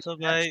শাইন তো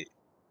ভাই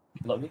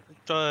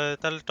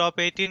তাহলে টপ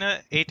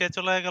 8 এ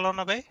চলে গেল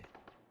না ভাই?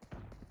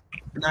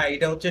 না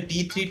এটা হচ্ছে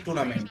D3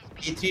 টুর্নামেন্ট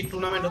D3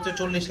 টুর্নামেন্ট হচ্ছে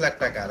 40 লাখ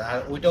টাকার আর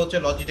ওইটা হচ্ছে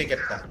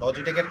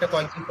লজিটেকেরটা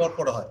কয়েকদিন পর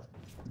পর হয়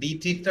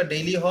D3 টা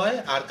ডেইলি হয়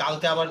আর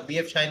কালকে আবার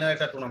বিএফ শাইনার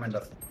একটা টুর্নামেন্ট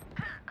আছে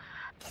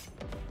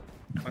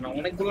মানে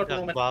অনেকগুলো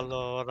টুর্নামেন্ট ভালো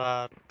ওরা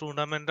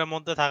টুর্নামেন্টের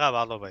মধ্যে থাকা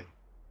ভালো ভাই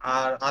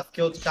আর আজকে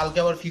হচ্ছে কালকে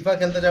আবার ফিফা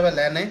খেলতে যাবে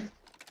ল্যানে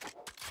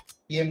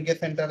টিএমকে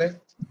সেন্টারে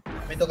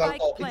আমি তো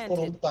কালকে অফিস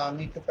করব তো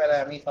আমি একটু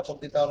প্যারায় আমি সাপোর্ট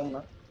দিতে পারব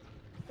না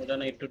ওটা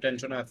না একটু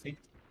টেনশনে আছি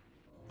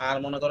আর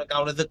মনে করে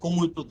কাউরে যে কমু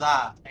একটু দা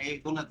এই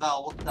কোনে দা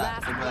অবস্থা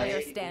Last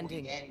player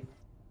standing.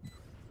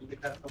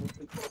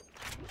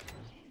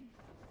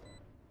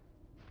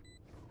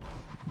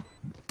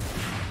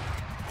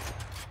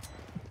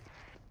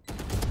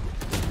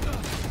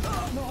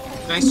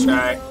 Nice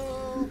try.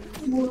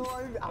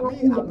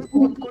 আমি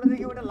কোড করে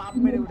দেখি ওটা লাভ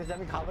মেরে উঠেছে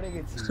আমি ঘাবড়ে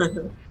গেছি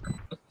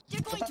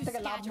You're going to থেকে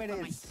লাভ scatter মেরে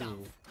for my এসেছে stuff.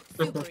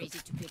 Super easy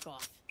to pick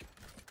off.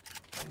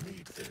 I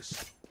need this.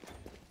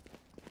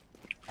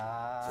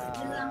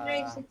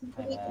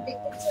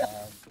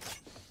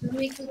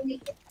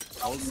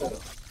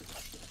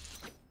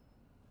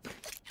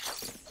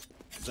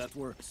 That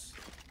works.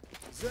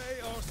 They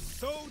are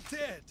so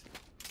dead.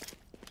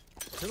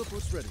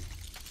 Teleport's ready.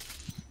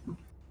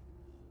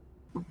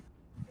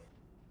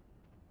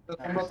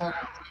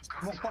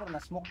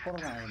 Smoke করো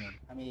না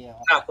আমি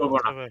না করব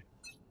না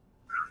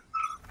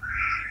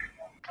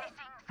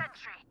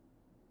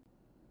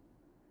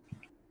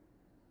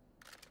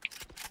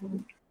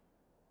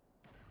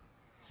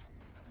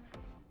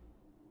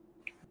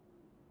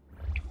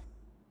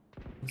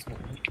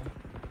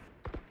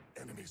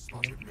Enemy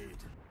spotted mid.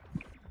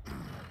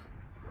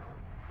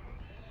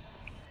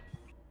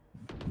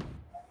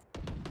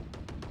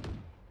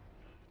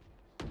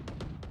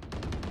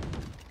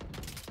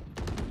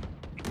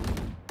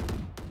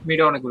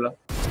 মিডে অনেকগুলো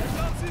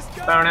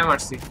কারণে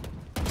মারছি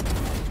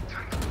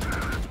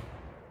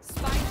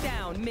Spike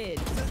down mid.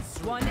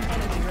 One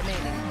enemy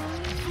remaining.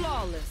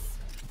 Flawless.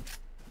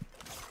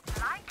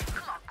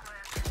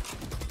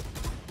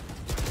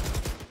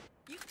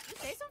 You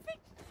say something?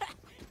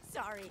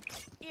 Sorry,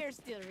 ear's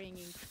still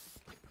ringing.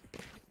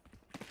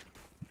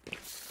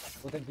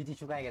 ওদের বিচি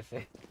শুকায় গেছে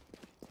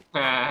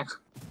হ্যাঁ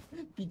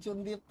পিছন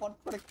দিয়ে পট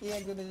করে কে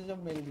একজন এসে সব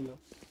মেরে দিল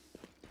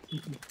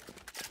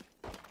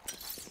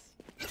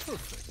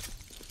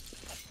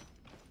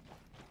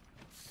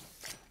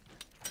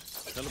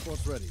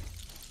Teleport's ready.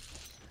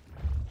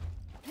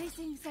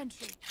 Placing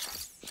sentry.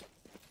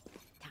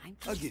 Time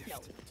A to gift.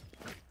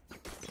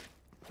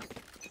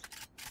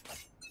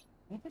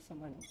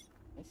 explode.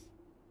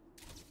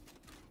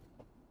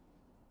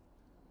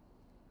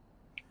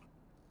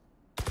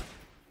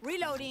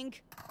 Reloading.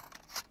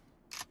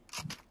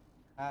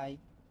 Hi.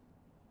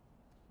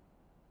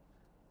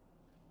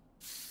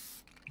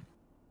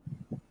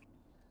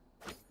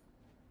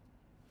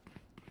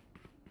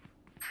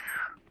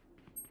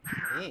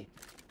 Hey.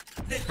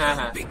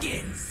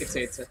 begins. It's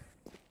a.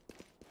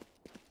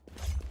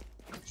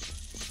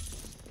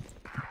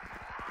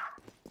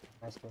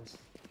 Nice close.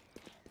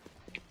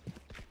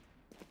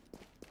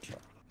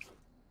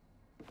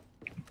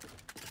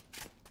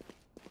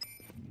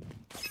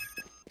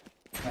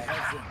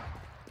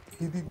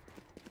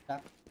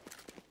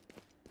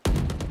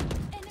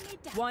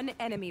 One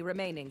enemy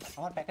remaining.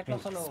 আমার প্যাকেট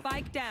লস হলো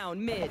Spike down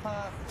mid.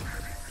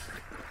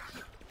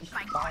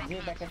 বাজে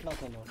প্যাকেট লস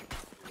হলো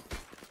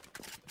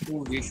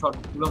এই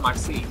শটগুলো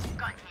মারছি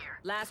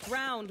Last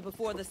round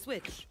before the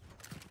switch.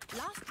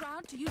 Last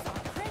round to use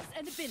our strengths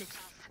and abilities.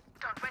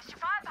 Don't waste your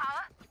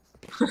firepower.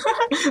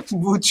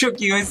 বুঝছো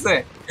কি হয়েছে?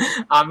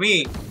 আমি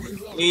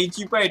এই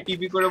চিপায়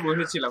টিপি করে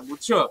বসেছিলাম,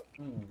 বুঝছো?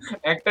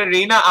 একটা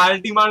রেনা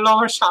আল্টি মারলো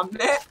আমার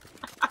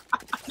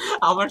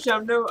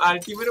সামনে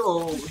আল্টি মেরে ও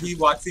হি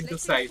ওয়াকস ইনটু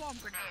সাইড।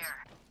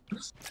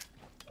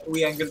 ওই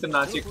অ্যাঙ্গেলটা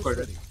না চেক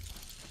করে।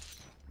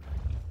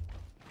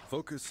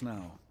 Focus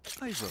now.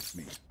 Eyes off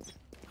me.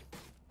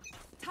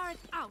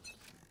 Turret out.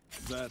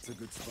 That's a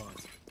good spot.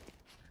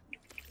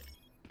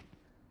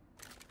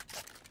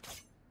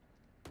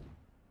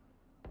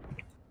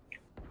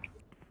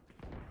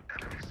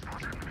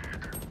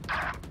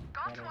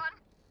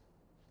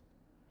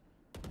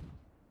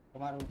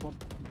 তোমার উপর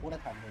পড়ে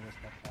থাকবে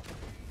মিস্টারটা।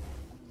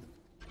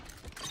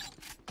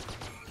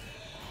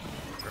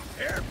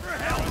 Prepare for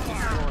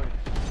hellfire.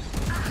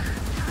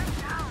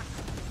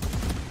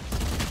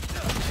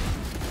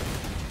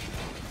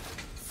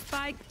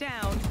 Spike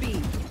down B.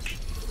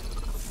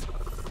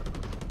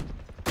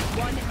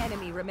 One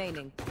enemy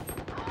remaining.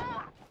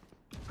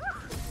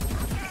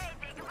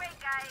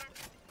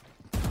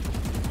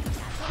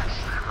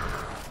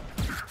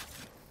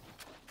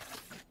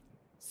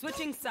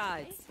 Switching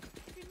sides.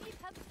 If you need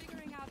help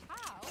figuring out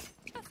how,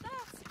 just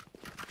ask.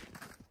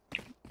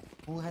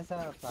 Who has a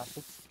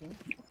plastic skin?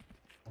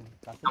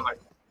 আমার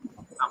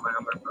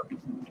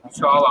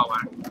সব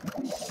আমার।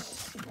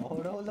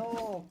 বড়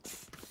লোক।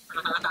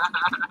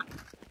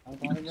 আমি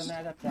তোমাদের জন্য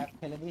একটা ট্র্যাপ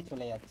ফেলে দিয়ে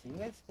চলে যাচ্ছি।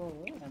 Let's go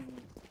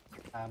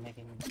and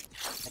making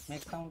it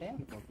makes sound and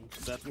copy.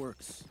 That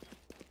works.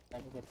 Try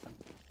to get some.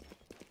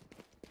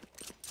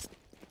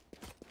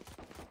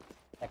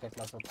 Packet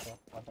loss হচ্ছে,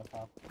 what the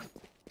fuck.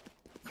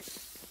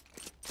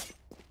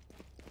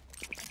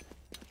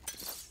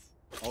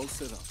 All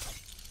set up.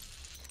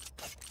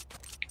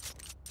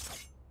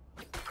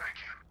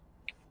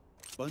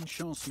 Bonne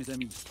chance, mes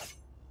amis.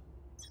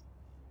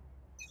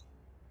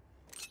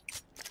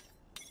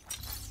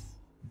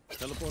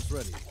 Teleport's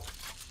ready.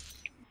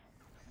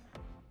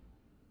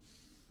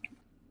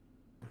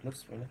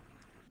 Looks ready.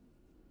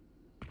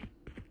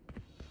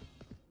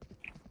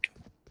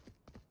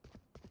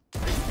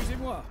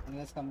 Excusez-moi.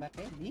 Let's come back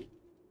here. B.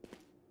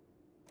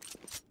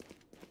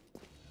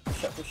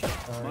 Push up.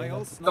 My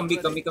ult's not Come B,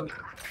 ready.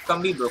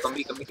 come B, bro. Come B.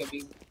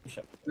 Push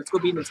up. Let's go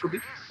B.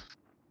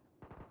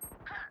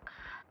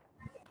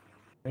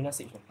 Reyna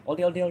siege. All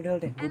day.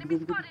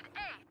 Go.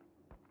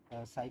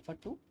 Cypher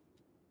 2.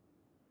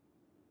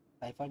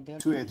 Cypher there.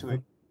 2A.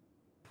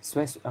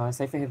 Swens,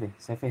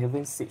 Cypher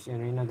Heaven, siege and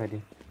Reyna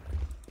guardian.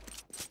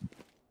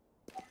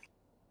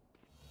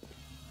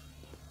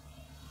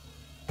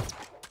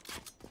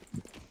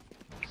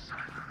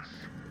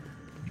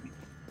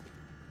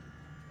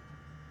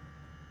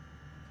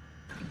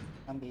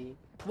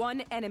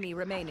 One enemy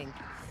remaining.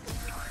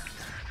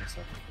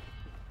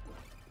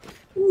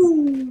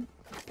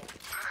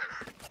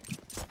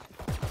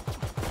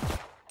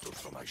 Look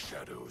for my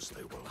shadows,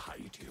 they will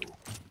hide you.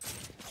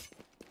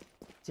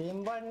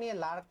 Chamber নিয়ে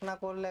Lark না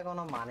করলে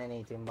কোনো মানে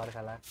নেই chamber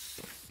খেলা।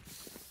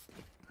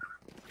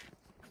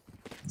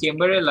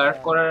 চেম্বারে Lark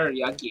করার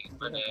কি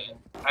মানে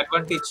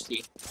অ্যাডভান্টেজ কি?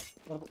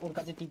 ওর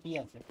কাছে টিপি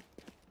আছে।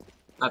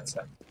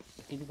 আচ্ছা,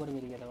 টিপি করে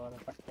বেরিয়ে যেতে পারো,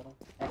 কাট করো।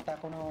 একটা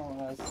কোনো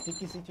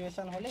স্টিকি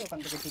সিচুয়েশন হলে ওখান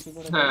থেকে টিপি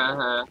করে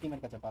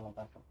টিমের কাছে পালো।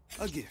 তারপর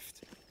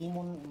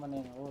ইমন মানে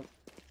ও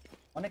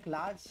অনেক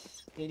লার্জ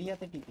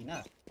এরিয়াতে টিপি না।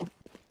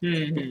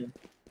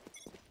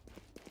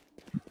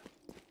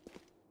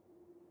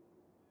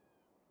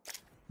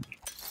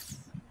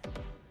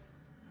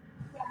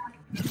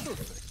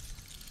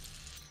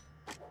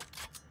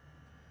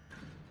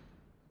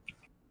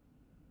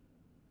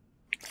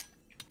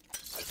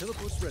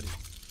 Teleport's ready.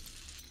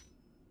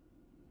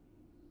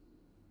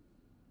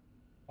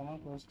 Come on,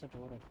 close the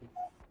door actually.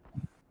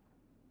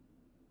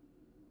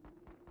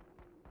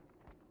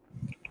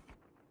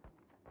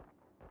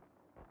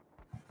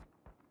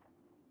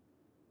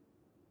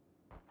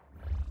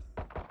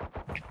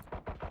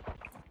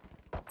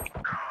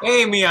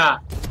 Hey Mia.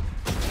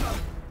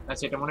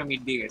 আচ্ছা এটা মনে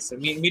মিড দিয়ে গেছে।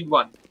 Mid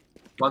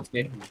one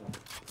spade.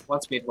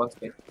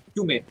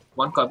 Two mid,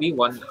 one cubby,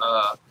 one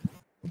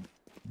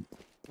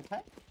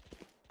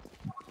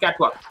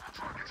catwalk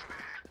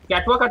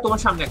আর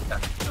তোমার সামনে একটা।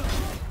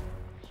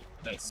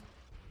 নাইস,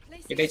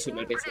 এটাই ছিল।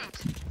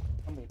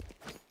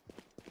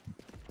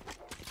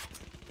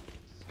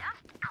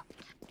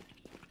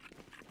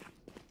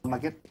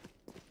 Market.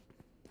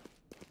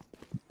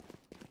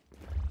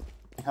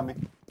 Coming.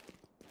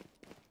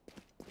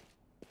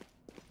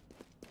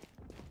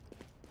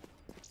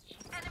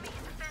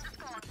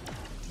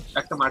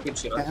 একটা মার্কেট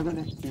ছিল।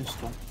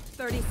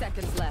 30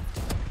 seconds left.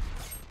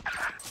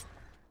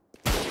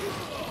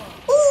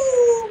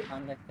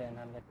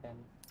 110.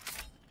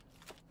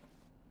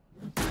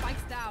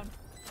 Spikes down.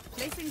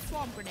 Placing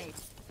swarm grenade.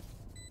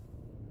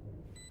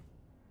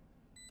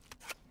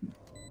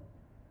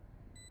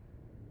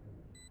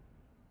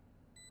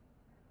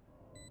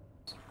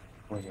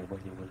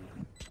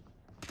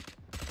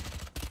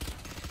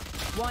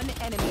 One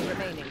enemy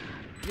remaining.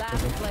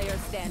 Last player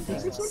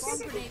standing. Swarm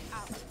grenade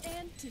out.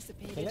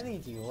 Anticipated. খেলে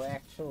দিয়েছি ও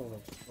 100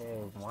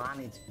 মান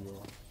HP ও।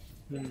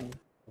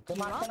 ওকে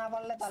মারতে না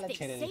পারলে তাহলে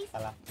ছেড়ে দিই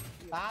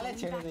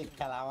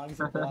খেলা, আমার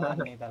কিছু বলার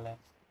নেই তাহলে।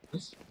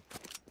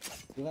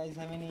 You guys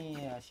have any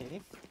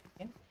sheriff?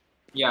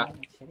 Yeah,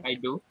 I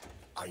do.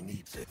 I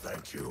need to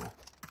thank you.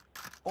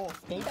 ও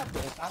এইটা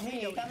আমি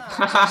এটা না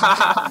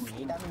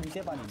এটা আমি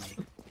নিতে পারি না,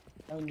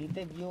 আমি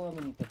নিতে গিয়েও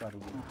আমি নিতে পারি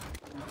না।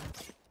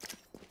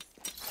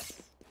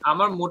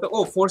 আমার মোটা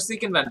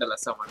 4 ভ্যান্ডাল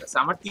আছে আমার কাছে,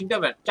 আমার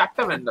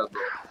 4টা vandal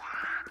bro.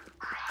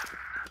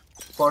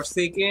 4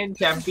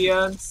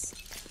 champions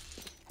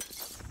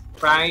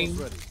prime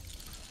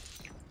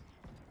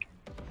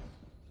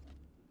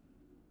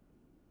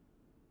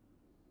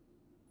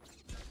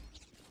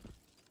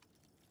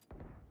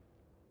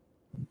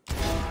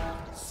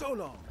So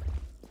long.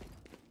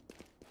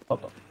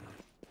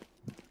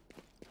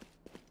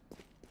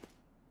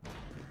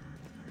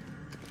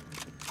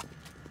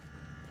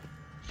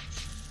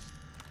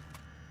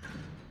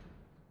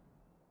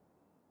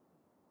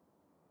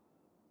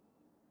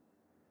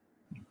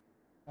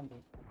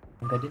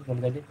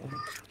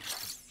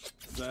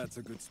 That's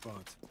a good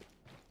spot.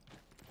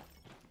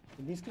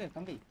 This clear,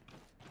 come be.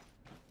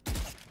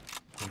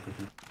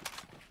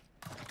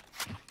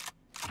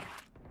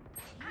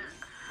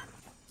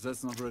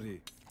 That's not ready.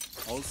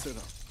 All set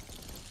up.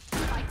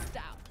 Lights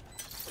down.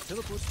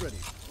 Teleport's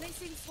ready.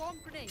 Placing swarm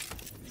grenade.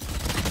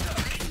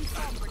 Placing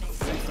swarm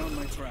grenade. Found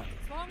my trap.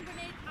 Swarm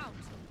grenade out.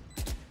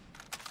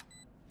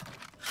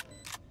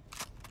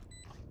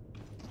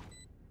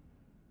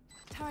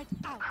 Turret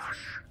out.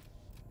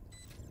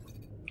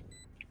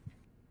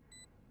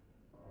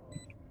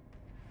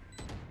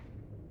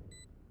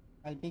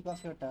 I'll pick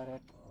off your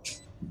turret.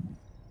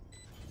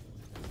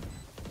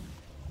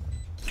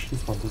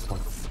 This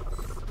one.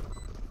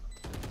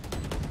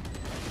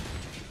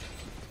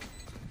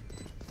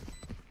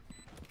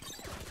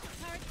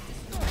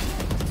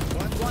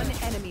 One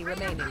enemy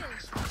remaining.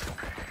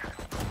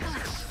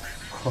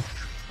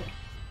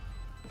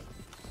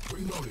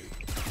 Reloading.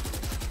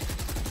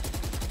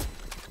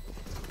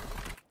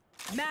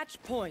 Match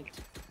point.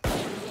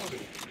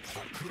 Reloading.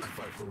 I could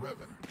fight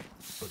forever,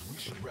 but we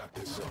should wrap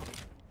this up.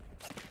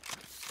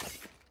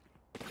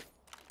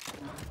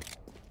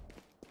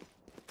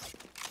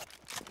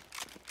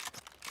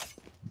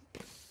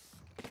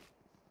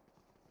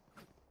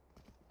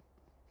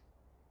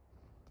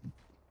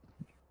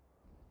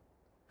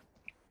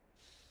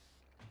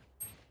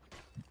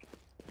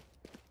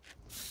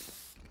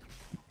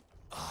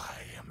 I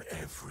am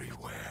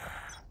everywhere.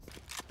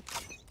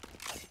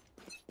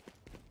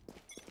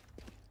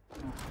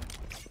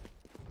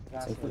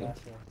 Gracias.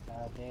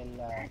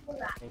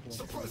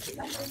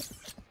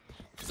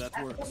 That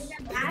works.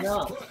 No.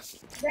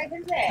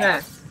 Yeah.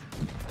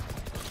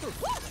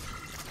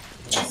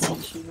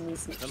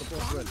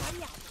 Teleport ready.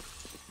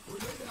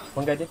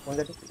 One guy.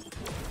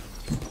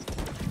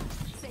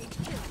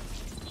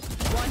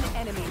 One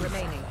enemy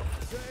remaining.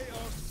 They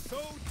are so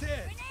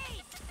dead.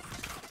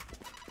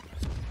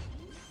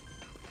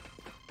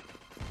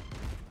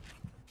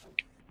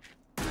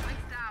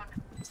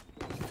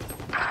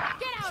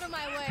 Get out of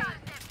my way.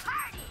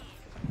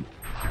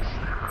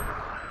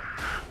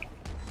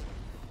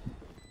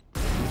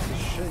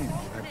 Shame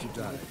you have to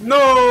die. No,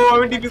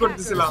 আমি টিপি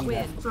করতেছিলাম।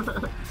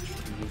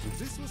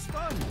 This was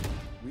fun.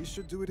 We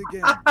should do it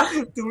again.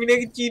 তুমি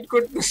নাকি cheat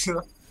করতেছো?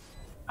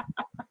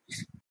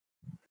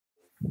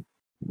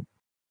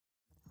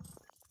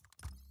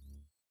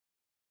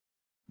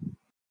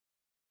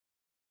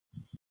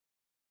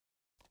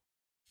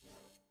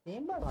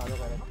 এমবার ভালো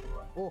করে।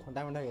 ও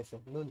diamond হয়ে গেছে।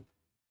 নুন।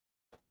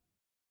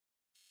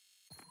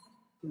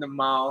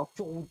 মাও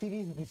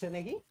 34 দিছে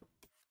নাকি?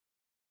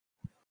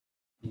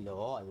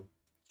 লল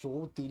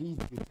 34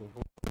 দিছে।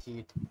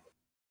 শিট।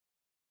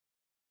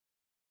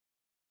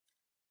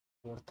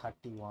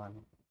 431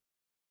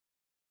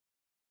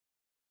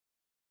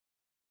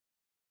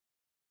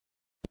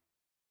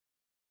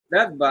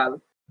 দেখ বাল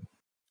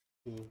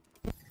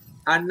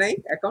আর নাই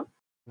এখন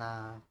না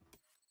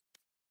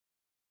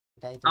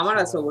আমার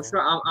আছে অবশ্য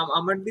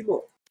আমার দিব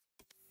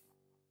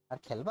আর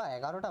খেলবা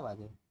 11টা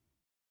বাজে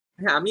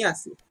হ্যাঁ আমি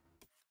আছি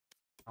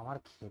আমার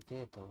খেতে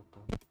তো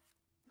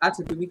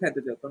আচ্ছা তুমি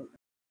খাইতে যাও তো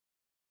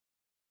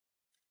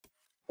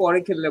পরে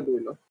খেললে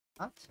বইলো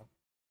আচ্ছা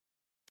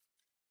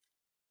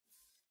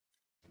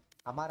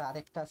আমার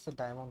আরেকটা আছে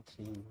ডায়মন্ড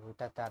 3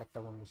 ওটাতে আরেকটা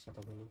বন্ধুর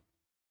সাথে খেলি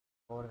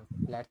ওর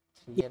ফ্ল্যাট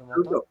 3 এর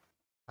মতো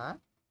হ্যাঁ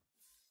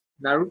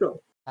নারুটো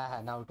হ্যাঁ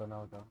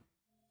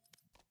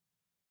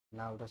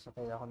নারুটোর সাথে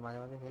যখন মাঝে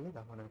মাঝে খেলি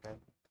তখন ওটা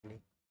খেলি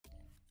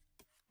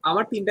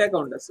আমার 3টা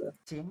অ্যাকাউন্ট আছে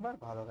চেম্বার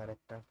ভালো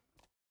ক্যারেক্টার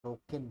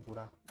ব্রোকেন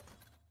পুরা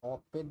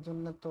অপের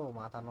জন্য তো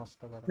মাথা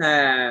নষ্ট করে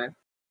হ্যাঁ